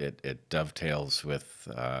 Obviously, it dovetails with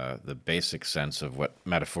the basic sense of what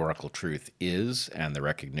metaphorical truth is, and the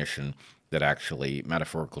recognition that actually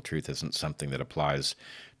metaphorical truth isn't something that applies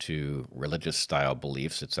to religious style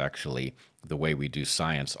beliefs. It's actually the way we do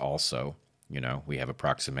science also. You know, we have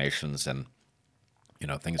approximations, and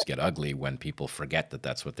things get ugly when people forget that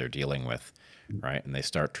that's what they're dealing with, right? And they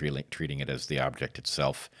start treating it as the object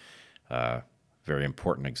itself. Very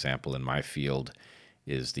important example in my field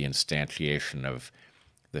is the instantiation of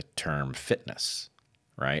the term fitness,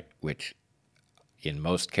 right? Which in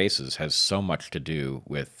most cases has so much to do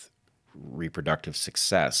with reproductive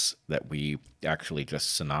success that we actually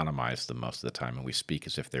just synonymize them most of the time, and we speak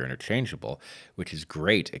as if they're interchangeable, which is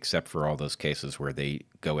great, except for all those cases where they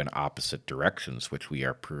go in opposite directions, which we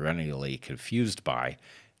are perennially confused by.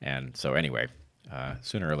 And so anyway,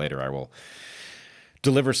 sooner or later I will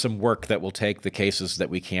deliver some work that will take the cases that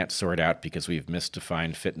we can't sort out because we've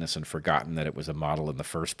misdefined fitness and forgotten that it was a model in the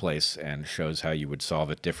first place, and shows how you would solve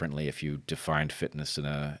it differently if you defined fitness in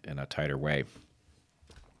a tighter way.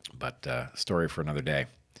 But story for another day.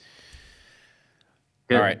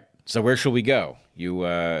 Good. All right. So where shall we go? You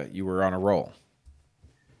were on a roll.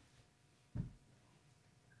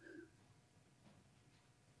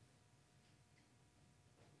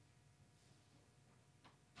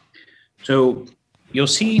 So you'll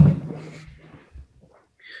see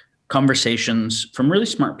conversations from really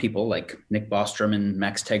smart people like Nick Bostrom and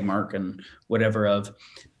Max Tegmark and whatever of,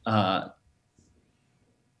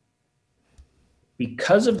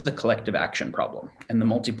 because of the collective action problem and the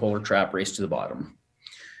multipolar trap race to the bottom,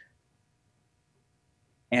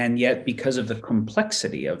 and yet because of the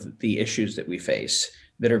complexity of the issues that we face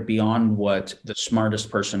that are beyond what the smartest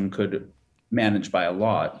person could manage by a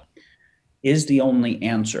lot, is the only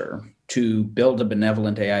answer to build a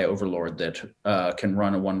benevolent AI overlord that can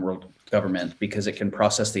run a one world government because it can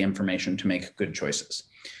process the information to make good choices.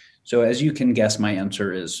 So as you can guess, my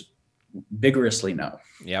answer is vigorously no.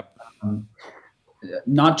 Yep.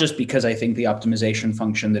 Not just because I think the optimization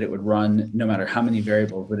function that it would run, no matter how many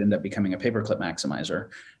variables, would end up becoming a paperclip maximizer,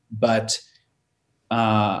 but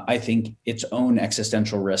I think its own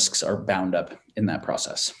existential risks are bound up in that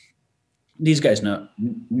process. These guys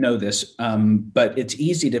know this, but it's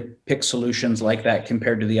easy to pick solutions like that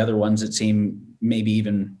compared to the other ones that seem maybe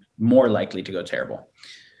even more likely to go terrible.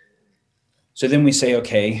 So then we say,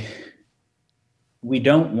 okay, we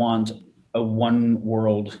don't want a one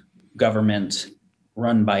world government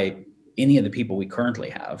run by any of the people we currently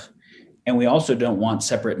have. And we also don't want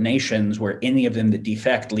separate nations where any of them that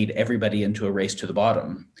defect lead everybody into a race to the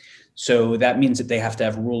bottom. So that means that they have to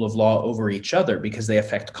have rule of law over each other because they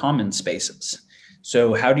affect common spaces.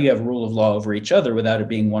 So how do you have rule of law over each other without it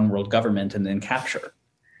being one world government and then capture?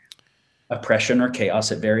 Oppression or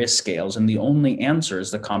chaos at various scales. And the only answer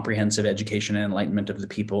is the comprehensive education and enlightenment of the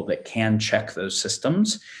people that can check those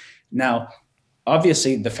systems. Now,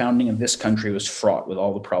 obviously, the founding of this country was fraught with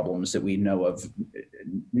all the problems that we know of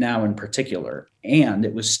now in particular. And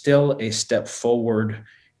it was still a step forward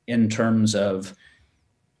in terms of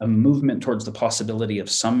a movement towards the possibility of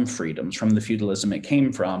some freedoms from the feudalism it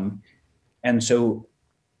came from. And so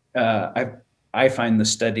I find the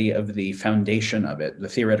study of the foundation of it, the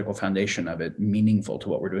theoretical foundation of it, meaningful to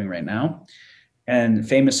what we're doing right now. And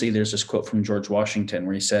famously, there's this quote from George Washington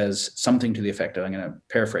where he says something to the effect of, I'm going to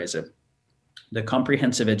paraphrase it, the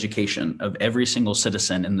comprehensive education of every single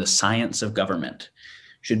citizen in the science of government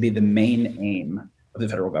should be the main aim of the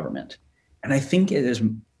federal government. And I think it is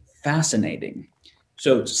fascinating.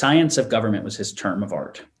 So science of government was his term of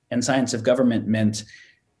art. And science of government meant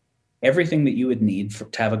everything that you would need to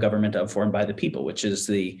have a government of, for, and by the people, which is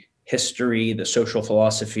the history, the social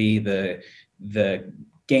philosophy, the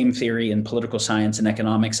game theory and political science and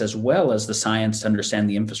economics, as well as the science to understand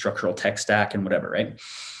the infrastructural tech stack and whatever, right?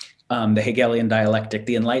 The Hegelian dialectic,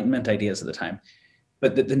 the Enlightenment ideas of the time.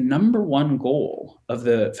 But the number one goal of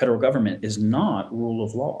the federal government is not rule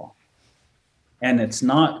of law. And it's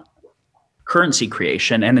not currency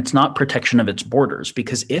creation, and it's not protection of its borders,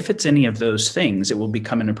 because if it's any of those things, it will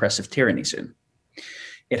become an oppressive tyranny soon.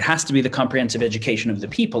 It has to be the comprehensive education of the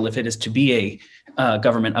people if it is to be a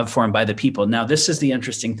government of, for, and by the people. Now, this is the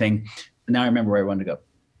interesting thing. Now I remember where I wanted to go.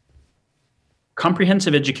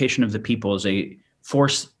 Comprehensive education of the people is a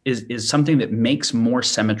force, is something that makes more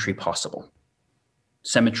symmetry possible.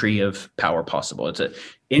 Symmetry of power possible. It's a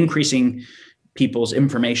increasing people's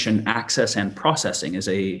information access and processing is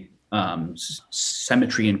a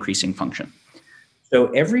symmetry increasing function. So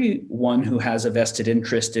everyone who has a vested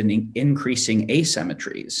interest in increasing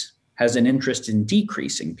asymmetries has an interest in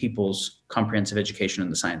decreasing people's comprehensive education in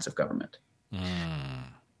the science of government.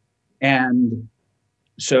 And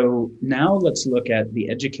so now let's look at the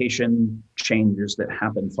education changes that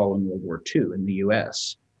happened following World War II in the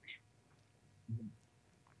US.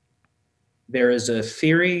 There is a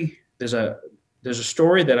theory, there's a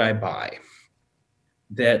story that I buy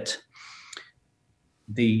that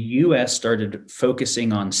the US started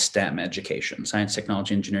focusing on STEM education, science,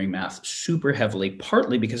 technology, engineering, math, super heavily,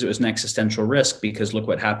 partly because it was an existential risk, because look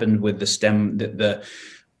what happened with the STEM that the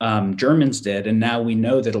Germans did. And now we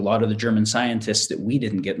know that a lot of the German scientists that we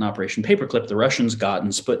didn't get in Operation Paperclip, the Russians got in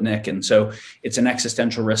Sputnik. And so it's an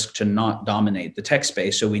existential risk to not dominate the tech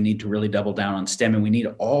space. So we need to really double down on STEM, and we need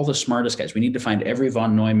all the smartest guys. We need to find every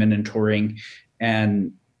von Neumann and Turing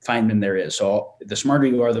and Feynman there is. So the smarter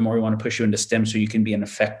you are, the more we want to push you into STEM so you can be an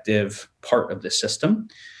effective part of the system.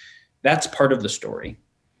 That's part of the story.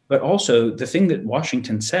 But also the thing that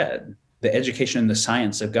Washington said, the education and the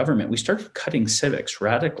science of government, we started cutting civics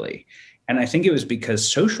radically. And I think it was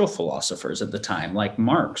because social philosophers at the time, like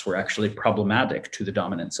Marx, were actually problematic to the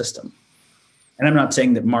dominant system. And I'm not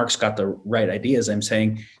saying that Marx got the right ideas. I'm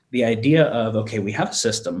saying the idea of, okay, we have a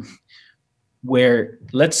system where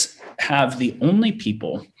let's have the only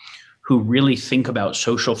people who really think about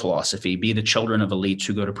social philosophy be the children of elites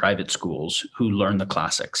who go to private schools, who learn the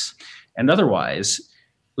classics. And otherwise,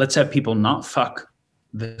 let's have people not fuck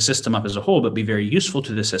the system up as a whole, but be very useful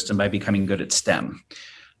to the system by becoming good at STEM.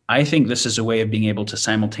 I think this is a way of being able to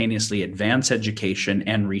simultaneously advance education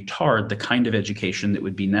and retard the kind of education that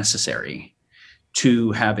would be necessary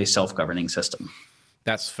to have a self-governing system.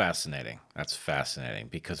 That's fascinating. That's fascinating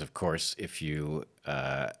because, of course, if you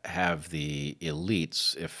have the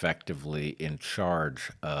elites effectively in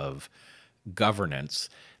charge of governance,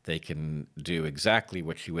 they can do exactly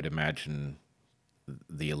what you would imagine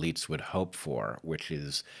the elites would hope for, which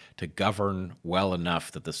is to govern well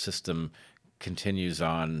enough that the system continues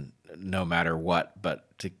on no matter what,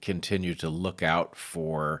 but to continue to look out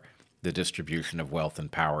for the distribution of wealth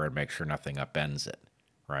and power and make sure nothing upends it,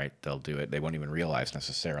 right? They'll do it. They won't even realize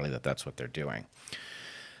necessarily that that's what they're doing.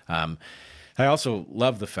 I also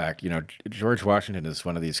love the fact, George Washington is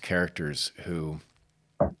one of these characters who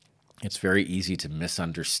it's very easy to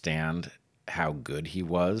misunderstand how good he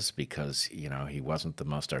was because, he wasn't the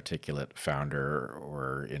most articulate founder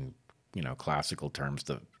or in, classical terms,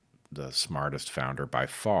 the smartest founder by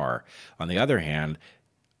far. On the other hand,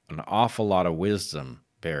 an awful lot of wisdom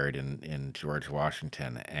buried in George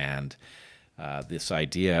Washington. And this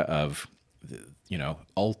idea of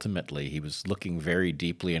ultimately he was looking very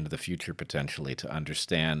deeply into the future potentially to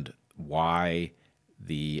understand why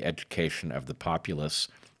the education of the populace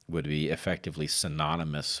would be effectively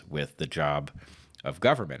synonymous with the job of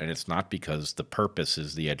government. And it's not because the purpose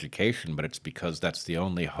is the education, but it's because that's the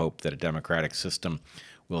only hope that a democratic system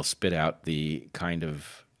will spit out the kind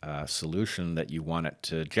of solution that you want it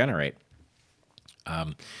to generate,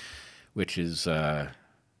 which is, I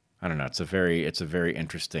don't know, it's a very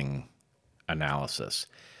interesting analysis.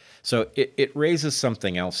 So it raises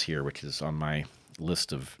something else here, which is on my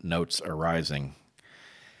list of notes arising,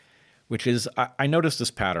 which is I notice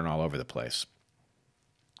this pattern all over the place.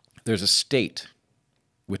 There's a state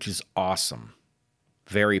which is awesome,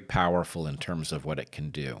 very powerful in terms of what it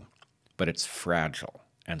can do, but it's fragile,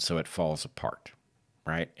 and so it falls apart,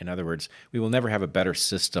 right? In other words, we will never have a better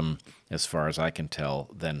system, as far as I can tell,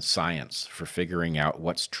 than science for figuring out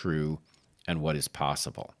what's true and what is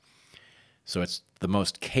possible. So it's the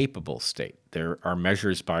most capable state. There are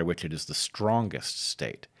measures by which it is the strongest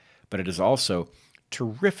state, but it is also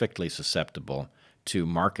terrifically susceptible to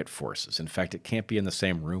market forces. In fact, it can't be in the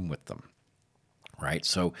same room with them, right?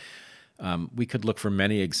 So we could look for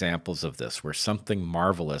many examples of this where something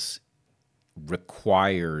marvelous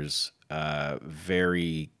requires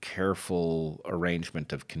very careful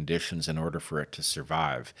arrangement of conditions in order for it to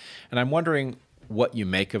survive. And I'm wondering what you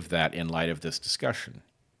make of that in light of this discussion.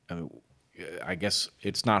 I guess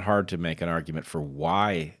it's not hard to make an argument for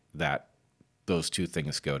why those two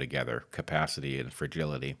things go together, capacity and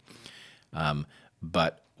fragility.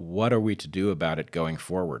 But what are we to do about it going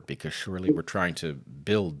forward? Because surely we're trying to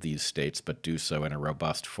build these states, but do so in a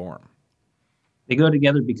robust form. They go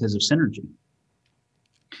together because of synergy,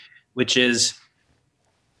 which is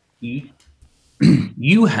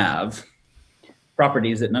you have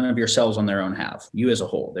properties that none of your cells on their own have, you as a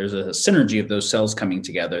whole. There's a synergy of those cells coming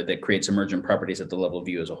together that creates emergent properties at the level of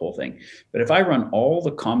you as a whole thing. But if I run all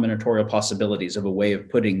the combinatorial possibilities of a way of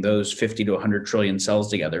putting those 50 to 100 trillion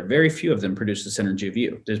cells together, very few of them produce the synergy of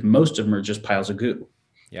you. Most of them are just piles of goo,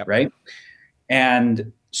 right?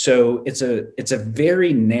 And so it's a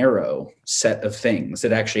very narrow set of things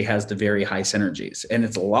that actually has the very high synergies. And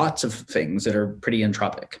it's lots of things that are pretty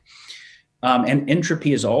entropic. And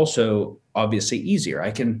entropy is also obviously easier. I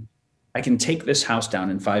can take this house down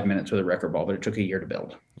in 5 minutes with a wrecking ball, but it took a year to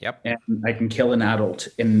build. And I can kill an adult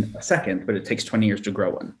in a second, but it takes 20 years to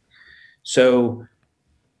grow one. So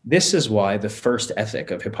this is why the first ethic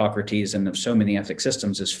of Hippocrates and of so many ethic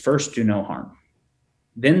systems is first do no harm,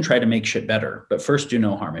 then try to make shit better, but first do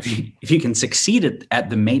no harm. If you can succeed at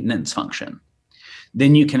the maintenance function,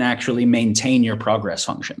 then you can actually maintain your progress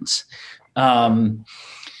functions.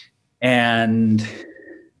 And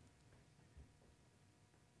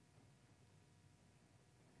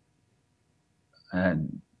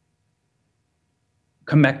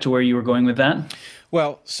come back to where you were going with that.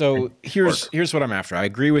 Well, so here's what I'm after. I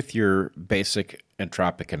agree with your basic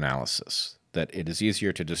entropic analysis that it is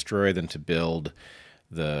easier to destroy than to build.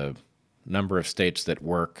 The number of states that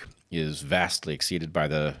work is vastly exceeded by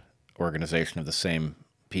the organization of the same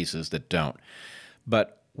pieces that don't.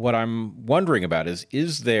 But what I'm wondering about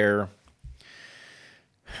is there,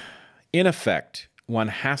 in effect, one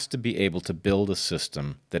has to be able to build a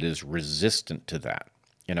system that is resistant to that.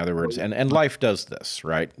 In other words, and life does this,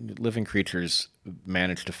 right? Living creatures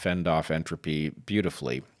manage to fend off entropy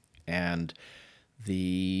beautifully. And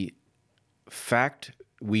the fact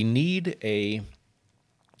we need a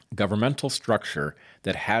governmental structure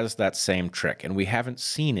that has that same trick, and we haven't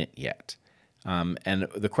seen it yet. And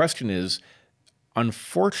the question is,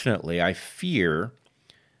 unfortunately, I fear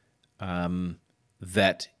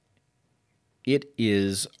that it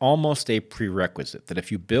is almost a prerequisite that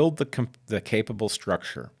if you build the capable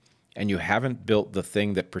structure and you haven't built the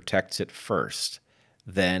thing that protects it first,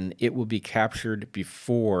 then it will be captured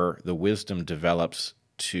before the wisdom develops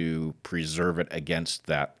to preserve it against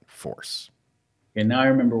that force. And now I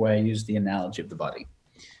remember why I used the analogy of the body.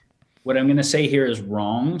 What I'm going to say here is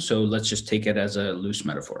wrong, so let's just take it as a loose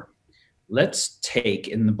metaphor. Let's take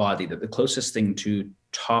in the body that the closest thing to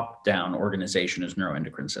top-down organization is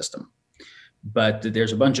neuroendocrine system. But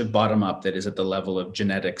there's a bunch of bottom-up that is at the level of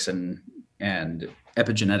genetics and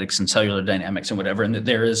epigenetics and cellular dynamics and whatever, and that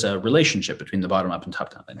there is a relationship between the bottom-up and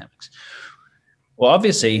top-down dynamics. Well,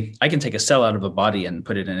 obviously, I can take a cell out of a body and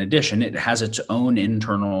put it in a dish, and it has its own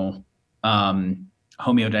internal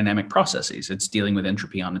homeodynamic processes. It's dealing with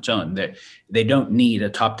entropy on its own. They don't need a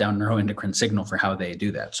top-down neuroendocrine signal for how they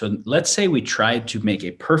do that. So let's say we tried to make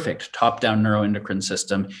a perfect top-down neuroendocrine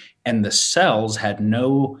system, and the cells had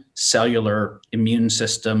no cellular immune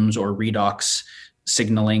systems or redox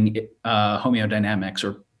signaling homeodynamics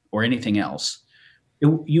or or anything else,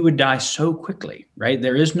 you would die so quickly, right?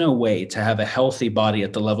 There is no way to have a healthy body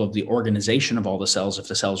at the level of the organization of all the cells if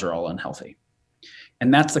the cells are all unhealthy.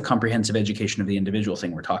 And that's the comprehensive education of the individual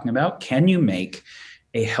thing we're talking about. Can you make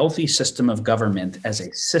a healthy system of government as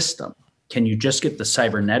a system? Can you just get the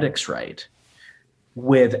cybernetics right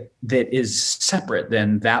that is separate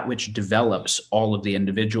than that which develops all of the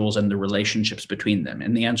individuals and the relationships between them?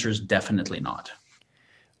 And the answer is definitely not.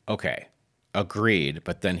 Okay, agreed.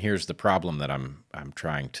 But then here's the problem that I'm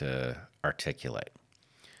trying to articulate.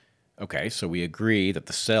 Okay, so we agree that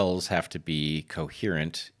the cells have to be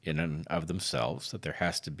coherent in and of themselves, that there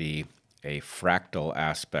has to be a fractal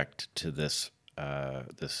aspect to this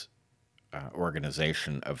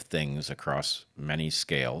organization of things across many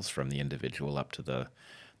scales, from the individual up to the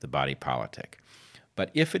body politic. But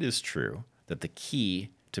if it is true that the key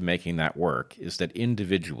to making that work is that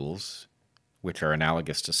individuals, which are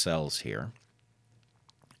analogous to cells here,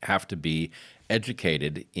 have to be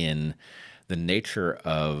educated in the nature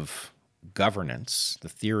of governance, the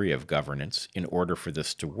theory of governance, in order for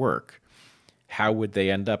this to work, how would they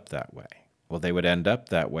end up that way? Well, they would end up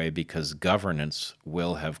that way because governance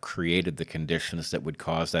will have created the conditions that would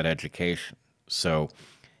cause that education. So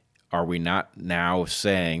are we not now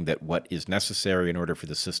saying that what is necessary in order for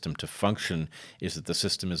the system to function is that the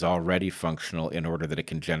system is already functional in order that it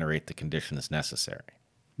can generate the conditions necessary?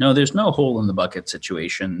 No, there's no hole in the bucket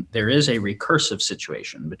situation. There is a recursive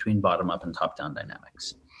situation between bottom-up and top-down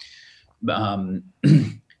dynamics.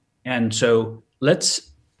 And so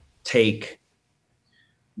let's take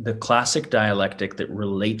the classic dialectic that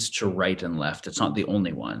relates to right and left. It's not the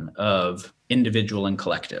only one, of individual and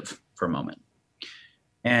collective for a moment.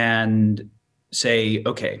 And say,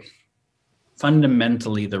 okay,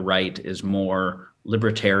 fundamentally the right is more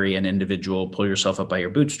libertarian, individual, pull yourself up by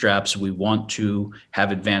your bootstraps. We want to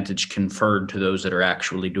have advantage conferred to those that are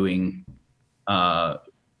actually doing,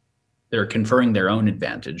 they're conferring their own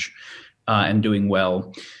advantage and doing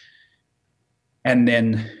well. And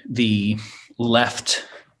then the left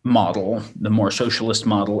model, the more socialist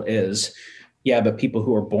model, is, yeah, but people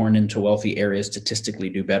who are born into wealthy areas statistically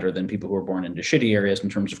do better than people who are born into shitty areas in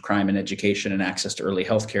terms of crime and education and access to early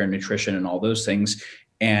healthcare and nutrition and all those things.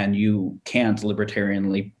 And you can't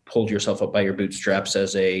libertarianly pull yourself up by your bootstraps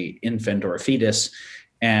as a infant or a fetus.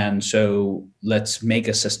 And so let's make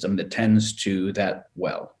a system that tends to that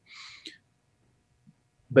well.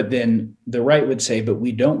 But then the right would say, but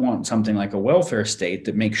we don't want something like a welfare state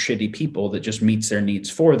that makes shitty people, that just meets their needs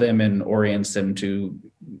for them and orients them to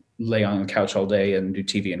lay on the couch all day and do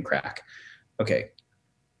TV and crack. Okay.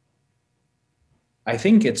 I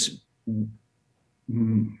think it's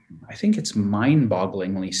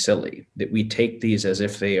mind-bogglingly silly that we take these as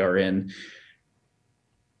if they are in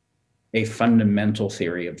a fundamental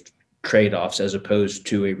theory of trade-offs as opposed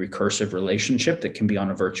to a recursive relationship that can be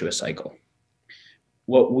on a virtuous cycle.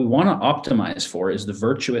 What we want to optimize for is the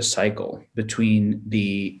virtuous cycle between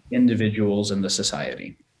the individuals and the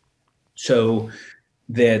society. So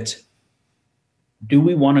that, do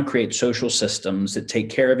we want to create social systems that take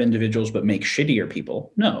care of individuals but make shittier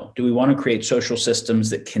people? No. Do we want to create social systems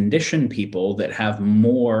that condition people that have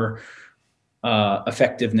more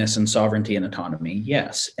effectiveness and sovereignty and autonomy?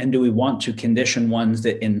 Yes. And do we want to condition ones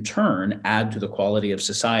that in turn add to the quality of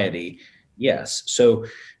society? Yes. So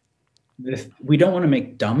we don't want to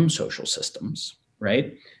make dumb social systems,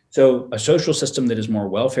 right? So a social system that is more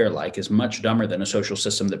welfare-like is much dumber than a social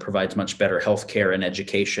system that provides much better healthcare and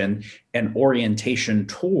education and orientation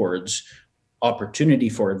towards opportunity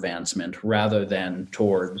for advancement rather than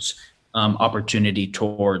towards opportunity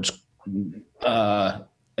towards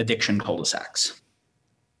addiction cul-de-sacs.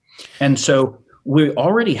 And so we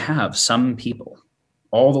already have some people,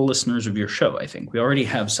 all the listeners of your show, I think, we already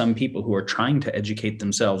have some people who are trying to educate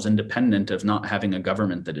themselves independent of not having a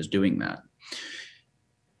government that is doing that.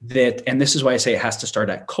 And this is why I say it has to start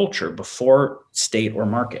at culture before state or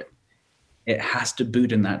market. It has to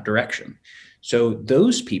boot in that direction. So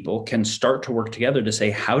those people can start to work together to say,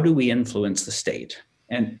 how do we influence the state?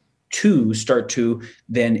 And to start to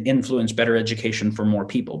then influence better education for more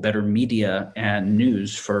people, better media and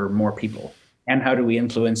news for more people. And how do we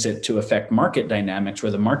influence it to affect market dynamics,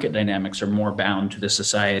 where the market dynamics are more bound to the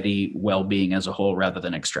society well-being as a whole rather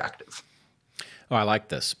than extractive? Oh, I like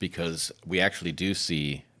this because we actually do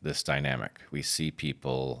see this dynamic. We see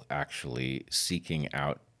people actually seeking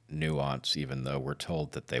out nuance, even though we're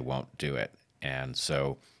told that they won't do it. And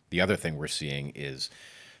so the other thing we're seeing is,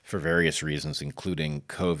 for various reasons, including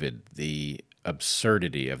COVID, the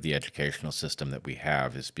absurdity of the educational system that we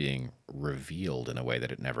have is being revealed in a way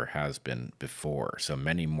that it never has been before. So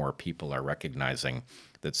many more people are recognizing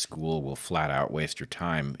that school will flat out waste your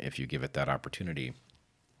time if you give it that opportunity.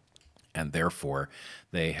 And therefore,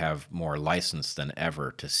 they have more license than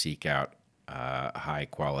ever to seek out high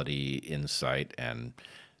quality insight and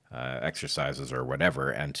exercises or whatever,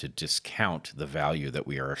 and to discount the value that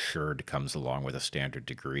we are assured comes along with a standard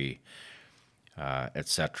degree,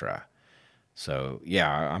 etc. So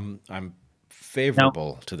yeah, I'm Now,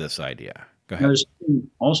 favorable to this idea. Go ahead. there's something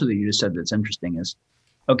also that you just said that's interesting is,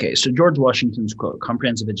 okay, so George Washington's quote,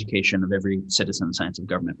 comprehensive education of every citizen in science of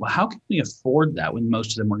government. Well, how can we afford that when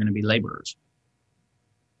most of them were going to be laborers?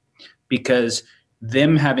 Because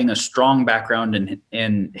them having a strong background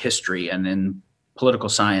in history and in political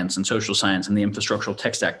science and social science and the Infrastructural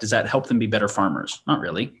Text Act, does that help them be better farmers? Not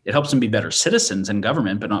really. It helps them be better citizens in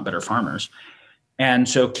government, but not better farmers. And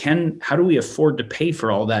so how do we afford to pay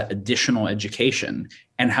for all that additional education?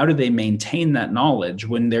 And how do they maintain that knowledge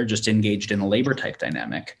when they're just engaged in a labor type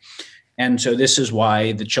dynamic? And so this is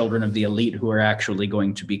why the children of the elite who are actually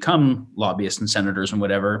going to become lobbyists and senators and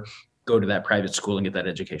whatever go to that private school and get that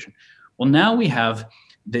education. Well, now we have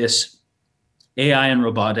this AI and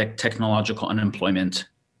robotic technological unemployment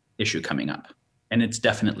issue coming up, and it's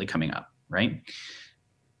definitely coming up, right?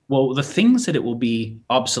 Well, the things that it will be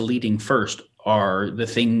obsoleting first are the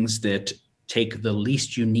things that take the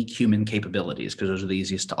least unique human capabilities, because those are the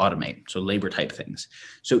easiest to automate. So labor type things.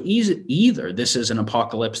 So either this is an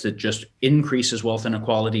apocalypse that just increases wealth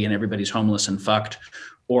inequality and everybody's homeless and fucked,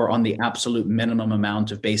 or on the absolute minimum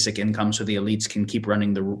amount of basic income so the elites can keep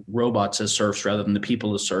running the robots as serfs rather than the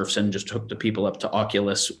people as serfs, and just hook the people up to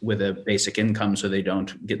Oculus with a basic income so they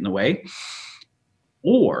don't get in the way.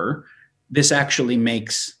 Or this actually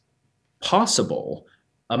makes possible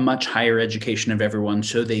a much higher education of everyone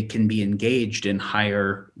so they can be engaged in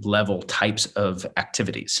higher level types of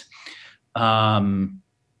activities. Yeah.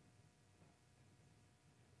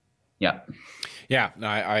 Yeah, no,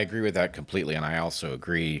 I agree with that completely. And I also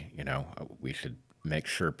agree, we should make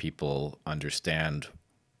sure people understand.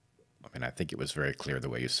 I mean, I think it was very clear the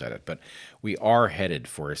way you said it, but we are headed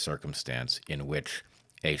for a circumstance in which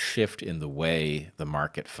a shift in the way the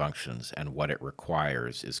market functions and what it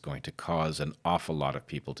requires is going to cause an awful lot of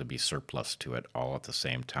people to be surplus to it all at the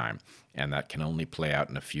same time. And that can only play out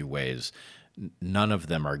in a few ways. None of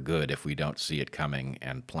them are good if we don't see it coming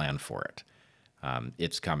and plan for it.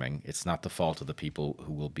 It's coming. It's not the fault of the people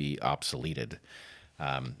who will be obsoleted.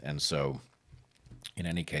 And so, in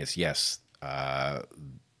any case, yes,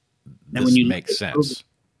 this makes sense. COVID,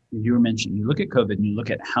 you were mentioning, you look at COVID and you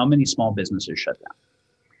look at how many small businesses shut down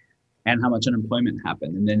and how much unemployment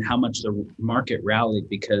happened, and then how much the market rallied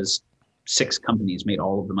because 6 companies made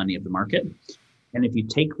all of the money of the market. And if you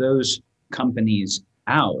take those companies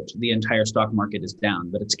out, the entire stock market is down,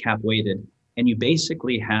 but it's cap weighted. And you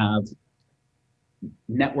basically have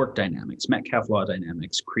network dynamics, Metcalfe law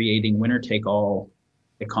dynamics, creating winner take all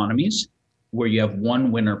economies where you have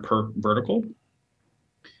one winner per vertical.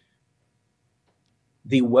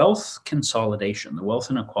 The wealth consolidation, the wealth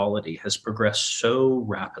inequality has progressed so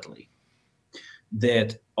rapidly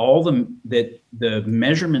that the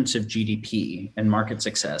measurements of GDP and market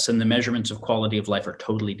success and the measurements of quality of life are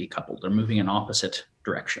totally decoupled. They're moving in opposite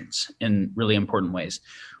directions in really important ways.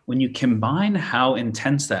 When you combine how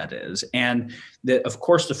intense that is, and that, of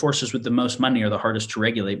course, the forces with the most money are the hardest to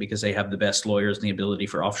regulate because they have the best lawyers and the ability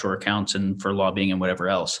for offshore accounts and for lobbying and whatever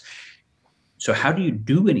else. So how do you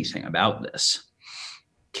do anything about this?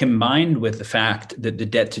 Combined with the fact that the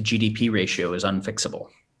debt to GDP ratio is unfixable,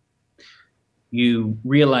 you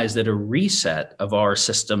realize that a reset of our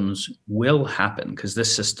systems will happen because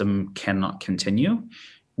this system cannot continue.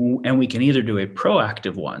 And we can either do a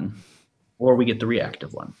proactive one or we get the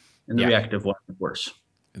reactive one. And the reactive one is worse.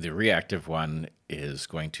 The reactive one is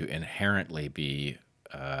going to inherently be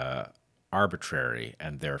arbitrary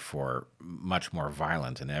and therefore much more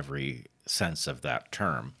violent in every sense of that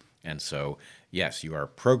term. And so, yes, you are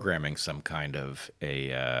programming some kind of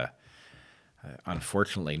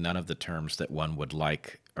unfortunately, none of the terms that one would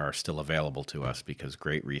like are still available to us because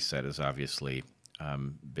Great Reset has obviously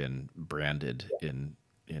been branded in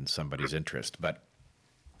somebody's interest. But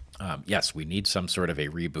yes, we need some sort of a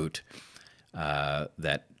reboot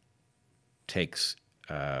that takes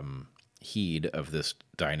heed of this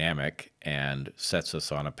dynamic and sets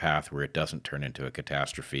us on a path where it doesn't turn into a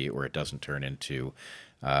catastrophe or it doesn't turn into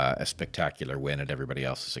a spectacular win at everybody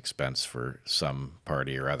else's expense for some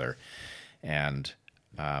party or other. And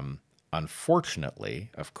unfortunately,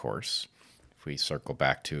 of course, if we circle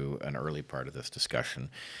back to an early part of this discussion,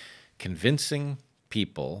 convincing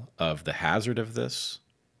people of the hazard of this,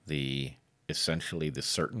 essentially the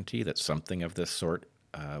certainty that something of this sort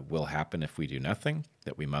will happen if we do nothing,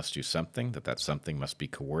 that we must do something, that something must be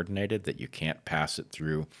coordinated, that you can't pass it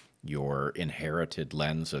through your inherited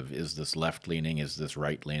lens of, is this left-leaning, is this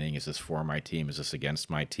right-leaning, is this for my team, is this against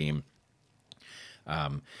my team?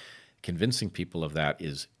 Convincing people of that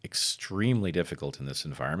is extremely difficult in this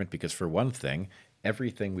environment because, for one thing,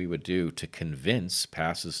 everything we would do to convince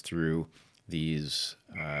passes through these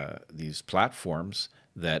platforms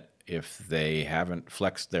that, if they haven't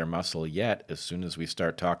flexed their muscle yet, as soon as we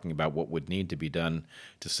start talking about what would need to be done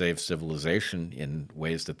to save civilization in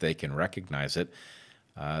ways that they can recognize it,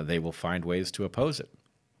 they will find ways to oppose it.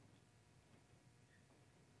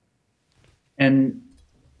 And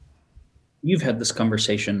you've had this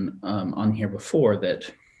conversation on here before that,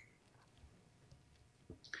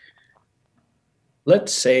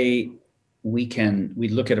 let's say we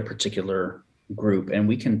look at a particular group and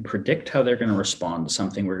we can predict how they're going to respond to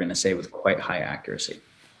something we're going to say with quite high accuracy.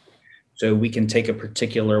 So we can take a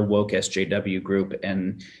particular woke SJW group,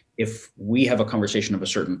 and if we have a conversation of a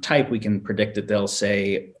certain type, we can predict that they'll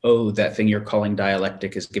say, oh, that thing you're calling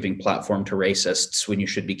dialectic is giving platform to racists when you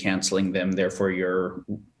should be canceling them. Therefore, you're,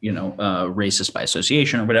 racist by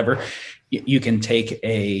association or whatever. You can take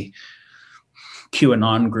a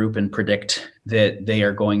QAnon group and predict that they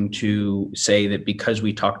are going to say that because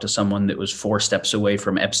we talked to someone that was 4 steps away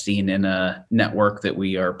from Epstein in a network, that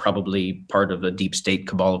we are probably part of a deep state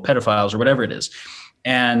cabal of pedophiles or whatever it is.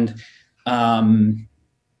 And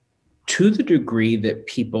to the degree that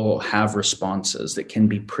people have responses that can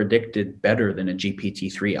be predicted better than a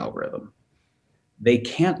GPT-3 algorithm, they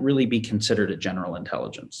can't really be considered a general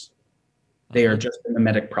intelligence. They are just a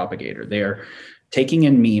mimetic propagator. They are taking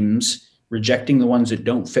in memes, rejecting the ones that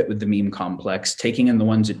don't fit with the meme complex, taking in the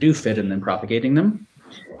ones that do fit, and then propagating them.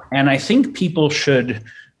 And I think if people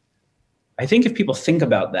think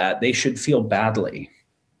about that, they should feel badly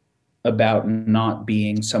about not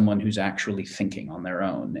being someone who's actually thinking on their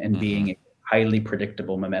own and being a highly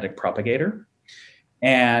predictable mimetic propagator,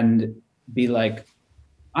 and be like,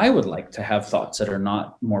 I would like to have thoughts that are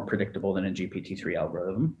not more predictable than a GPT-3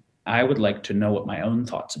 algorithm. I would like to know what my own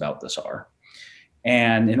thoughts about this are.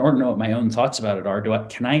 And in order to know what my own thoughts about it are,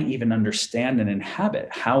 can I even understand and inhabit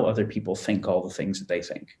how other people think all the things that they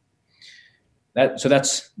think? So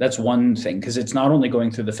that's one thing, because it's not only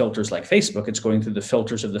going through the filters like Facebook, it's going through the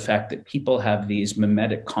filters of the fact that people have these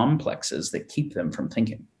mimetic complexes that keep them from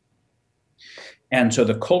thinking. And so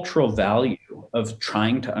the cultural value of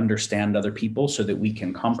trying to understand other people so that we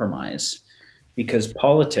can compromise, because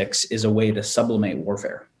politics is a way to sublimate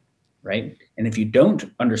warfare. Right? And if you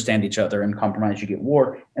don't understand each other and compromise, you get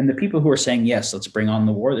war. And the people who are saying, yes, let's bring on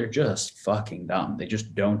the war, they're just fucking dumb. They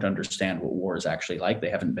just don't understand what war is actually like. They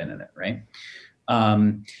haven't been in it, right?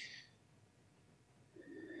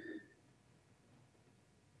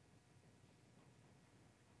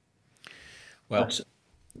 Well,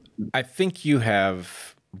 I think you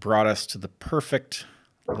have brought us to the perfect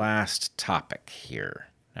last topic here.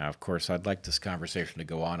 Now, of course, I'd like this conversation to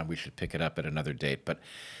go on, and we should pick it up at another date, but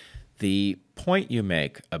the point you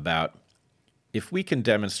make about, if we can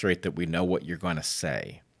demonstrate that we know what you're going to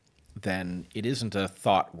say, then it isn't a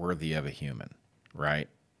thought worthy of a human, right?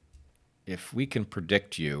 If we can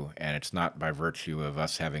predict you, and it's not by virtue of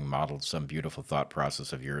us having modeled some beautiful thought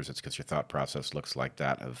process of yours, it's because your thought process looks like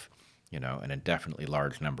that of, an indefinitely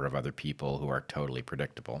large number of other people who are totally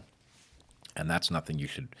predictable. And that's nothing you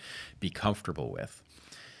should be comfortable with.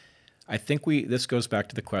 I think this goes back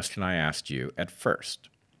to the question I asked you at first,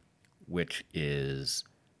 which is,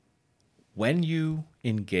 when you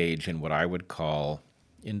engage in what I would call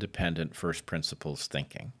independent first principles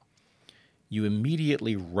thinking, you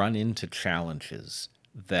immediately run into challenges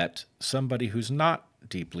that somebody who's not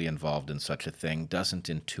deeply involved in such a thing doesn't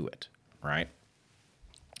intuit, right?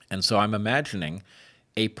 And so I'm imagining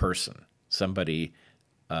a person, somebody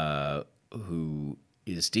who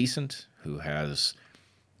is decent, who has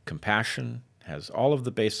compassion, has all of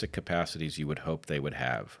the basic capacities you would hope they would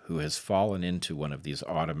have, who has fallen into one of these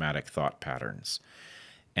automatic thought patterns.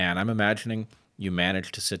 And I'm imagining you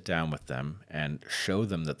manage to sit down with them and show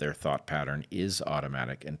them that their thought pattern is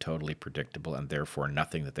automatic and totally predictable, and therefore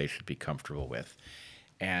nothing that they should be comfortable with.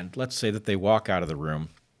 And let's say that they walk out of the room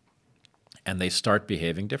and they start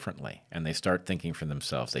behaving differently, and they start thinking for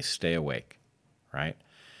themselves. They stay awake, right?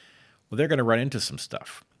 Well, they're going to run into some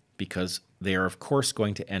stuff, because they are, of course,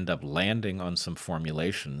 going to end up landing on some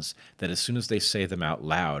formulations that, as soon as they say them out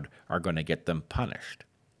loud, are going to get them punished,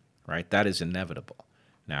 right? That is inevitable.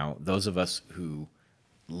 Now, those of us who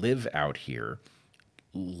live out here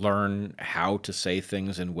learn how to say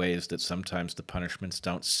things in ways that sometimes the punishments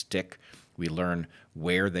don't stick. We learn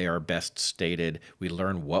where they are best stated. We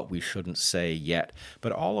learn what we shouldn't say yet.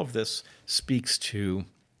 But all of this speaks to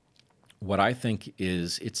what I think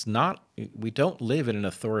is, we don't live in an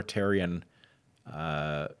authoritarian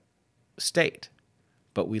state,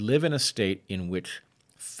 but we live in a state in which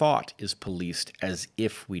thought is policed as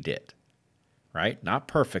if we did, right? Not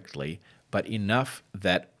perfectly, but enough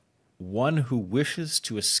that one who wishes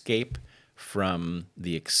to escape from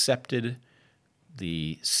the accepted,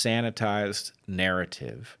 the sanitized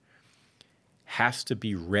narrative has to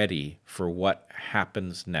be ready for what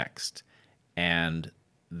happens next. And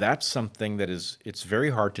that's something that it's very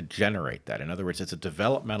hard to generate that. In other words, it's a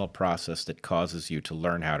developmental process that causes you to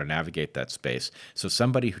learn how to navigate that space. So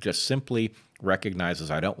somebody who just simply recognizes,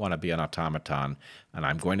 I don't want to be an automaton and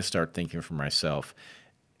I'm going to start thinking for myself,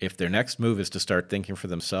 if their next move is to start thinking for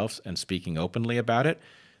themselves and speaking openly about it,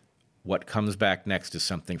 what comes back next is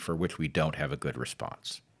something for which we don't have a good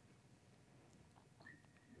response.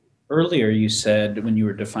 Earlier, you said when you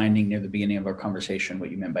were defining near the beginning of our conversation what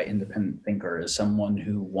you meant by independent thinker is someone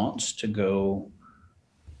who wants to go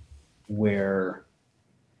wherever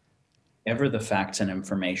the facts and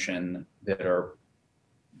information that are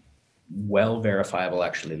well verifiable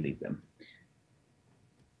actually lead them.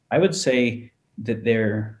 I would say that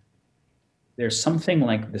there's something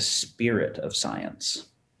like the spirit of science,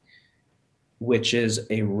 which is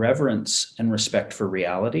a reverence and respect for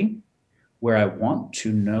reality, where I want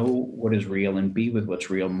to know what is real and be with what's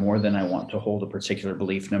real more than I want to hold a particular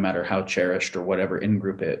belief, no matter how cherished or whatever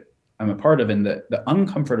in-group I'm a part of. And the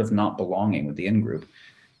uncomfort of not belonging with the in-group,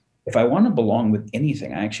 if I want to belong with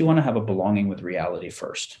anything, I actually want to have a belonging with reality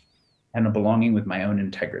first, and a belonging with my own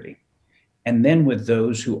integrity, and then with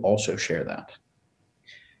those who also share that.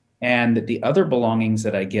 And the other belongings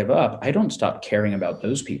that I give up, I don't stop caring about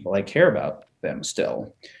those people. I care about them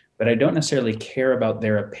still, but I don't necessarily care about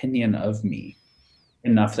their opinion of me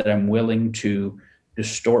enough that I'm willing to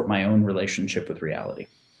distort my own relationship with reality.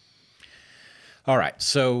 All right,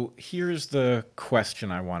 so here's the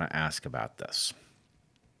question I want to ask about this.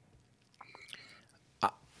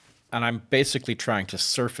 And I'm basically trying to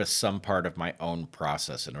surface some part of my own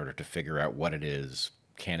process in order to figure out what it is.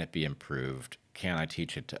 Can it be improved? Can I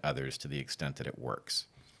teach it to others to the extent that it works?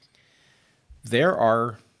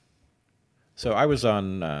 So I was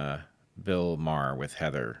on Bill Maher with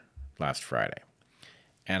Heather last Friday,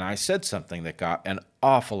 and I said something that got an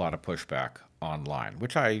awful lot of pushback online,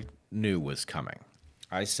 which I knew was coming.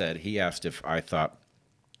 He asked if I thought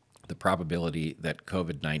the probability that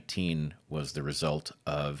COVID-19 was the result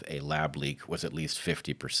of a lab leak was at least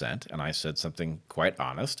 50%. And I said something quite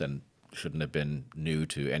honest and shouldn't have been new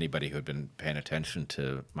to anybody who had been paying attention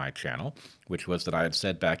to my channel, which was that I had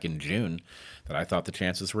said back in June that I thought the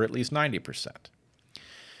chances were at least 90%.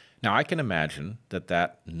 Now, I can imagine that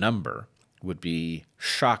that number would be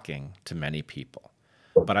shocking to many people.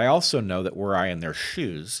 But I also know that were I in their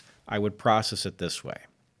shoes, I would process it this way.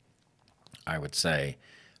 I would say,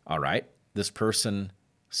 all right, this person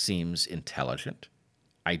seems intelligent.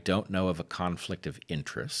 I don't know of a conflict of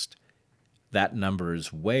interest. That number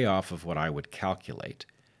is way off of what I would calculate.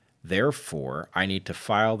 Therefore, I need to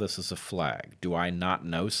file this as a flag. Do I not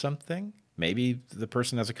know something? Maybe the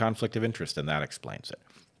person has a conflict of interest and that explains it.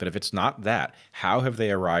 But if it's not that, how have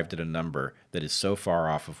they arrived at a number that is so far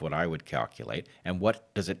off of what I would calculate? And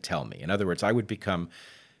what does it tell me? In other words, I would become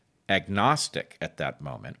agnostic at that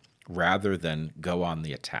moment rather than go on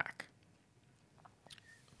the attack.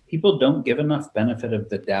 People don't give enough benefit of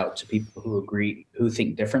the doubt to people who agree, who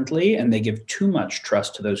think differently, and they give too much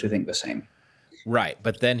trust to those who think the same. Right,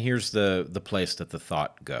 but then here's the place that the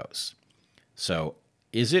thought goes. So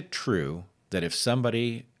is it true that if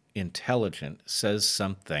somebody intelligent says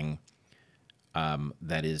something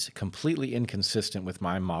that is completely inconsistent with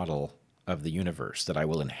my model of the universe, that I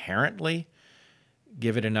will inherently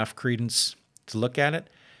give it enough credence to look at it?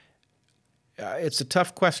 It's a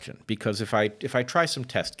tough question, because if I try some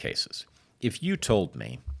test cases, if you told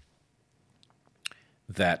me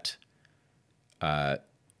that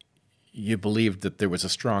you believed that there was a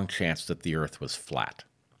strong chance that the Earth was flat,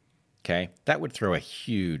 okay, that would throw a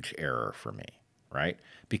huge error for me, right?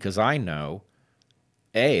 Because I know,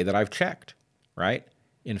 A, that I've checked, right?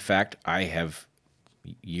 In fact, I have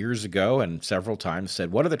years ago and several times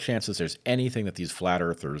said, what are the chances there's anything that these flat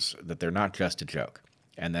earthers, that they're not just a joke?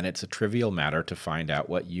 And then it's a trivial matter to find out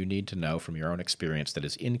what you need to know from your own experience that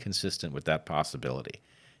is inconsistent with that possibility.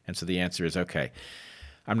 And so the answer is, okay,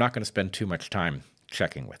 I'm not going to spend too much time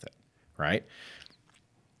checking with it, right?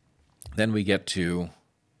 Then we get to,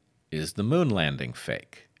 is the moon landing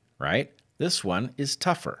fake, right? This one is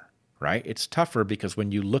tougher, right? It's tougher because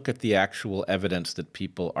when you look at the actual evidence that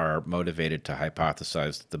people are motivated to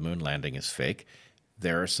hypothesize that the moon landing is fake,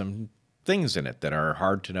 there are some things in it that are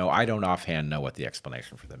hard to know. I don't offhand know what the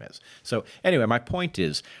explanation for them is. So anyway, my point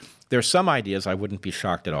is, there's some ideas I wouldn't be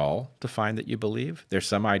shocked at all to find that you believe. There's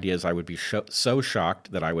some ideas I would be so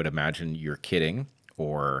shocked that I would imagine you're kidding,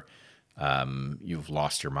 or you've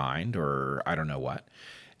lost your mind, or I don't know what.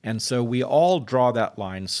 And so we all draw that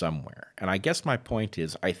line somewhere. And I guess my point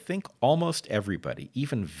is, I think almost everybody,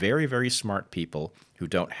 even very, very smart people who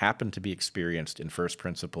don't happen to be experienced in first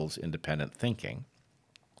principles independent thinking,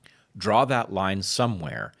 draw that line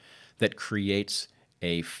somewhere that creates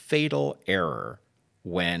a fatal error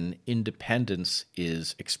when independence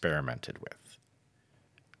is experimented with,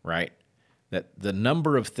 right? That the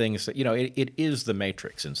number of things that, it is the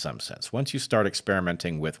matrix in some sense. Once you start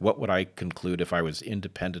experimenting with what would I conclude if I was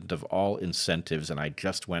independent of all incentives and I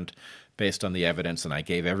just went based on the evidence and I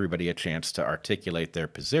gave everybody a chance to articulate their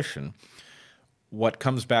position, what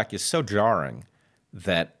comes back is so jarring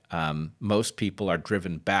that most people are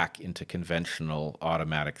driven back into conventional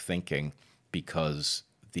automatic thinking because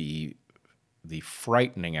the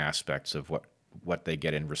frightening aspects of what they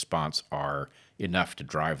get in response are enough to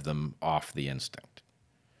drive them off the instinct.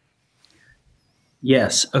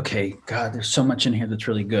 Yes. Okay. God, there's so much in here that's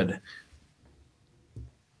really good.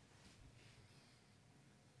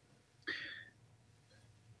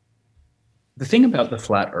 The thing about the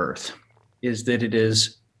flat Earth is that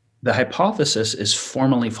the hypothesis is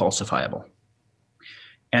formally falsifiable.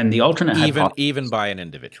 And the alternate even by an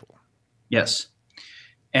individual. Yes.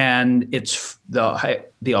 And it's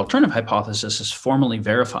the alternative hypothesis is formally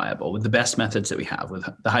verifiable with the best methods that we have, with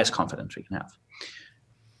the highest confidence we can have.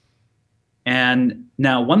 And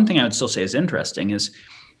now, one thing I would still say is interesting is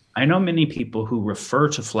I know many people who refer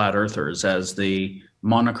to flat earthers as the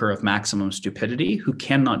moniker of maximum stupidity who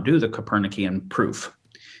cannot do the Copernican proof.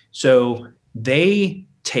 So they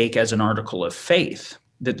take as an article of faith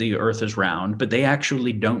that the earth is round, but they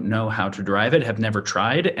actually don't know how to derive it, have never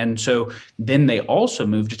tried. And so then they also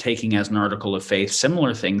move to taking as an article of faith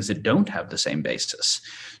similar things that don't have the same basis.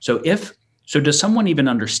 So does someone even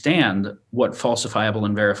understand what falsifiable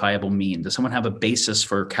and verifiable mean? Does someone have a basis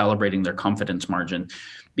for calibrating their confidence margin?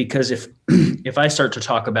 Because if I start to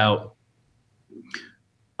talk about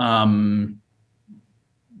the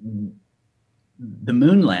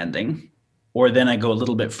moon landing, or then I go a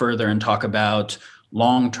little bit further and talk about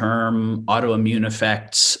long-term autoimmune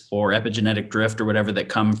effects or epigenetic drift or whatever that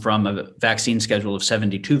come from a vaccine schedule of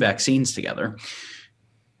 72 vaccines together,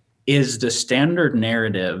 is the standard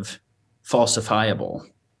narrative falsifiable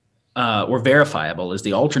or verifiable? Is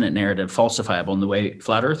the alternate narrative falsifiable in the way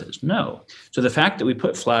flat Earth is? No. So the fact that we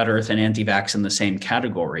put flat Earth and anti-vax in the same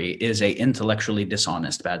category is a intellectually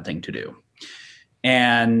dishonest, bad thing to do.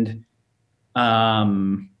 And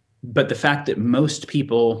but the fact that most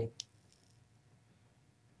people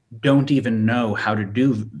don't even know how to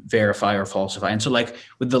do verify or falsify. And so like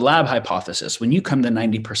with the lab hypothesis, when you come to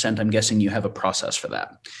 90%, I'm guessing you have a process for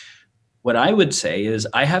that. What I would say is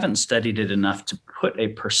I haven't studied it enough to put a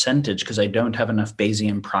percentage because I don't have enough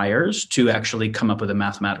Bayesian priors to actually come up with a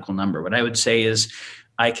mathematical number. What I would say is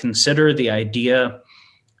I consider the idea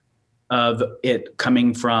of it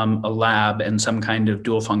coming from a lab and some kind of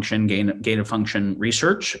dual function, gain of function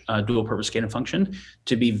research, dual purpose gain of function,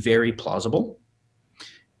 to be very plausible.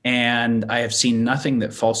 And I have seen nothing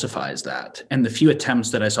that falsifies that. And the few attempts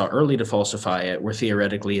that I saw early to falsify it were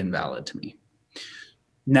theoretically invalid to me.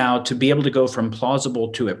 Now, to be able to go from plausible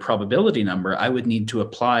to a probability number, I would need to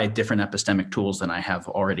apply different epistemic tools than I have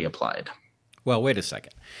already applied. Well, wait a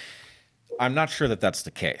second. I'm not sure that that's the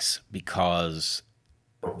case because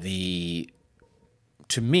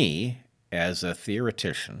to me, as a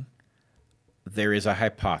theoretician, there is a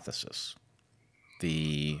hypothesis.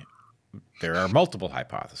 There are multiple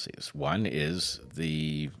hypotheses. One is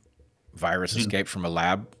the virus escaped from a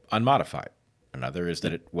lab unmodified. Another is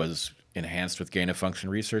that it was enhanced with gain-of-function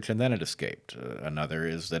research and then it escaped. Another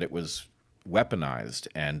is that it was weaponized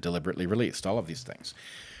and deliberately released, all of these things.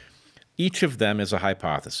 Each of them is a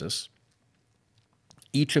hypothesis.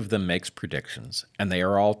 Each of them makes predictions, and they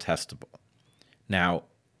are all testable. Now,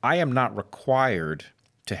 I am not required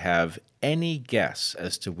to have any guess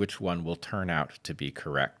as to which one will turn out to be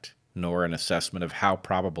correct, nor an assessment of how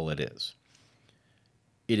probable it is.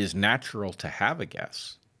 It is natural to have a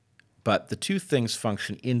guess, but the two things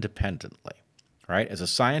function independently, right? As a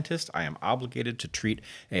scientist, I am obligated to treat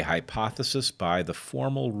a hypothesis by the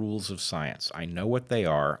formal rules of science. I know what they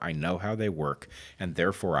are, I know how they work, and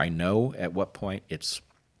therefore I know at what point it's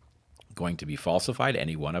going to be falsified,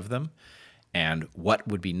 any one of them, and what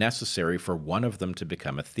would be necessary for one of them to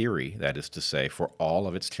become a theory, that is to say, for all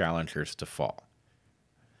of its challengers to fall.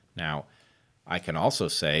 Now, I can also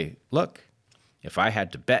say, look, if I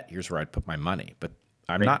had to bet, here's where I'd put my money. But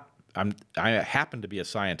I happen to be a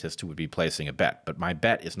scientist who would be placing a bet, but my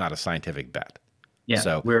bet is not a scientific bet. Yeah,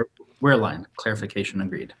 so we're aligned. Clarification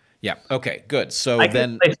agreed. Yeah. Okay. Good. So I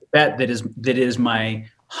then, can place a bet that is my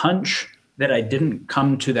hunch that I didn't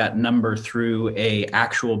come to that number through a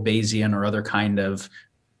actual Bayesian or other kind of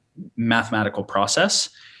mathematical process.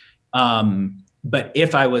 But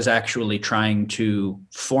if I was actually trying to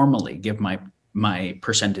formally give my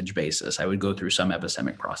percentage basis, I would go through some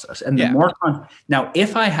epistemic process. And the more now,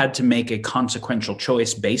 if I had to make a consequential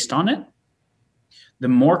choice based on it, the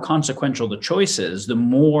more consequential the choice is, the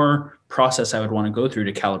more process I would want to go through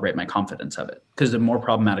to calibrate my confidence of it, because the more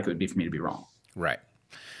problematic it would be for me to be wrong. Right.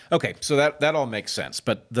 Okay, so that all makes sense.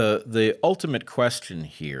 But the ultimate question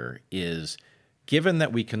here is, given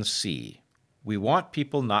that we can see, we want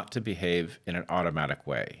people not to behave in an automatic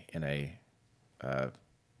way, in a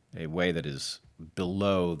way that is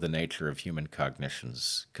below the nature of human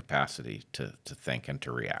cognition's capacity to think and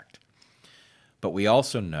to react. But we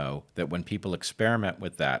also know that when people experiment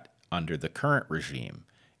with that under the current regime,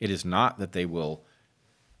 it is not that they will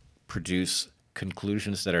produce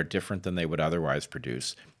conclusions that are different than they would otherwise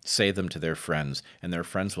produce, say them to their friends, and their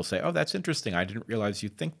friends will say, oh, that's interesting, I didn't realize you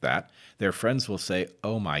think that. Their friends will say,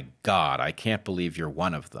 oh my God, I can't believe you're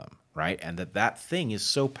one of them, right? And that thing is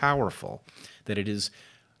so powerful that it is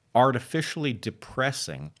artificially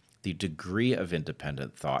depressing the degree of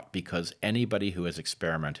independent thought, because anybody who has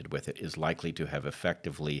experimented with it is likely to have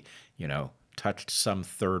effectively, touched some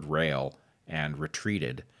third rail and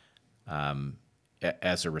retreated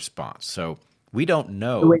as a response. So we don't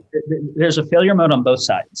know. Wait, there's a failure mode on both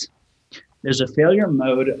sides. There's a failure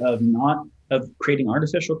mode of creating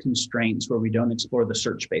artificial constraints where we don't explore the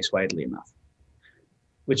search space widely enough,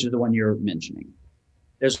 which is the one you're mentioning.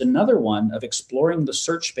 There's another one of exploring the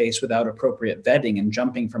search space without appropriate vetting and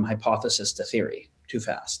jumping from hypothesis to theory too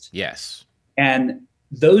fast. Yes. And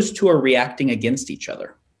those two are reacting against each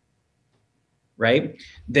other, right?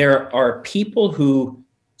 There are people who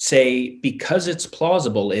say, because it's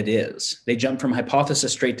plausible, it is. They jump from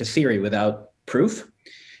hypothesis straight to theory without proof.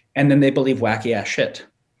 And then they believe wacky ass shit.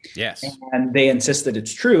 Yes. And they insist that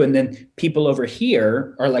it's true. And then people over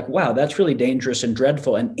here are like, wow, that's really dangerous and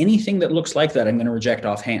dreadful. And anything that looks like that, I'm going to reject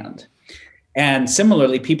offhand. And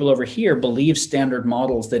similarly, people over here believe standard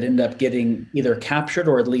models that end up getting either captured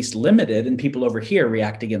or at least limited. And people over here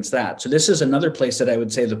react against that. So this is another place that I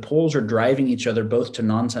would say the poles are driving each other both to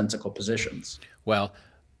nonsensical positions. Well,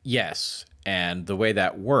 yes. And the way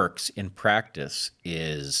that works in practice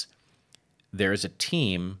is there's a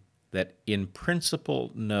team that in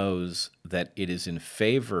principle knows that it is in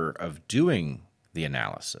favor of doing the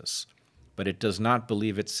analysis, but it does not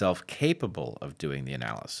believe itself capable of doing the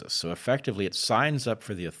analysis. So effectively, it signs up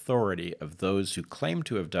for the authority of those who claim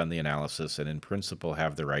to have done the analysis and in principle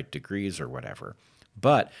have the right degrees or whatever.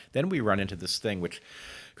 But then we run into this thing, which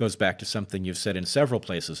goes back to something you've said in several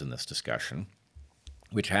places in this discussion,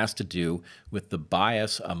 which has to do with the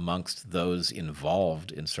bias amongst those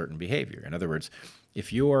involved in certain behavior. In other words,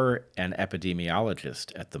 if you're an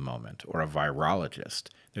epidemiologist at the moment or a virologist,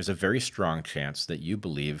 there's a very strong chance that you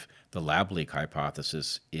believe the lab leak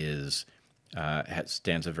hypothesis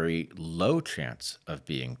stands a very low chance of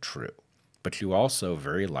being true. But you also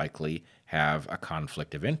very likely have a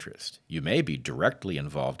conflict of interest. You may be directly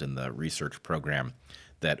involved in the research program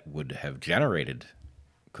that would have generated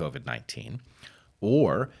COVID-19,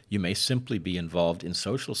 or you may simply be involved in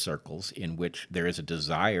social circles in which there is a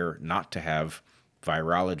desire not to have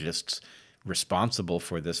virologists responsible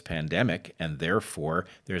for this pandemic, and therefore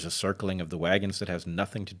there's a circling of the wagons that has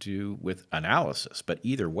nothing to do with analysis. But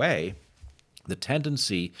either way, the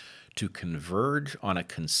tendency to converge on a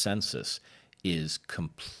consensus is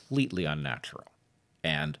completely unnatural.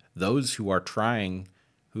 And those who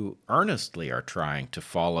earnestly are trying to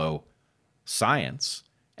follow science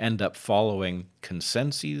end up following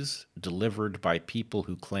consensus delivered by people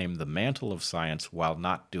who claim the mantle of science while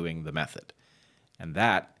not doing the method. And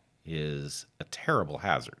that is a terrible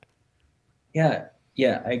hazard. Yeah,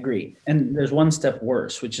 I agree. And there's one step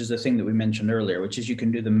worse, which is the thing that we mentioned earlier, which is you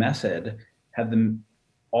can do the method, have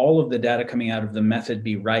all of the data coming out of the method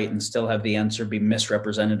be right and still have the answer be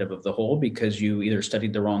misrepresentative of the whole because you either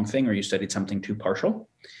studied the wrong thing or you studied something too partial.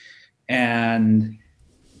 And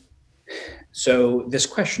so this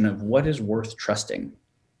question of what is worth trusting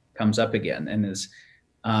comes up again and is,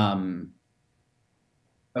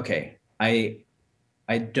 okay,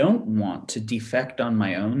 I don't want to defect on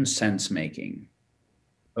my own sense making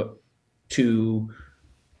to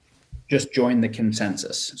just join the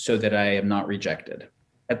consensus so that I am not rejected.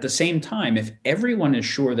 At the same time, if everyone is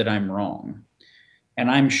sure that I'm wrong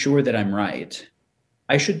and I'm sure that I'm right,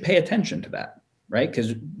 I should pay attention to that, right?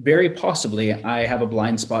 Because very possibly I have a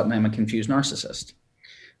blind spot and I'm a confused narcissist.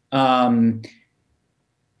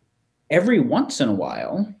 Every once in a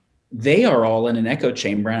while, they are all in an echo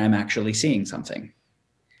chamber and I'm actually seeing something.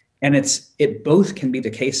 And it both can be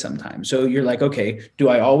the case sometimes. So you're like, okay, do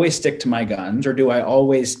I always stick to my guns or do I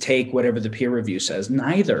always take whatever the peer review says?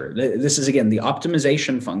 Neither. This is, again, the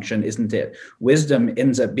optimization function isn't it. Wisdom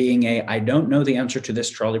ends up being I don't know the answer to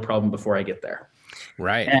this trolley problem before I get there.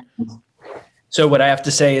 Right. And so what I have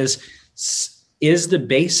to say is the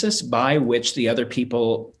basis by which the other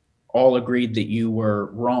people all agreed that you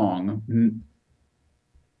were wrong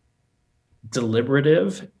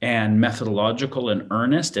deliberative and methodological and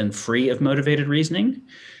earnest and free of motivated reasoning?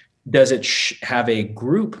 Does it have a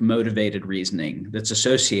group motivated reasoning that's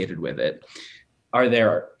associated with it? Are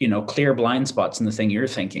there, clear blind spots in the thing you're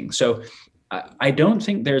thinking? So I don't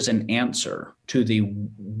think there's an answer to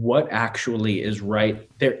what actually is right.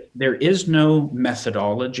 There is no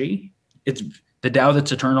methodology. It's the Tao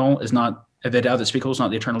that's eternal is not the Tao that's speakable is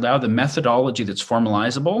not the eternal Tao. The methodology that's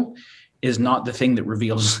formalizable is not the thing that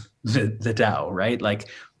reveals the Tao, right? Like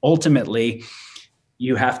ultimately,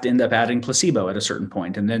 you have to end up adding placebo at a certain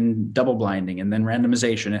point, and then double blinding, and then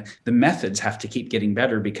randomization. The methods have to keep getting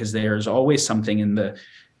better because there's always something in the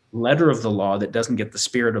letter of the law that doesn't get the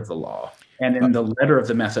spirit of the law, and in the letter of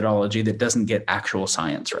the methodology that doesn't get actual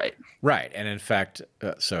science right. Right. And in fact,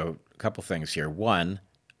 so a couple things here. One,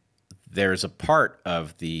 there's a part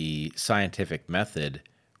of the scientific method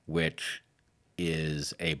which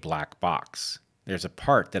is a black box. There's a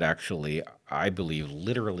part that actually, I believe,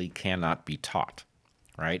 literally cannot be taught,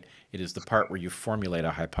 right? It is the part where you formulate a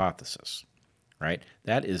hypothesis, right?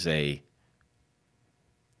 That is a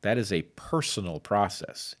personal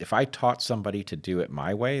process. If I taught somebody to do it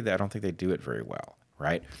my way, I don't think they'd do it very well,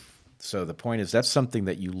 right? So the point is that's something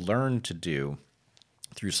that you learn to do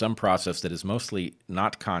through some process that is mostly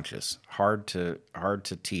not conscious, hard to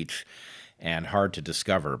teach, and hard to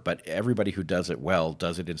discover, but everybody who does it well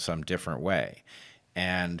does it in some different way.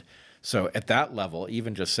 And so at that level,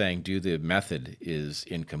 even just saying do the method is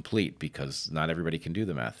incomplete because not everybody can do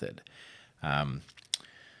the method.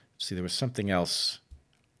 See, there was something else.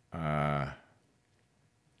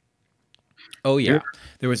 Oh yeah,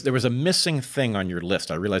 there was a missing thing on your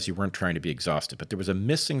list. I realize you weren't trying to be exhaustive, but there was a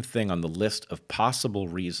missing thing on the list of possible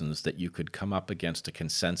reasons that you could come up against a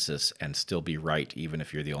consensus and still be right, even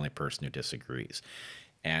if you're the only person who disagrees.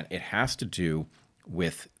 And it has to do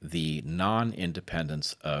with the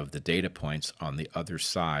non-independence of the data points on the other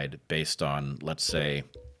side based on, let's say,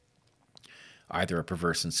 either a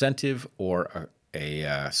perverse incentive or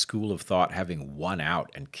a school of thought having won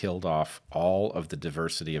out and killed off all of the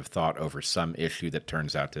diversity of thought over some issue that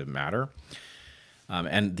turns out to matter.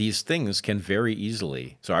 And these things can very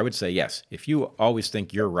easily. So I would say, yes, if you always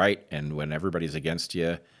think you're right and when everybody's against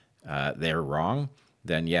you, they're wrong,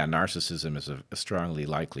 then yeah, narcissism is a strongly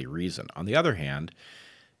likely reason. On the other hand,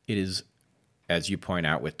 it is, as you point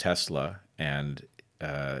out with Tesla and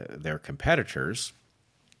their competitors,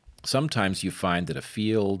 sometimes you find that a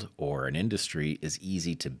field or an industry is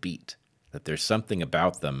easy to beat, that there's something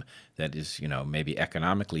about them that is, maybe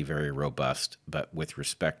economically very robust, but with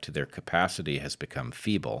respect to their capacity has become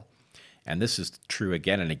feeble. And this is true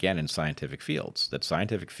again and again in scientific fields, that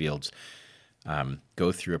scientific fields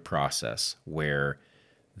go through a process where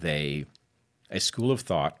a school of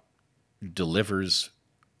thought delivers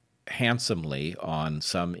handsomely on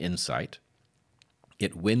some insight.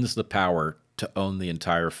 It wins the power to own the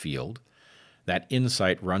entire field. That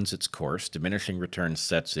insight runs its course, diminishing returns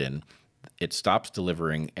sets in, it stops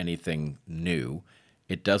delivering anything new,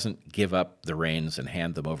 it doesn't give up the reins and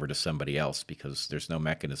hand them over to somebody else because there's no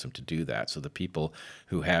mechanism to do that. So the people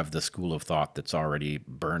who have the school of thought that's already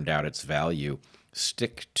burned out its value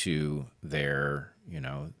stick to their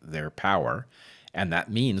power, and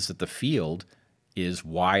that means that the field is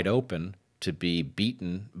wide open to be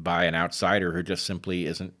beaten by an outsider who just simply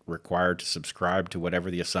isn't required to subscribe to whatever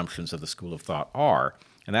the assumptions of the school of thought are.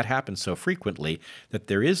 And that happens so frequently that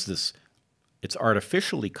there is this, it's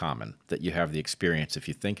artificially common that you have the experience, if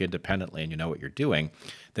you think independently and you know what you're doing,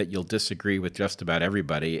 that you'll disagree with just about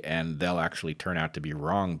everybody and they'll actually turn out to be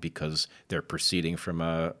wrong because they're proceeding from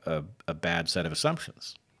a bad set of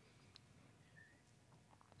assumptions.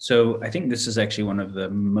 So I think this is actually one of the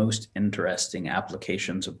most interesting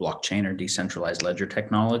applications of blockchain or decentralized ledger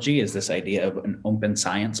technology is this idea of an open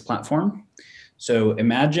science platform. So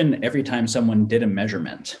imagine every time someone did a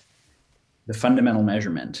measurement, the fundamental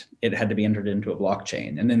measurement, it had to be entered into a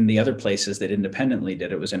blockchain. And then the other places that independently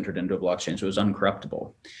did it was entered into a blockchain, so it was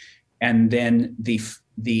uncorruptible. And then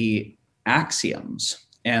the axioms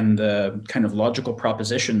and the kind of logical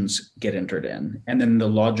propositions get entered in, and then the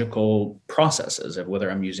logical processes of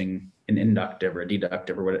whether I'm using an inductive or a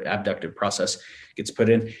deductive or what abductive process gets put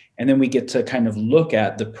in. And then we get to kind of look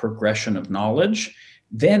at the progression of knowledge.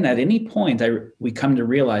 Then at any point, we come to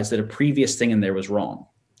realize that a previous thing in there was wrong.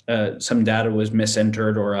 Some data was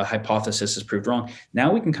misentered or a hypothesis is proved wrong.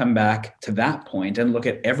 Now we can come back to that point and look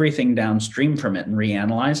at everything downstream from it and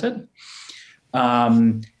reanalyze it.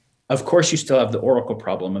 Of course, you still have the oracle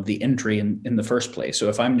problem of the entry in the first place. So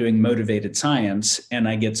if I'm doing motivated science and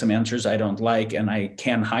I get some answers I don't like and I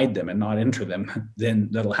can hide them and not enter them, then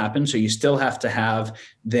that'll happen. So you still have to have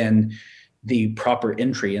then the proper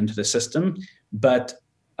entry into the system. But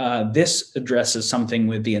this addresses something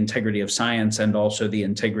with the integrity of science and also the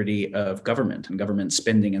integrity of government and government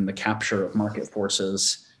spending and the capture of market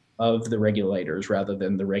forces of the regulators rather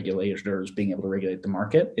than the regulators being able to regulate the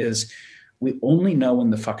market. Is we only know when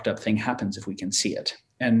the fucked up thing happens if we can see it.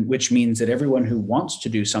 And which means that everyone who wants to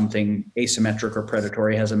do something asymmetric or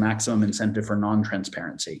predatory has a maximum incentive for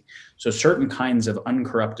non-transparency. So certain kinds of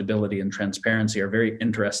uncorruptibility and transparency are very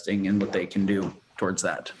interesting in what they can do towards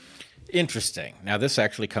that. Interesting. Now, this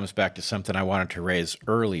actually comes back to something I wanted to raise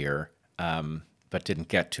earlier, but didn't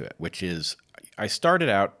get to it, which is I started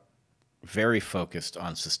out very focused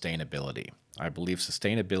on sustainability. I believe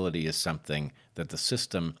sustainability is something that the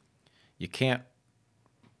system, you can't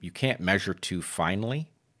measure too finely.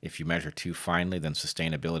 If you measure too finely, then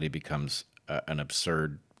sustainability becomes an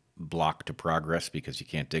absurd block to progress because you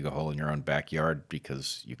can't dig a hole in your own backyard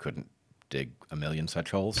because you couldn't dig a million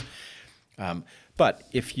such holes. But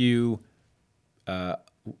if you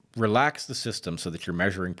relax the system so that you're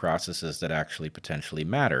measuring processes that actually potentially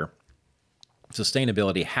matter,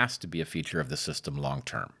 sustainability has to be a feature of the system long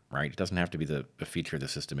term, right? It doesn't have to be a feature of the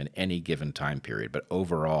system in any given time period, but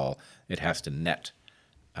overall it has to net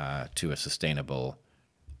to a sustainable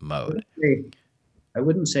mode. I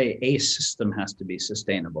wouldn't say a system has to be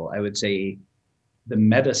sustainable. I would say the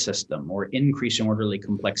meta system or increasing orderly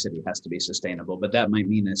complexity has to be sustainable, but that might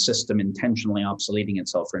mean a system intentionally obsoleting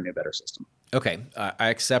itself for a new, better system. Okay, I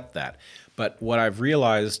accept that. But what I've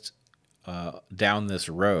realized down this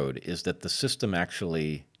road is that the system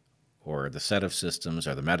actually, or the set of systems,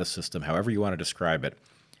 or the meta system, however you want to describe it,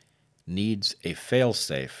 needs a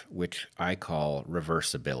fail-safe, which I call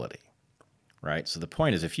reversibility, right? So the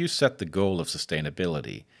point is, if you set the goal of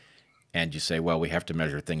sustainability and you say, well, we have to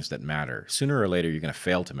measure things that matter, sooner or later you're going to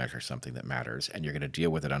fail to measure something that matters, and you're going to deal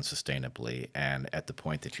with it unsustainably, and at the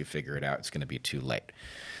point that you figure it out, it's going to be too late.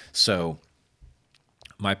 So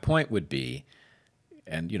my point would be,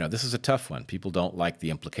 and this is a tough one. People don't like the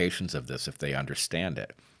implications of this if they understand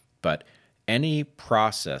it, but any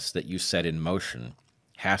process that you set in motion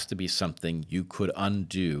has to be something you could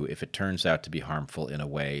undo if it turns out to be harmful in a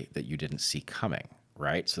way that you didn't see coming,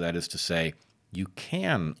 right? So that is to say, you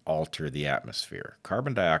can alter the atmosphere.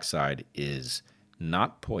 Carbon dioxide is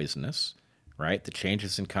not poisonous, right? The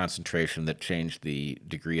changes in concentration that change the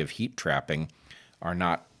degree of heat trapping are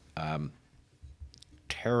not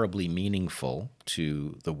terribly meaningful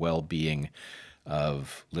to the well-being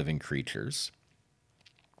of living creatures.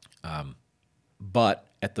 But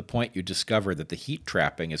at the point you discover that the heat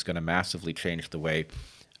trapping is going to massively change the way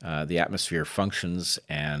the atmosphere functions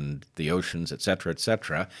and the oceans, et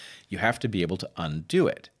cetera, you have to be able to undo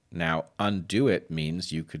it. Now, undo it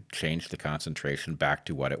means you could change the concentration back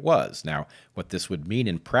to what it was. Now, what this would mean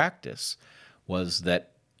in practice was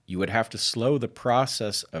that you would have to slow the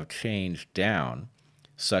process of change down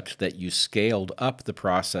such that you scaled up the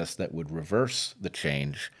process that would reverse the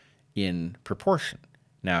change in proportion.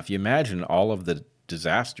 Now, if you imagine all of the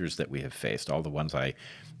disasters that we have faced, all the ones I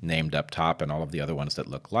named up top and all of the other ones that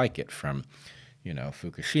look like it, from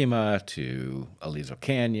Fukushima to Aliso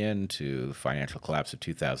Canyon to financial collapse of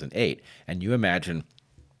 2008, and you imagine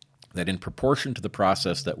that in proportion to the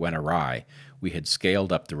process that went awry, we had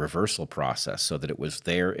scaled up the reversal process so that it was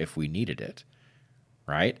there if we needed it,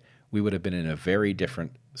 right? We would have been in a very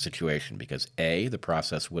different situation because A, the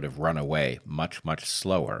process would have run away much, much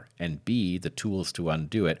slower, and B, the tools to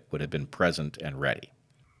undo it would have been present and ready.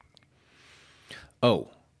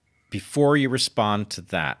 Oh, before you respond to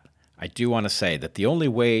that, I do want to say that the only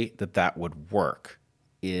way that that would work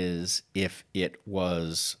is if it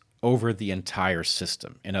was over the entire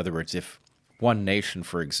system. In other words, if one nation,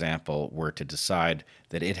 for example, were to decide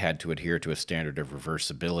that it had to adhere to a standard of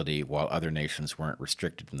reversibility while other nations weren't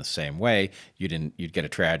restricted in the same way, you'd get a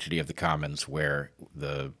tragedy of the commons where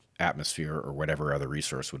the atmosphere or whatever other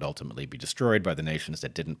resource would ultimately be destroyed by the nations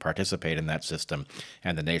that didn't participate in that system,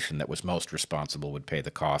 and the nation that was most responsible would pay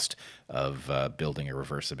the cost of building a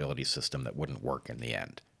reversibility system that wouldn't work in the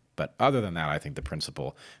end. But other than that, I think the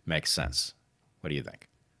principle makes sense. What do you think?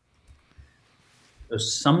 So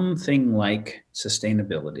something like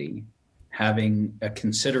sustainability, having a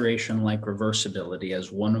consideration like reversibility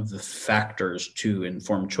as one of the factors to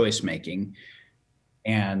inform choice making,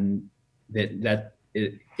 and that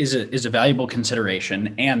is a valuable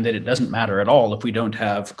consideration, and that it doesn't matter at all if we don't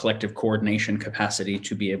have collective coordination capacity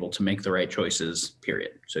to be able to make the right choices,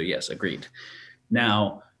 period. So yes, agreed.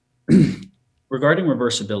 Now, regarding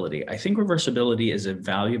reversibility, I think reversibility is a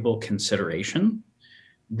valuable consideration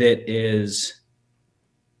that is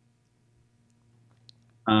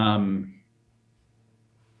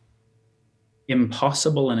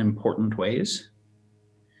impossible in important ways,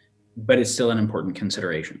 but it's still an important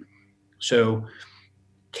consideration. So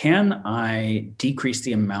can I decrease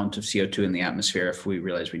the amount of CO2 in the atmosphere if we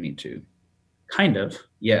realize we need to? Kind of,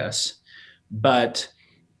 yes. But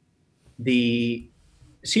the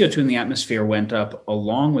CO2 in the atmosphere went up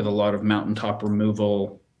along with a lot of mountaintop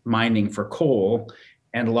removal, mining for coal,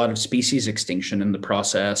 and a lot of species extinction in the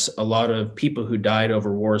process, a lot of people who died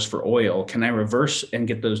over wars for oil. Can I reverse and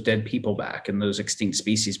get those dead people back and those extinct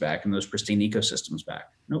species back and those pristine ecosystems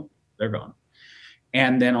back? Nope, they're gone.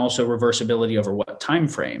 And then also reversibility over what time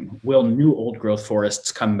frame? Will new old growth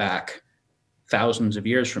forests come back thousands of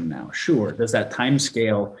years from now? Sure. Does that time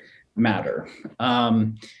scale matter?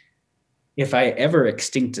 If I ever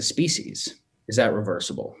extinct a species, is that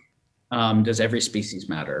reversible? Does every species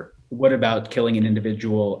matter? What about killing an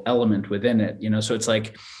individual element within it? So it's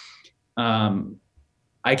like,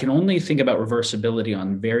 I can only think about reversibility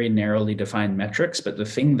on very narrowly defined metrics, but the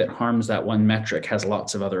thing that harms that one metric has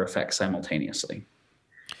lots of other effects simultaneously.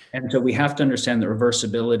 And so we have to understand that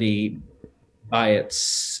reversibility by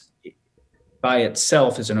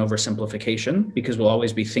itself is an oversimplification, because we'll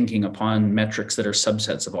always be thinking upon metrics that are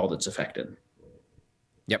subsets of all that's affected.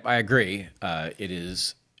 Yep, I agree. It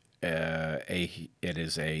is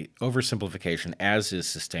a oversimplification, as is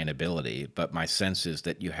sustainability, but my sense is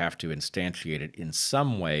that you have to instantiate it in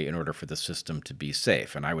some way in order for the system to be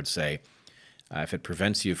safe. And I would say if it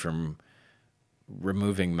prevents you from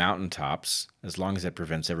removing mountaintops, as long as it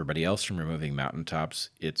prevents everybody else from removing mountaintops,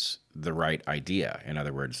 it's the right idea. In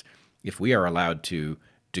other words, if we are allowed to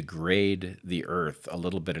degrade the earth a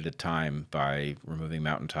little bit at a time by removing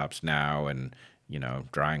mountaintops now and,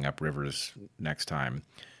 drying up rivers next time,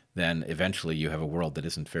 then eventually you have a world that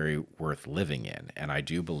isn't very worth living in. And I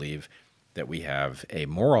do believe that we have a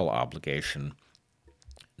moral obligation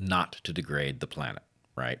not to degrade the planet,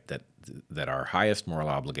 right? That our highest moral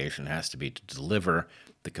obligation has to be to deliver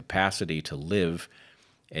the capacity to live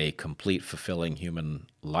a complete, fulfilling human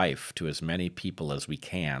life to as many people as we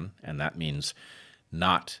can. And that means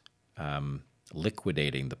not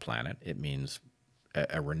liquidating the planet. It means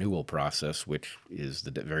a renewal process, which is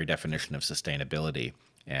the very definition of sustainability.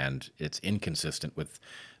 And it's inconsistent with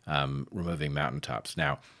removing mountaintops.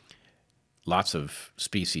 Now, lots of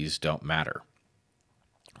species don't matter,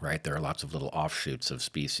 right? There are lots of little offshoots of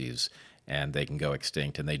species, and they can go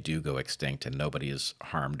extinct, and they do go extinct, and nobody is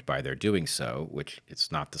harmed by their doing so, which it's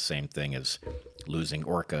not the same thing as losing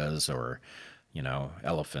orcas or,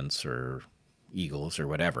 elephants or eagles or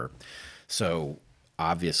whatever. So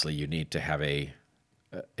obviously you need to have a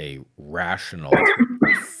rational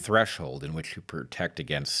threshold in which you protect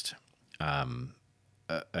against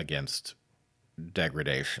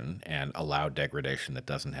degradation and allow degradation that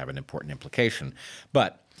doesn't have an important implication.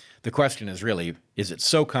 But the question is really, is it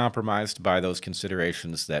so compromised by those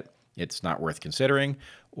considerations that it's not worth considering,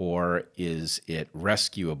 or is it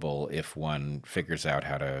rescuable if one figures out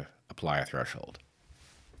how to apply a threshold?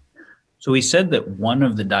 So we said that one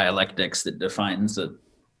of the dialectics that defines the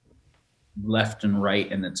left and right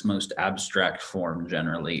in its most abstract form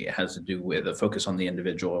generally has to do with a focus on the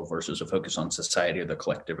individual versus a focus on society or the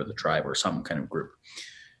collective or the tribe or some kind of group.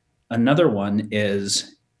 Another one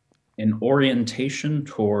is an orientation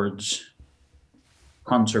towards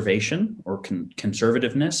conservation or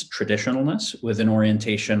conservativeness, traditionalness, with an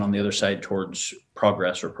orientation on the other side towards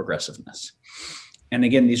progress or progressiveness. And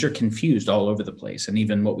again, these are confused all over the place. And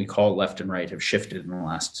even what we call left and right have shifted in the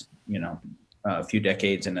last, a few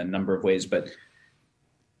decades in a number of ways. But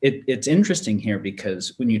it's interesting here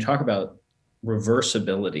because when you talk about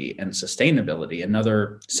reversibility and sustainability,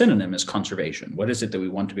 another synonym is conservation. What is it that we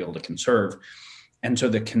want to be able to conserve? And so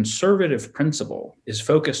the conservative principle is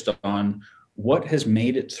focused on what has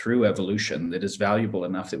made it through evolution that is valuable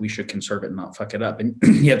enough that we should conserve it and not fuck it up. And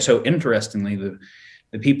yet, so interestingly,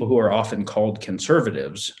 the people who are often called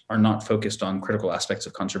conservatives are not focused on critical aspects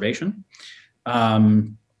of conservation.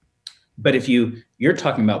 But if you're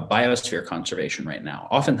talking about biosphere conservation right now,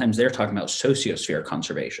 oftentimes they're talking about sociosphere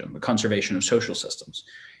conservation, the conservation of social systems.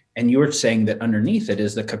 And you're saying that underneath it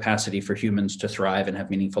is the capacity for humans to thrive and have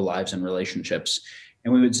meaningful lives and relationships.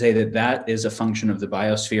 And we would say that that is a function of the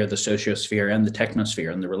biosphere, the sociosphere, and the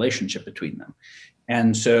technosphere, and the relationship between them.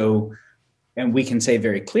 And so, and we can say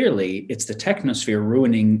very clearly, it's the technosphere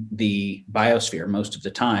ruining the biosphere most of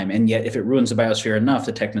the time. And yet, if it ruins the biosphere enough,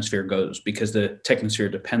 the technosphere goes, because the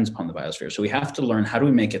technosphere depends upon the biosphere. So we have to learn, how do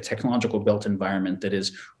we make a technological built environment that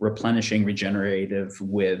is replenishing, regenerative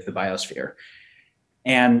with the biosphere?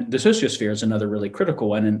 And the sociosphere is another really critical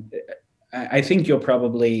one. And I think you'll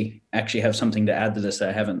probably actually have something to add to this that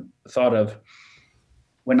I haven't thought of.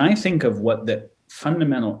 When I think of what the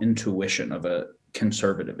fundamental intuition of a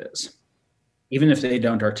conservative is, even if they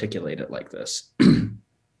don't articulate it like this,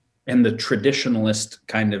 and the traditionalist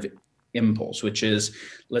kind of impulse, which is,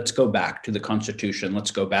 let's go back to the Constitution,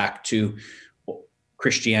 let's go back to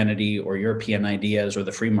Christianity or European ideas or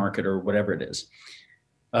the free market or whatever it is,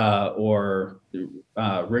 or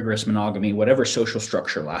rigorous monogamy, whatever social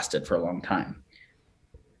structure lasted for a long time.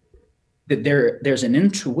 That there's an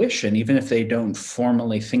intuition, even if they don't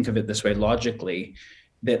formally think of it this way logically,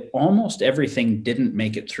 that almost everything didn't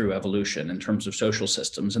make it through evolution in terms of social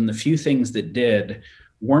systems. And the few things that did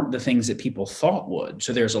weren't the things that people thought would.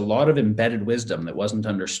 So there's a lot of embedded wisdom that wasn't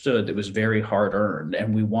understood, that was very hard earned.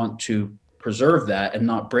 And we want to preserve that and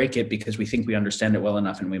not break it because we think we understand it well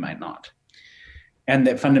enough, and we might not. And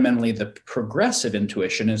that fundamentally the progressive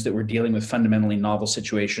intuition is that we're dealing with fundamentally novel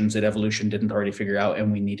situations that evolution didn't already figure out,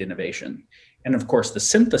 and we need innovation. And of course, the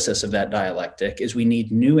synthesis of that dialectic is we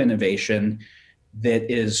need new innovation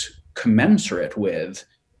that is commensurate with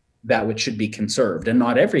that which should be conserved. And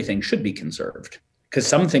not everything should be conserved, because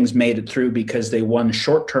some things made it through because they won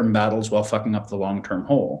short-term battles while fucking up the long-term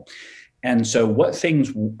whole. And so what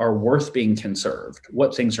things are worth being conserved?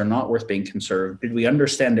 What things are not worth being conserved? Did we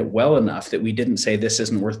understand it well enough that we didn't say this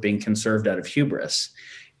isn't worth being conserved out of hubris?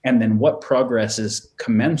 And then what progress is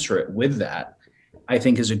commensurate with that, I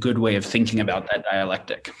think, is a good way of thinking about that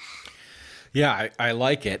dialectic. Yeah, I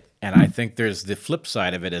like it. And I think there's the flip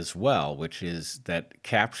side of it as well, which is that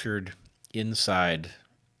captured inside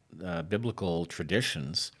biblical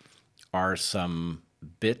traditions are some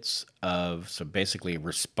bits of, so basically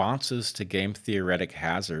responses to game theoretic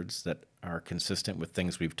hazards that are consistent with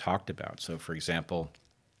things we've talked about. So, for example,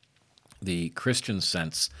 the Christian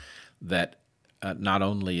sense that not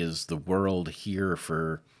only is the world here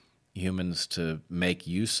for humans to make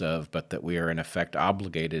use of, but that we are in effect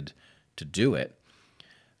obligated to do it.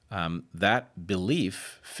 That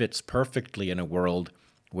belief fits perfectly in a world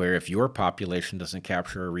where if your population doesn't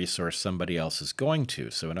capture a resource, somebody else is going to.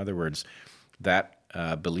 So in other words, that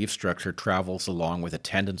belief structure travels along with a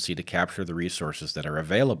tendency to capture the resources that are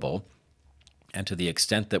available. And to the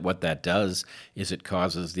extent that what that does is it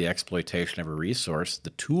causes the exploitation of a resource,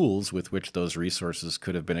 the tools with which those resources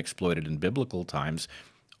could have been exploited in biblical times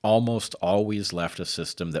almost always left a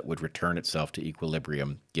system that would return itself to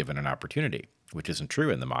equilibrium given an opportunity, which isn't true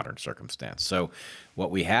in the modern circumstance. So what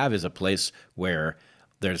we have is a place where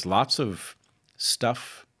there's lots of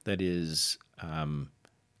stuff that is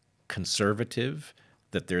conservative,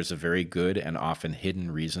 that there's a very good and often hidden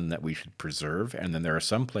reason that we should preserve. And then there are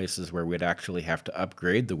some places where we'd actually have to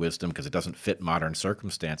upgrade the wisdom because it doesn't fit modern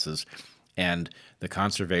circumstances. And the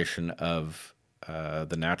conservation of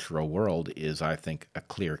the natural world is, I think, a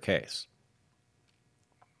clear case.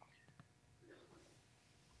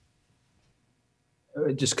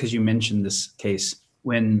 Just because you mentioned this case,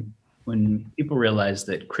 when people realized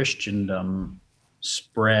that Christendom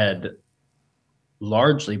spread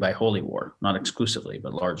largely by holy war, not exclusively,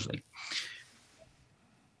 but largely,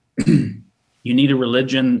 you need a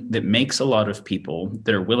religion that makes a lot of people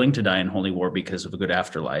that are willing to die in holy war because of a good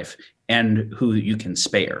afterlife and who you can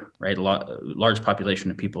spare, right? A large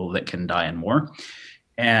population of people that can die in war.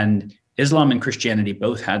 And Islam and Christianity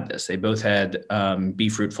both had this. They both had be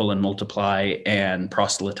fruitful and multiply and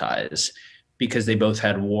proselytize, because they both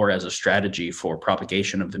had war as a strategy for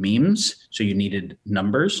propagation of the memes. So you needed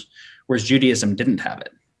numbers, whereas Judaism didn't have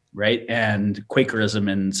it. Right? And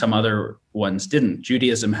Quakerism and some other ones didn't.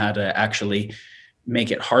 Judaism had to actually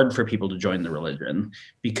make it hard for people to join the religion,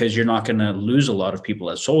 because you're not going to lose a lot of people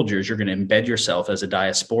as soldiers. You're going to embed yourself as a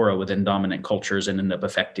diaspora within dominant cultures and end up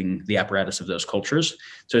affecting the apparatus of those cultures.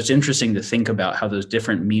 So it's interesting to think about how those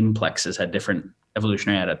different meme plexes had different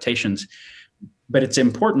evolutionary adaptations. But it's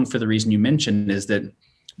important for the reason you mentioned, is that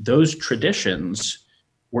those traditions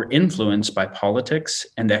we're influenced by politics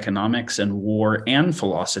and economics and war and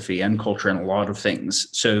philosophy and culture and a lot of things.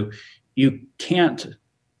 So you can't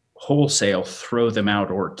wholesale throw them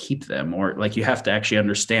out or keep them, or like you have to actually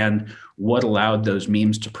understand what allowed those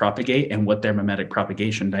memes to propagate and what their mimetic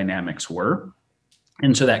propagation dynamics were.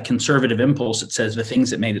 And so that conservative impulse that says the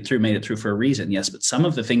things that made it through for a reason. Yes, but some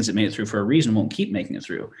of the things that made it through for a reason won't keep making it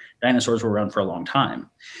through. Dinosaurs were around for a long time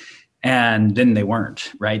and then they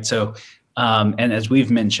weren't, right? So, and as we've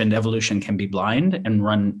mentioned, evolution can be blind and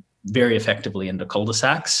run very effectively into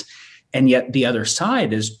cul-de-sacs. And yet the other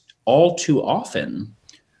side is all too often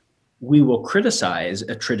we will criticize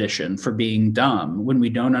a tradition for being dumb when we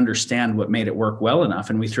don't understand what made it work well enough,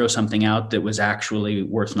 and we throw something out that was actually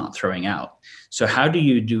worth not throwing out. So how do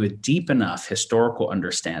you do a deep enough historical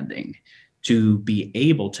understanding to be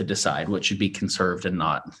able to decide what should be conserved and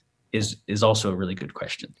not is also a really good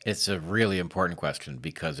question. It's a really important question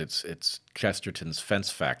because it's Chesterton's fence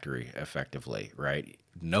factory, effectively, right?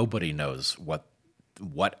 Nobody knows what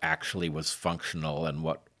actually was functional and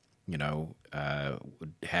what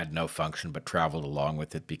had no function but traveled along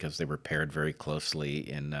with it because they were paired very closely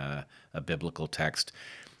in a biblical text,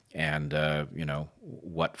 and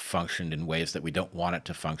what functioned in ways that we don't want it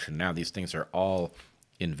to function now. These things are all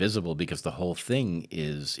invisible because the whole thing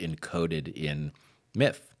is encoded in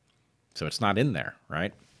myth, so it's not in there,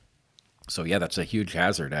 right? So yeah, that's a huge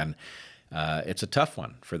hazard, and it's a tough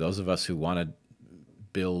one for those of us who want to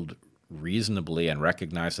build reasonably and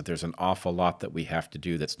recognize that there's an awful lot that we have to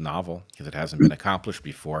do that's novel because it hasn't been accomplished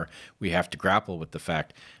before. We have to grapple with the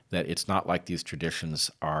fact that it's not like these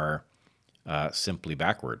traditions are simply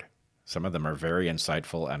backward. Some of them are very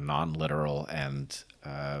insightful and non-literal, and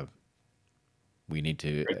we need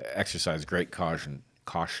to exercise great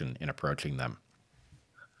caution in approaching them.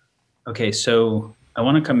 Okay, so I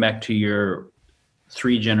want to come back to your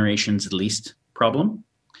 3 generations at least problem.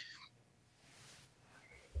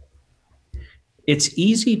 It's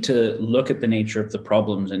easy to look at the nature of the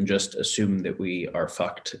problems and just assume that we are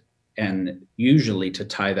fucked, and usually to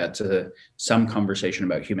tie that to some conversation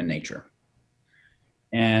about human nature.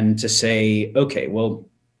 And to say, okay, well,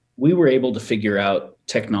 we were able to figure out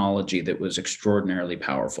technology that was extraordinarily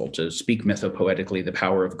powerful. To speak mythopoetically, the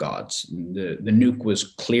power of gods. The nuke was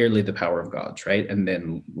clearly the power of gods, right? And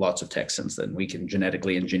then lots of tech since then. We can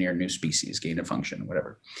genetically engineer new species, gain a function,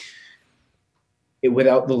 whatever.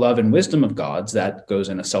 Without the love and wisdom of gods, that goes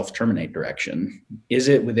in a self-terminate direction. Is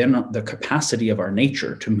it within the capacity of our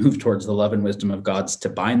nature to move towards the love and wisdom of gods to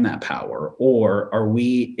bind that power? Or are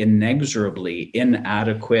we inexorably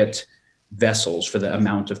inadequate vessels for the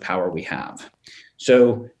amount of power we have?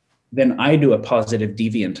 So then I do a positive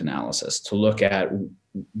deviant analysis to look at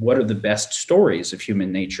what are the best stories of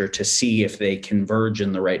human nature to see if they converge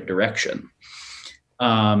in the right direction.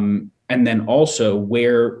 And then also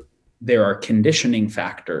where there are conditioning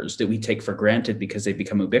factors that we take for granted because they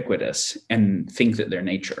become ubiquitous and think that they're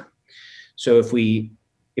nature. So if we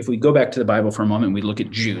go back to the Bible for a moment, we look at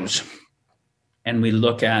Jews and we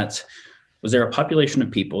look at, was there a population of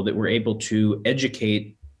people that were able to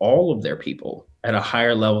educate all of their people at a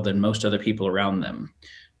higher level than most other people around them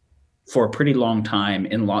for a pretty long time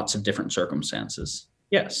in lots of different circumstances?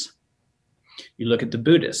 Yes. You look at the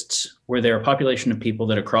Buddhists, where they're a population of people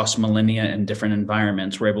that across millennia and different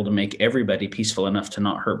environments were able to make everybody peaceful enough to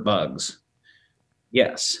not hurt bugs.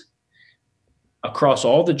 Yes. Across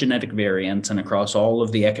all the genetic variants and across all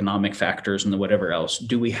of the economic factors and the whatever else,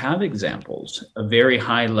 do we have examples of very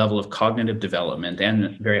high level of cognitive development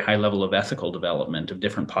and very high level of ethical development of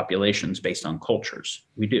different populations based on cultures?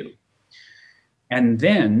 We do. And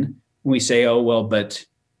then we say, oh, well, but,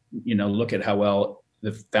 look at how well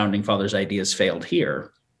the founding fathers' ideas failed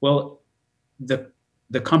here. Well,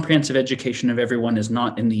 the comprehensive education of everyone is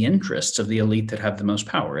not in the interests of the elite that have the most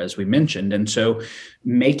power, as we mentioned. And so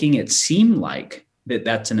making it seem like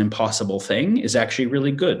that's an impossible thing is actually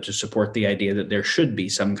really good to support the idea that there should be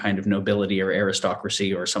some kind of nobility or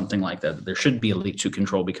aristocracy or something like that. There should be elites who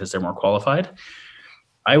control because they're more qualified.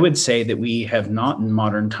 I would say that we have not in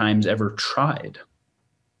modern times ever tried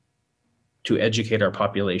to educate our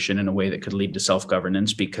population in a way that could lead to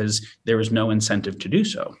self-governance because there was no incentive to do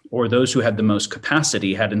so. Or those who had the most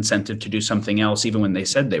capacity had incentive to do something else even when they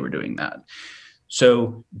said they were doing that.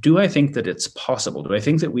 So do I think that it's possible? Do I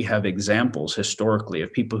think that we have examples historically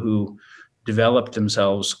of people who developed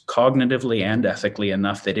themselves cognitively and ethically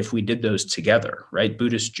enough that if we did those together, right?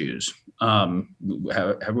 Buddhist Jews,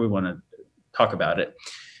 however we want to talk about it,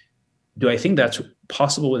 do I think that's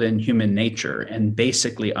possible within human nature and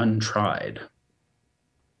basically untried?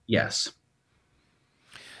 Yes.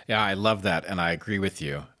 Yeah, I love that, and I agree with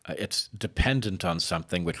you. it's dependent on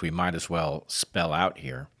something which we might as well spell out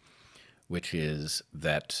here, which is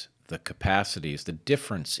that the capacities, the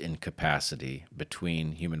difference in capacity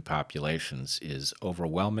between human populations is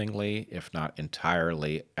overwhelmingly, if not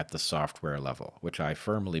entirely, at the software level, which I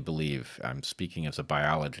firmly believe. I'm speaking as a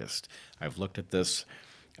biologist. I've looked at this.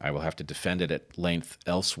 I will have to defend it at length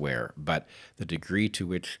elsewhere, but the degree to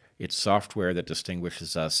which it's software that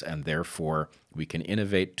distinguishes us, and therefore we can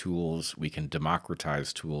innovate tools, we can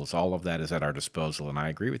democratize tools, all of that is at our disposal, and I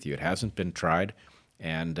agree with you. It hasn't been tried,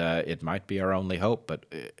 and it might be our only hope, but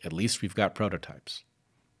at least we've got prototypes.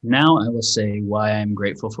 Now I will say why I'm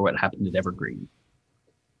grateful for what happened at Evergreen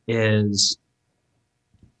is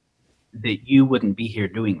that you wouldn't be here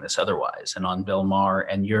doing this otherwise. And on Bill Maher,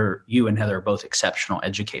 and you and Heather are both exceptional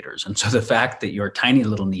educators. And so the fact that your tiny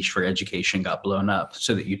little niche for education got blown up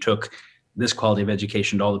so that you took this quality of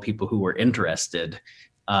education to all the people who were interested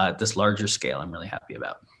at this larger scale, I'm really happy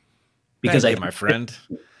about. Because thank you, my friend.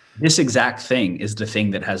 This exact thing is the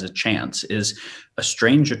thing that has a chance, is a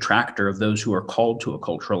strange attractor of those who are called to a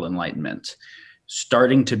cultural enlightenment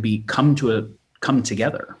starting to come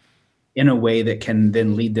together in a way that can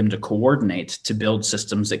then lead them to coordinate to build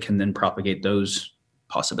systems that can then propagate those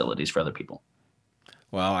possibilities for other people.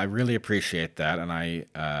 Well, I really appreciate that, and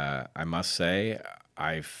I must say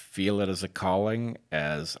I feel it as a calling,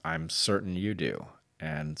 as I'm certain you do,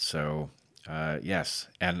 and so. Yes,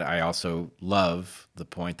 and I also love the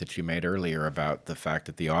point that you made earlier about the fact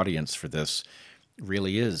that the audience for this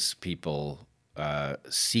really is people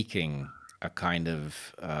seeking a kind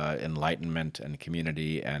of enlightenment and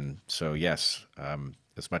community. And so, yes,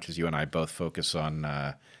 as much as you and I both focus on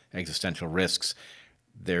existential risks,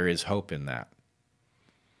 there is hope in that.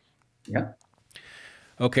 Yeah.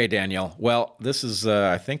 Okay, Daniel. Well, this is,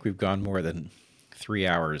 I think we've gone more than 3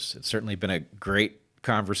 hours. It's certainly been a great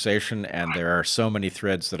conversation, and there are so many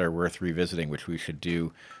threads that are worth revisiting, which we should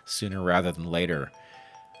do sooner rather than later.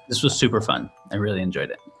 This was super fun. I really enjoyed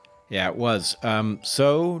it. Yeah, it was.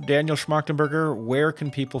 So, Daniel Schmachtenberger, where can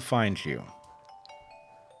people find you?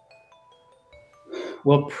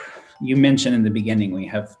 Well, you mentioned in the beginning, we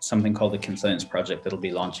have something called the Conscience Project that'll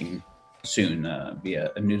be launching soon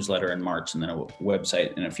via a newsletter in March and then a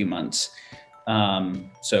website in a few months.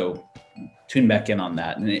 So tune back in on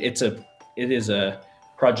that. And it is a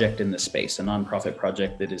project in the space, a nonprofit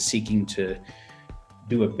project that is seeking to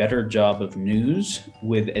do a better job of news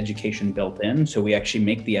with education built in. So we actually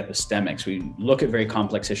make the epistemics. We look at very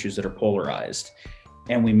complex issues that are polarized,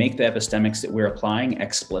 and we make the epistemics that we're applying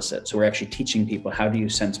explicit. So we're actually teaching people, how do you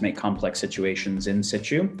sense make complex situations in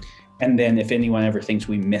situ? And then if anyone ever thinks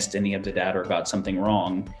we missed any of the data or got something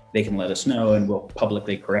wrong, they can let us know, and we'll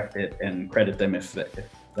publicly correct it and credit them if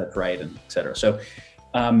that's right, and et cetera. So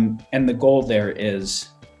and the goal there is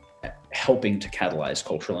helping to catalyze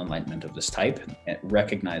cultural enlightenment of this type,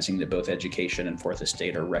 recognizing that both education and fourth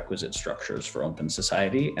estate are requisite structures for open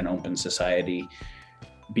society, and open society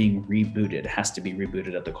being rebooted has to be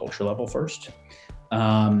rebooted at the culture level first.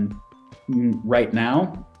 Right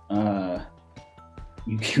now,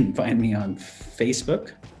 you can find me on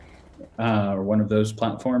Facebook or one of those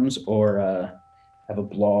platforms, or have a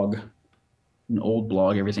blog, an old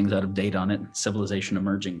blog, everything's out of date on it,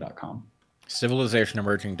 civilizationemerging.com.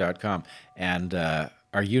 Civilizationemerging.com. And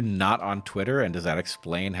are you not on Twitter? And does that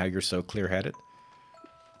explain how you're so clear-headed?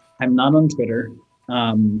 I'm not on Twitter.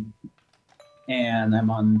 And I'm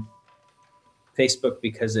on Facebook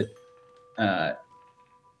because of Matt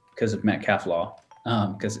Cafflaw,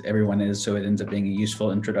 because everyone is, so it ends up being a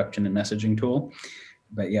useful introduction and messaging tool.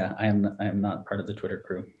 But yeah, I am not part of the Twitter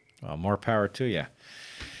crew. Well, more power to you.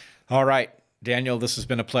 All right, Daniel, this has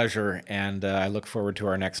been a pleasure, and I look forward to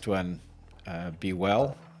our next one. Be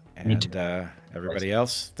well, and everybody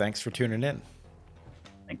else, thanks for tuning in.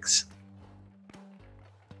 Thanks.